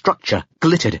glass structure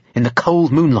glittered in the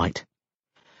cold moonlight.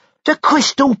 "The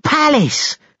Crystal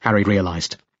Palace," Harry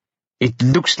realized. "It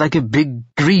looks like a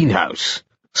big greenhouse,"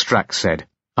 Strax said,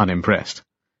 unimpressed.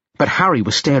 But Harry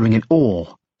was staring in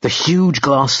awe. The huge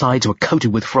glass sides were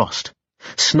coated with frost.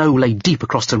 Snow lay deep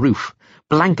across the roof,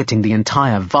 blanketing the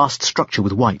entire vast structure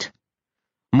with white.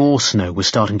 More snow was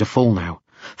starting to fall now,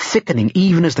 thickening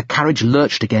even as the carriage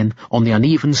lurched again on the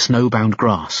uneven snow-bound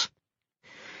grass.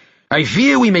 "I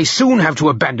fear we may soon have to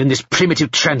abandon this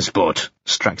primitive transport,"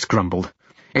 Strax grumbled.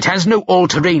 "It has no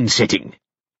all-terrain setting."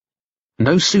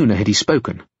 No sooner had he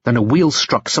spoken than a wheel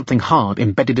struck something hard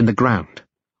embedded in the ground.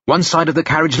 One side of the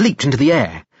carriage leaped into the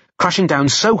air, crashing down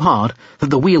so hard that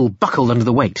the wheel buckled under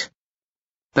the weight.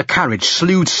 The carriage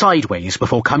slewed sideways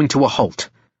before coming to a halt,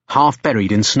 half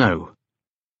buried in snow.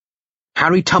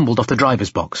 Harry tumbled off the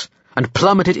driver's box and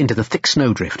plummeted into the thick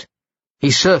snowdrift.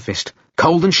 He surfaced,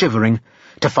 cold and shivering,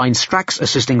 to find Strax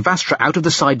assisting Vastra out of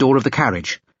the side door of the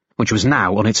carriage, which was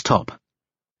now on its top.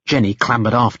 Jenny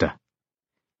clambered after.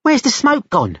 "Where's the smoke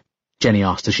gone?" Jenny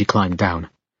asked as she climbed down.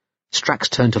 Strax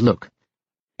turned to look.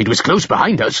 "It was close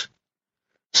behind us."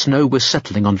 Snow was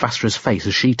settling on Vastra's face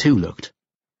as she too looked.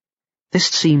 This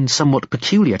seemed somewhat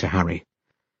peculiar to Harry,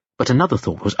 but another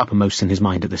thought was uppermost in his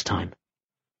mind at this time.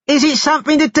 "Is it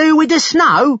something to do with the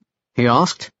snow?" he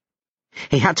asked.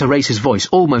 He had to raise his voice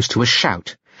almost to a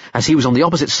shout, as he was on the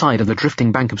opposite side of the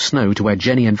drifting bank of snow to where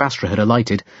Jenny and Vastra had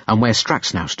alighted and where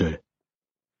Strax now stood.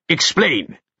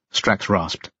 "Explain," Strax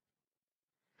rasped.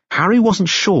 Harry wasn't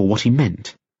sure what he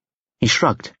meant. He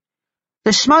shrugged.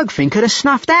 "The smoke thing could have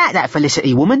snuffed out that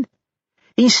Felicity woman.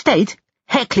 Instead,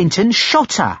 Hecklington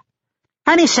shot her.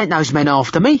 And he sent those men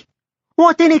after me.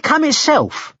 Why didn't he come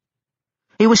himself?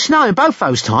 It was snowing both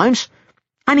those times,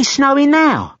 and it's snowing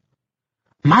now.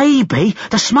 Maybe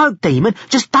the smoke demon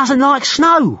just doesn't like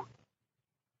snow."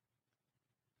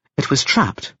 "It was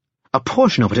trapped, a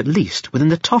portion of it at least, within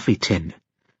the toffee tin,"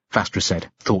 Vastra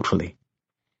said, thoughtfully.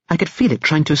 "I could feel it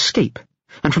trying to escape,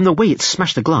 and from the way it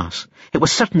smashed the glass, it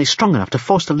was certainly strong enough to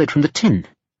force the lid from the tin."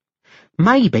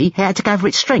 "Maybe it had to gather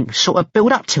its strength, sort of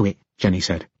build up to it," Jenny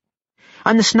said.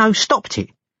 "And the snow stopped it.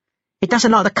 It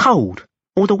doesn't like the cold,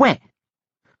 or the wet."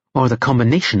 "Or the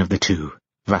combination of the two,"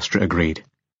 Vastra agreed.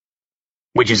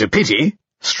 "Which is a pity,"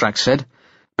 Strax said,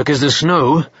 "because the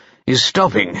snow is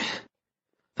stopping."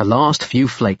 The last few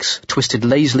flakes twisted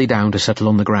lazily down to settle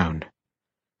on the ground.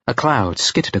 A cloud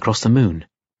skittered across the moon.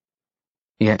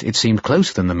 Yet it seemed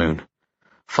closer than the moon,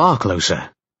 far closer.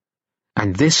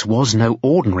 And this was no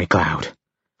ordinary cloud.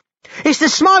 "It's the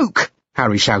smoke!"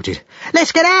 Harry shouted.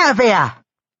 "Let's get out of here!"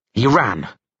 He ran.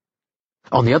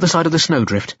 On the other side of the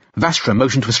snowdrift, Vastra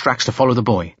motioned for Strax to follow the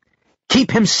boy.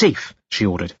 "Keep him safe," she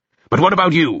ordered. But what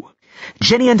about you?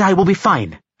 "Jenny and I will be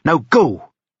fine. Now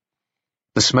go!"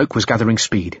 The smoke was gathering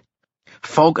speed.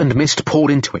 Fog and mist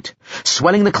poured into it,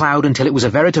 swelling the cloud until it was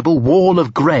a veritable wall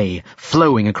of grey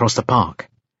flowing across the park.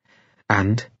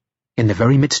 And, in the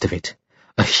very midst of it,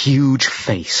 a huge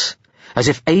face, as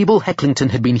if Abel Hecklington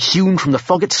had been hewn from the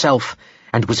fog itself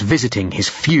and was visiting his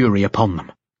fury upon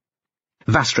them.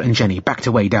 Vastra and Jenny backed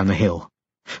away down the hill.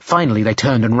 Finally they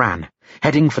turned and ran,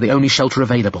 heading for the only shelter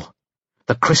available,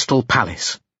 the Crystal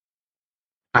Palace.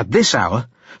 At this hour,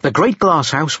 the great glass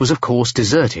house was of course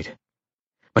deserted,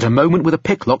 but a moment with a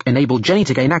picklock enabled Jenny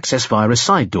to gain access via a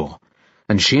side door,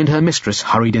 and she and her mistress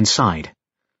hurried inside.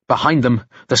 Behind them,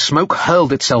 the smoke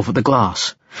hurled itself at the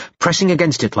glass, pressing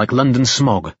against it like London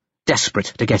smog,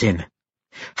 desperate to get in.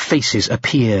 Faces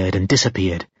appeared and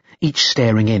disappeared, each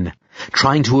staring in,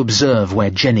 trying to observe where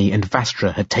Jenny and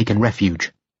Vastra had taken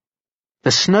refuge.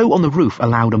 The snow on the roof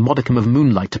allowed a modicum of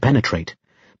moonlight to penetrate,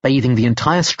 bathing the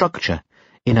entire structure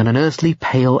in an unearthly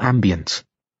pale ambience.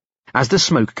 As the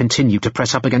smoke continued to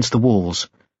press up against the walls,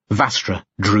 Vastra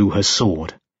drew her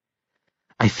sword.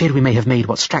 "I fear we may have made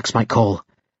what Strax might call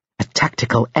a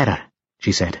tactical error,"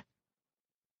 she said.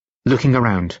 Looking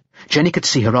around, Jenny could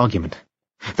see her argument.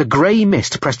 The grey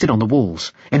mist pressed in on the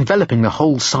walls, enveloping the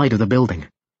whole side of the building.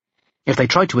 If they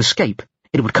tried to escape,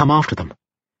 it would come after them.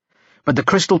 But the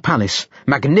Crystal Palace,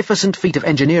 magnificent feat of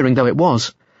engineering though it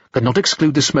was, could not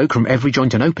exclude the smoke from every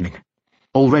joint and opening.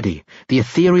 Already, the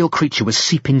ethereal creature was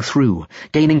seeping through,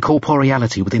 gaining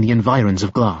corporeality within the environs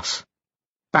of glass.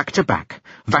 Back to back,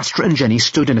 Vastra and Jenny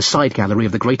stood in a side gallery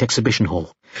of the great exhibition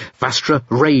hall. Vastra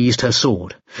raised her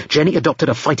sword. Jenny adopted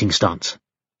a fighting stance.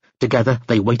 Together,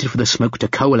 they waited for the smoke to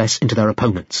coalesce into their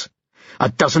opponents. A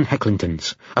dozen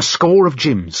Hecklingtons, a score of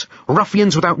Jims,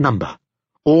 ruffians without number,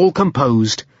 all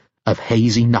composed of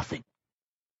hazy nothing.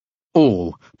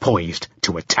 All poised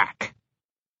to attack.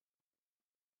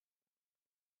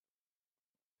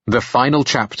 The final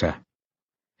chapter,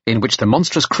 in which the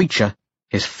monstrous creature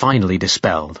is finally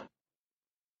dispelled.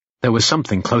 There was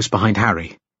something close behind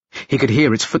Harry. He could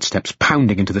hear its footsteps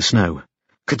pounding into the snow,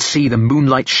 could see the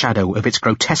moonlight shadow of its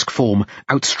grotesque form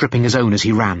outstripping his own as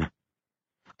he ran.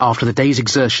 After the day's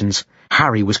exertions,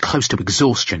 Harry was close to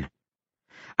exhaustion.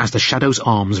 As the shadow's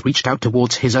arms reached out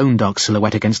towards his own dark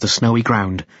silhouette against the snowy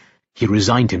ground, he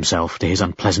resigned himself to his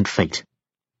unpleasant fate.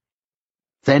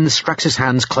 Then Strax's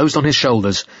hands closed on his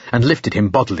shoulders and lifted him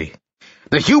bodily.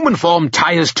 "The human form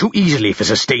tires too easily for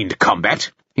sustained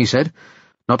combat," he said,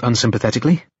 not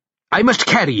unsympathetically. "I must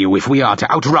carry you if we are to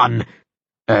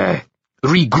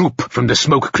regroup from the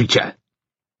smoke creature."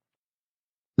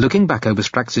 Looking back over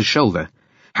Strax's shoulder,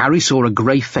 Harry saw a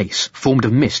grey face formed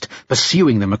of mist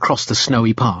pursuing them across the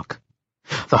snowy park.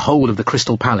 The whole of the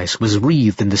Crystal Palace was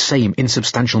wreathed in the same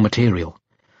insubstantial material.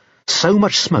 So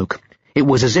much smoke, it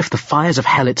was as if the fires of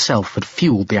hell itself had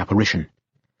fueled the apparition.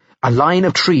 A line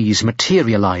of trees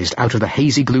materialized out of the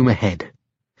hazy gloom ahead.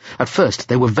 At first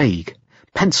they were vague,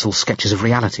 pencil sketches of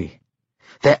reality.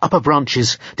 Their upper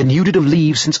branches, denuded of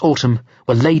leaves since autumn,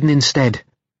 were laden instead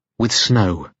with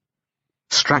snow.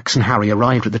 Strax and Harry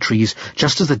arrived at the trees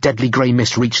just as the deadly grey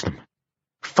mist reached them.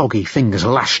 Foggy fingers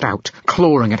lashed out,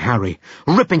 clawing at Harry,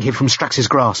 ripping him from Strax's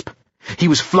grasp. He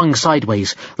was flung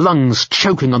sideways, lungs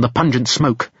choking on the pungent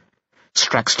smoke.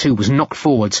 Strax, too, was knocked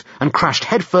forwards and crashed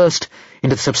headfirst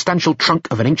into the substantial trunk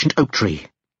of an ancient oak tree.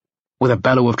 With a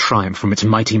bellow of triumph from its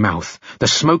mighty mouth, the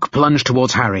smoke plunged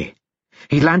towards Harry.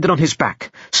 He landed on his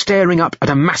back, staring up at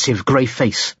a massive grey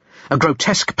face, a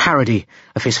grotesque parody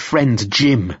of his friend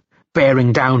Jim,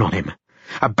 bearing down on him,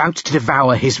 about to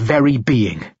devour his very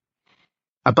being.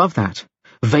 Above that,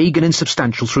 vague and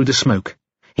insubstantial through the smoke,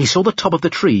 he saw the top of the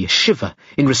tree shiver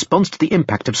in response to the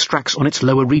impact of Strax on its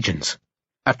lower regions.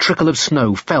 A trickle of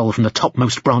snow fell from the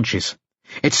topmost branches.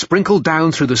 It sprinkled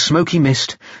down through the smoky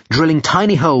mist, drilling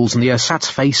tiny holes in the ersatz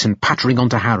face and pattering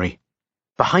onto Harry.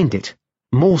 Behind it,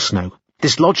 more snow,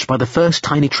 dislodged by the first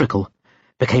tiny trickle,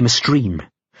 became a stream,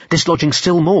 dislodging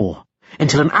still more,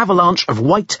 until an avalanche of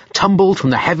white tumbled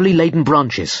from the heavily laden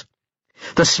branches.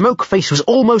 The smoke face was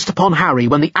almost upon Harry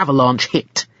when the avalanche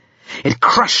hit. It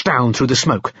crashed down through the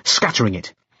smoke, scattering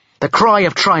it. The cry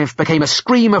of triumph became a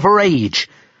scream of rage,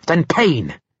 then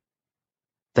pain,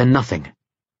 then nothing.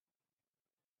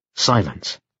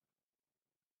 Silence.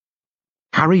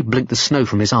 Harry blinked the snow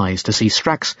from his eyes to see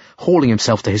Strax hauling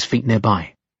himself to his feet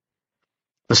nearby.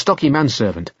 The stocky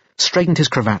manservant straightened his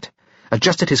cravat,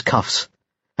 adjusted his cuffs,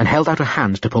 and held out a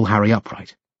hand to pull Harry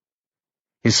upright.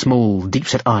 His small,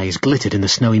 deep-set eyes glittered in the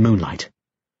snowy moonlight.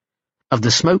 Of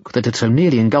the smoke that had so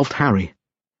nearly engulfed Harry,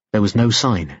 there was no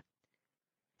sign.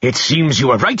 "It seems you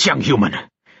were right, young human.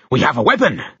 We have a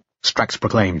weapon," Strax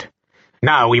proclaimed.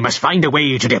 "Now we must find a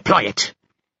way to deploy it."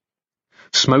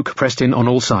 Smoke pressed in on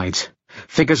all sides.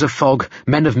 Figures of fog,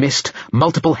 men of mist,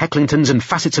 multiple Hecklingtons and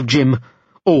facets of Jim,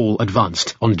 all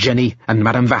advanced on Jenny and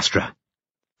Madame Vastra.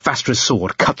 Vastra's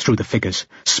sword cut through the figures,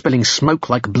 spilling smoke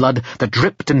like blood that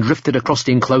dripped and drifted across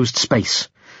the enclosed space.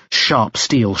 Sharp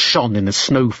steel shone in the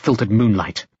snow-filtered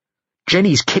moonlight.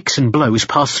 Jenny's kicks and blows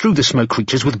passed through the smoke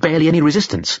creatures with barely any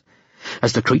resistance.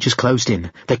 As the creatures closed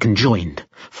in, they conjoined,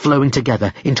 flowing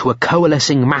together into a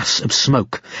coalescing mass of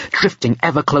smoke, drifting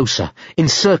ever closer,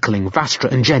 encircling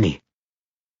Vastra and Jenny.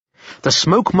 The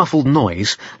smoke muffled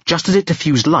noise just as it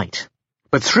diffused light,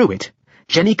 but through it,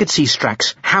 Jenny could see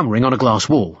Strax hammering on a glass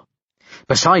wall.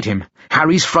 Beside him,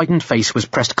 Harry's frightened face was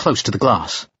pressed close to the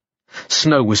glass.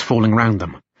 Snow was falling round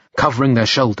them, covering their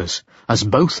shoulders, as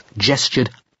both gestured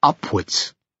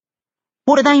upwards.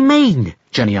 "What do they mean?"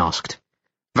 Jenny asked.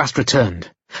 Vastra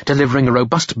turned, delivering a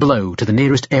robust blow to the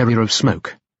nearest area of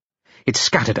smoke. It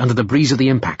scattered under the breeze of the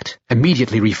impact,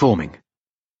 immediately reforming.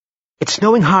 "It's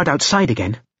snowing hard outside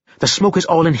again. The smoke is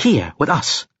all in here, with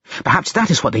us. Perhaps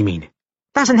that is what they mean."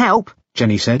 "Doesn't help,"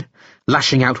 Jenny said,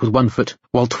 lashing out with one foot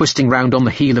while twisting round on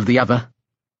the heel of the other.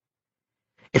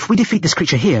 "If we defeat this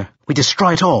creature here, we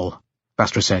destroy it all,"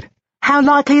 Vastra said. "How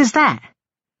likely is that?"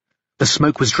 The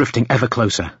smoke was drifting ever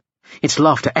closer. Its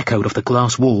laughter echoed off the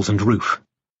glass walls and roof.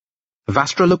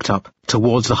 Vastra looked up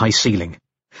towards the high ceiling.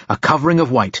 A covering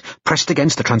of white pressed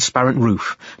against the transparent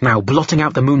roof, now blotting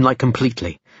out the moonlight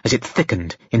completely as it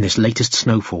thickened in this latest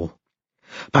snowfall.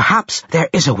 "Perhaps there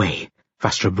is a way,"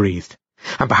 Vastra breathed.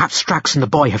 "And perhaps Strax and the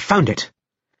boy have found it."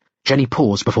 Jenny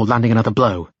paused before landing another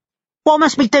blow. "What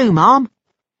must we do, Mom?"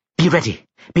 "Be ready,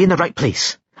 be in the right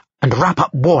place, and wrap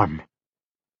up warm."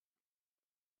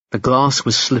 The glass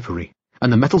was slippery,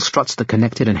 and the metal struts that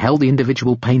connected and held the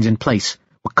individual panes in place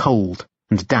were cold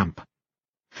and damp.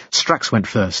 Strax went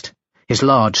first, his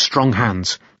large, strong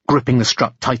hands gripping the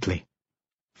strut tightly.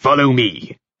 "Follow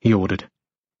me," he ordered.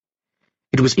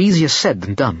 It was easier said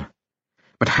than done,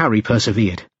 but Harry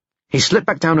persevered. He slipped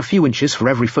back down a few inches for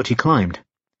every foot he climbed,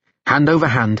 hand over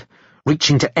hand,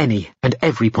 reaching to any and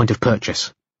every point of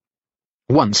purchase.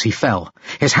 Once he fell,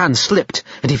 his hand slipped,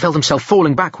 and he felt himself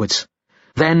falling backwards.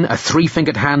 Then a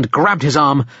three-fingered hand grabbed his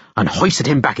arm and hoisted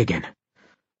him back again.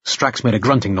 Strax made a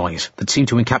grunting noise that seemed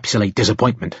to encapsulate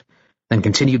disappointment, then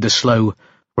continued the slow,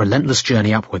 relentless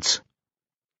journey upwards.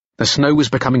 The snow was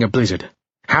becoming a blizzard.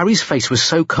 Harry's face was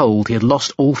so cold he had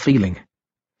lost all feeling.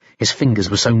 His fingers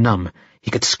were so numb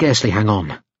he could scarcely hang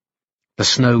on. The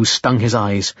snow stung his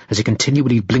eyes as he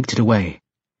continually blinked it away.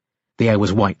 The air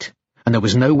was white, and there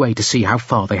was no way to see how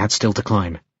far they had still to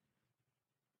climb.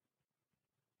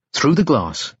 Through the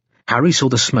glass, Harry saw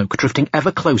the smoke drifting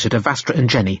ever closer to Vastra and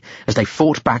Jenny as they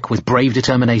fought back with brave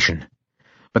determination,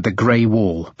 but the grey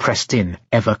wall pressed in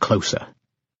ever closer.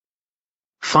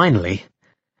 Finally,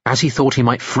 as he thought he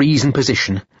might freeze in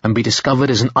position and be discovered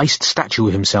as an iced statue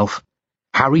of himself,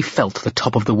 Harry felt the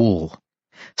top of the wall.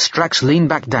 Strax leaned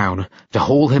back down to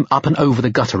haul him up and over the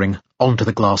guttering onto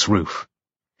the glass roof.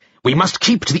 "We must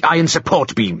keep to the iron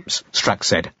support beams," Strax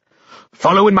said.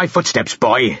 "Follow in my footsteps,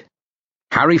 boy."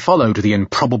 Harry followed the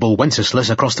improbable Wenceslas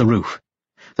across the roof.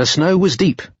 The snow was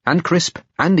deep and crisp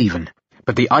and even,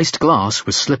 but the iced glass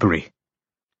was slippery.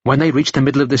 When they reached the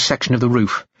middle of this section of the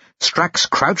roof, Strax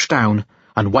crouched down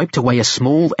and wiped away a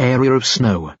small area of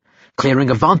snow, clearing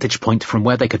a vantage point from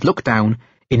where they could look down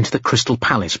into the Crystal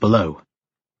Palace below.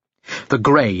 The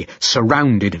grey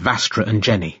surrounded Vastra and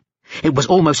Jenny. It was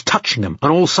almost touching them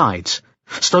on all sides,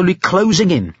 slowly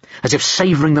closing in as if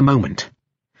savouring the moment.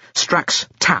 Strax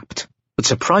tapped, with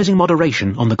surprising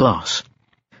moderation, on the glass.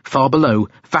 Far below,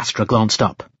 Vastra glanced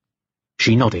up.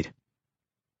 She nodded.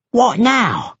 "What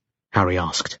now?" Harry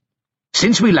asked.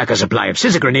 "Since we lack a supply of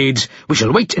scissor grenades, we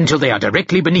shall wait until they are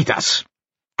directly beneath us."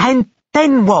 "And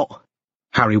then what?"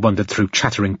 Harry wondered through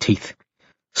chattering teeth.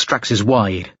 Strax's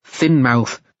wide, thin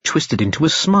mouth twisted into a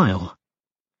smile.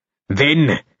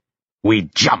 "Then we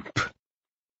jump."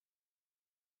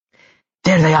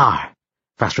 "There they are,"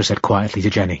 Vastra said quietly to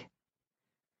Jenny.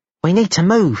 "We need to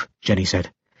move," Jenny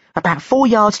said. "About 4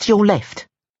 yards to your left."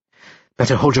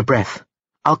 "Better hold your breath.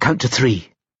 I'll count to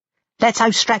 3. "Let's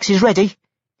hope Strax is ready."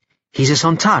 "He's a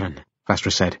Sontaran,"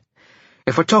 Vastra said.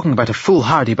 "If we're talking about a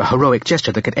foolhardy but heroic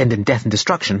gesture that could end in death and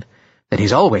destruction, then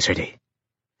he's always ready.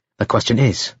 The question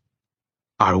is,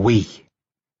 are we?"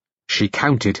 She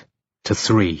counted to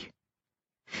 3.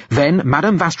 Then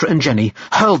Madame Vastra and Jenny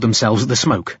hurled themselves at the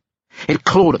smoke. It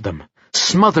clawed at them,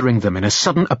 smothering them in a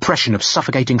sudden oppression of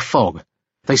suffocating fog.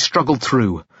 They struggled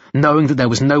through, knowing that there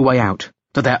was no way out,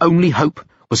 that their only hope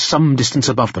was some distance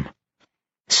above them.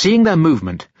 Seeing their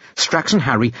movement, Strax and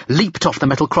Harry leaped off the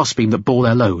metal crossbeam that bore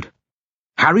their load.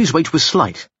 Harry's weight was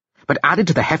slight, but added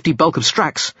to the hefty bulk of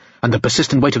Strax and the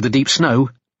persistent weight of the deep snow,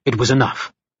 it was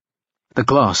enough. The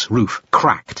glass roof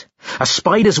cracked. A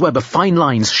spider's web of fine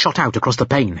lines shot out across the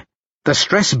pane. The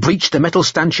stress breached the metal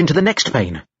stanchion to the next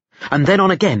pane, and then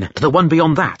on again to the one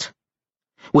beyond that.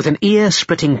 With an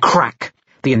ear-splitting crack,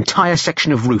 the entire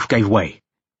section of roof gave way.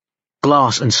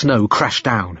 Glass and snow crashed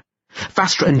down.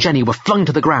 Vastra and Jenny were flung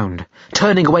to the ground,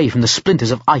 turning away from the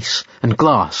splinters of ice and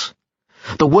glass.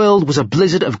 The world was a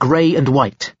blizzard of grey and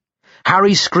white.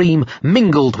 Harry's scream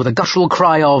mingled with a guttural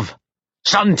cry of,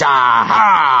 "Santa!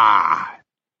 Ha!"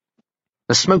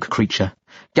 The smoke creature,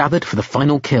 gathered for the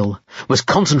final kill, was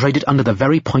concentrated under the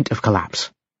very point of collapse.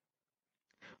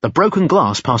 The broken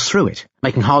glass passed through it,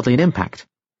 making hardly an impact.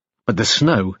 But the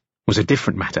snow was a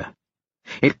different matter.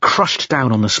 It crushed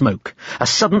down on the smoke, a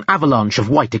sudden avalanche of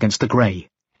white against the grey.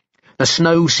 The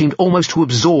snow seemed almost to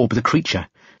absorb the creature,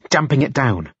 damping it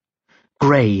down.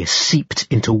 Grey seeped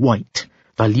into white,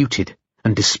 diluted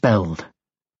and dispelled.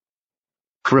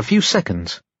 For a few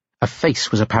seconds, a face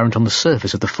was apparent on the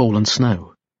surface of the fallen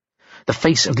snow. The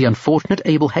face of the unfortunate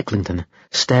Abel Hecklington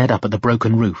stared up at the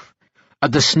broken roof,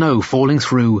 at the snow falling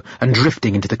through and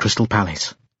drifting into the Crystal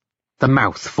Palace. The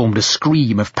mouth formed a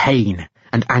scream of pain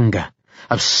and anger,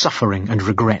 of suffering and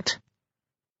regret.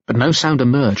 But no sound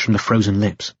emerged from the frozen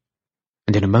lips,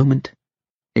 and in a moment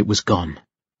it was gone,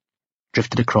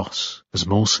 drifted across as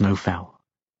more snow fell.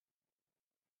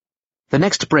 The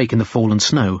next break in the fallen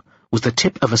snow was the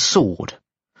tip of a sword,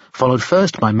 followed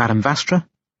first by Madame Vastra,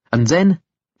 and then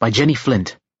by Jenny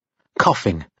Flint,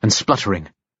 coughing and spluttering,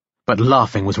 but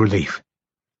laughing with relief.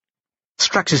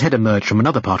 Strax's head emerged from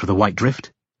another part of the white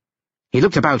drift. He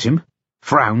looked about him,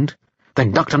 frowned,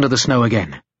 then ducked under the snow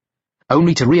again,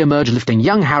 only to re-emerge lifting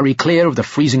young Harry clear of the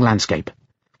freezing landscape.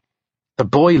 The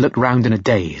boy looked round in a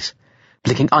daze,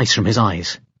 blinking ice from his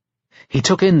eyes. He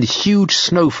took in the huge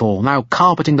snowfall now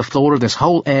carpeting the floor of this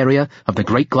whole area of the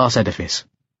great glass edifice.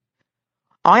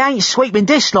 "I ain't sweeping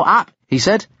this lot up," he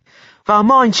said, "though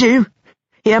mind you,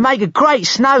 it'll make a great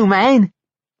snowman."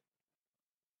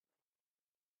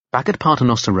 Back at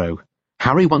Paternoster Row,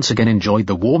 Harry once again enjoyed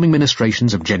the warming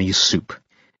ministrations of Jenny's soup.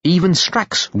 Even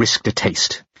Strax risked a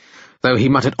taste, though he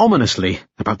muttered ominously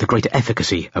about the greater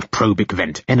efficacy of probic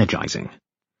vent energizing.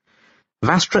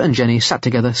 Vastra and Jenny sat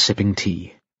together sipping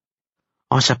tea.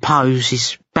 "I suppose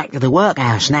he's back to the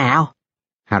workhouse now,"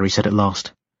 Harry said at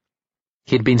last.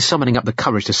 He had been summoning up the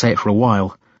courage to say it for a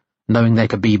while, knowing there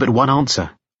could be but one answer.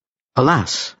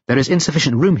 "Alas, there is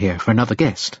insufficient room here for another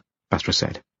guest," Vastra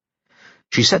said.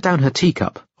 She set down her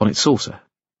teacup on its saucer.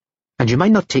 "And you may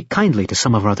not take kindly to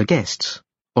some of our other guests,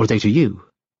 or they to you.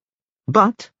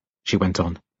 But," she went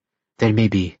on, "there may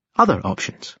be other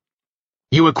options."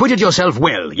 "You acquitted yourself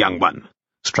well, young one,"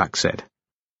 Strax said.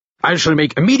 "I shall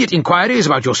make immediate inquiries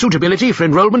about your suitability for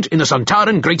enrollment in the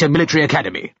Sontaran Greater Military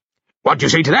Academy. What do you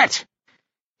say to that?"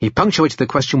 He punctuated the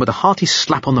question with a hearty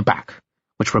slap on the back,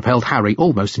 which propelled Harry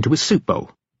almost into his soup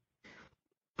bowl.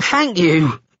 "Thank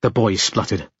you," the boy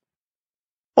spluttered.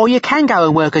 "Or you can go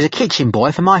and work as a kitchen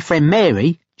boy for my friend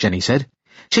Mary," Jenny said.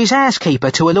 "She's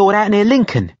housekeeper to a lord out near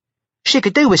Lincoln. She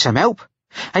could do with some help,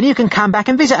 and you can come back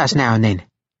and visit us now and then."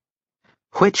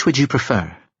 "Which would you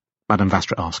prefer?" Madame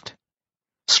Vastra asked.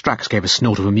 Strax gave a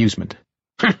snort of amusement.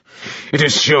 "It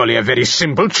is surely a very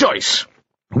simple choice.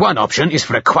 One option is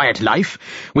for a quiet life,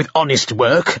 with honest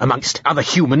work amongst other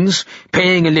humans,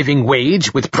 paying a living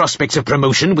wage with prospects of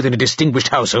promotion within a distinguished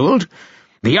household.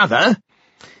 The other—"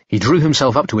 He drew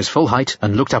himself up to his full height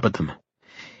and looked up at them.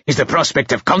 "is the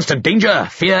prospect of constant danger,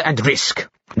 fear and risk.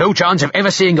 No chance of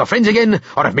ever seeing your friends again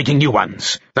or of making new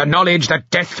ones. The knowledge that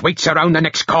death waits around the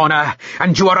next corner,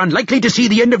 and you are unlikely to see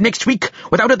the end of next week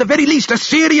without at the very least a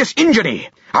serious injury.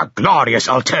 A glorious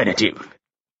alternative."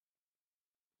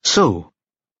 "So,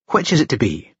 which is it to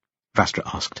be?" Vastra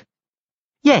asked.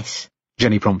 "Yes,"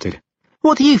 Jenny prompted.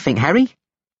 "What do you think, Harry?"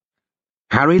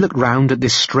 Harry looked round at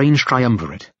this strange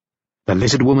triumvirate, the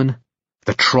lizard woman,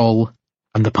 the troll,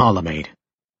 and the parlour maid.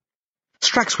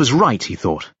 Strax was right, he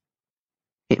thought.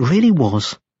 It really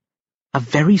was a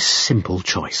very simple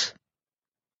choice.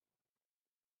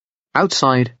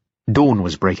 Outside, dawn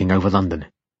was breaking over London.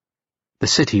 The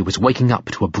city was waking up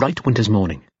to a bright winter's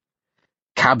morning.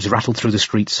 Cabs rattled through the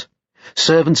streets,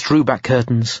 servants drew back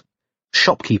curtains,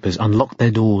 shopkeepers unlocked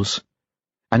their doors,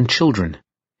 and children,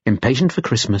 impatient for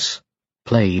Christmas,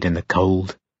 played in the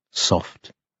cold,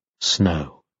 soft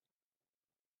snow.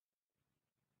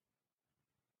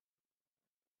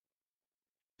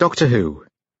 Doctor Who,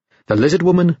 The Lizard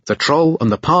Woman, the Troll,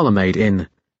 and the Parlour Maid in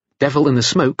Devil in the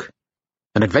Smoke,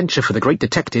 An Adventure for the Great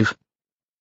Detective,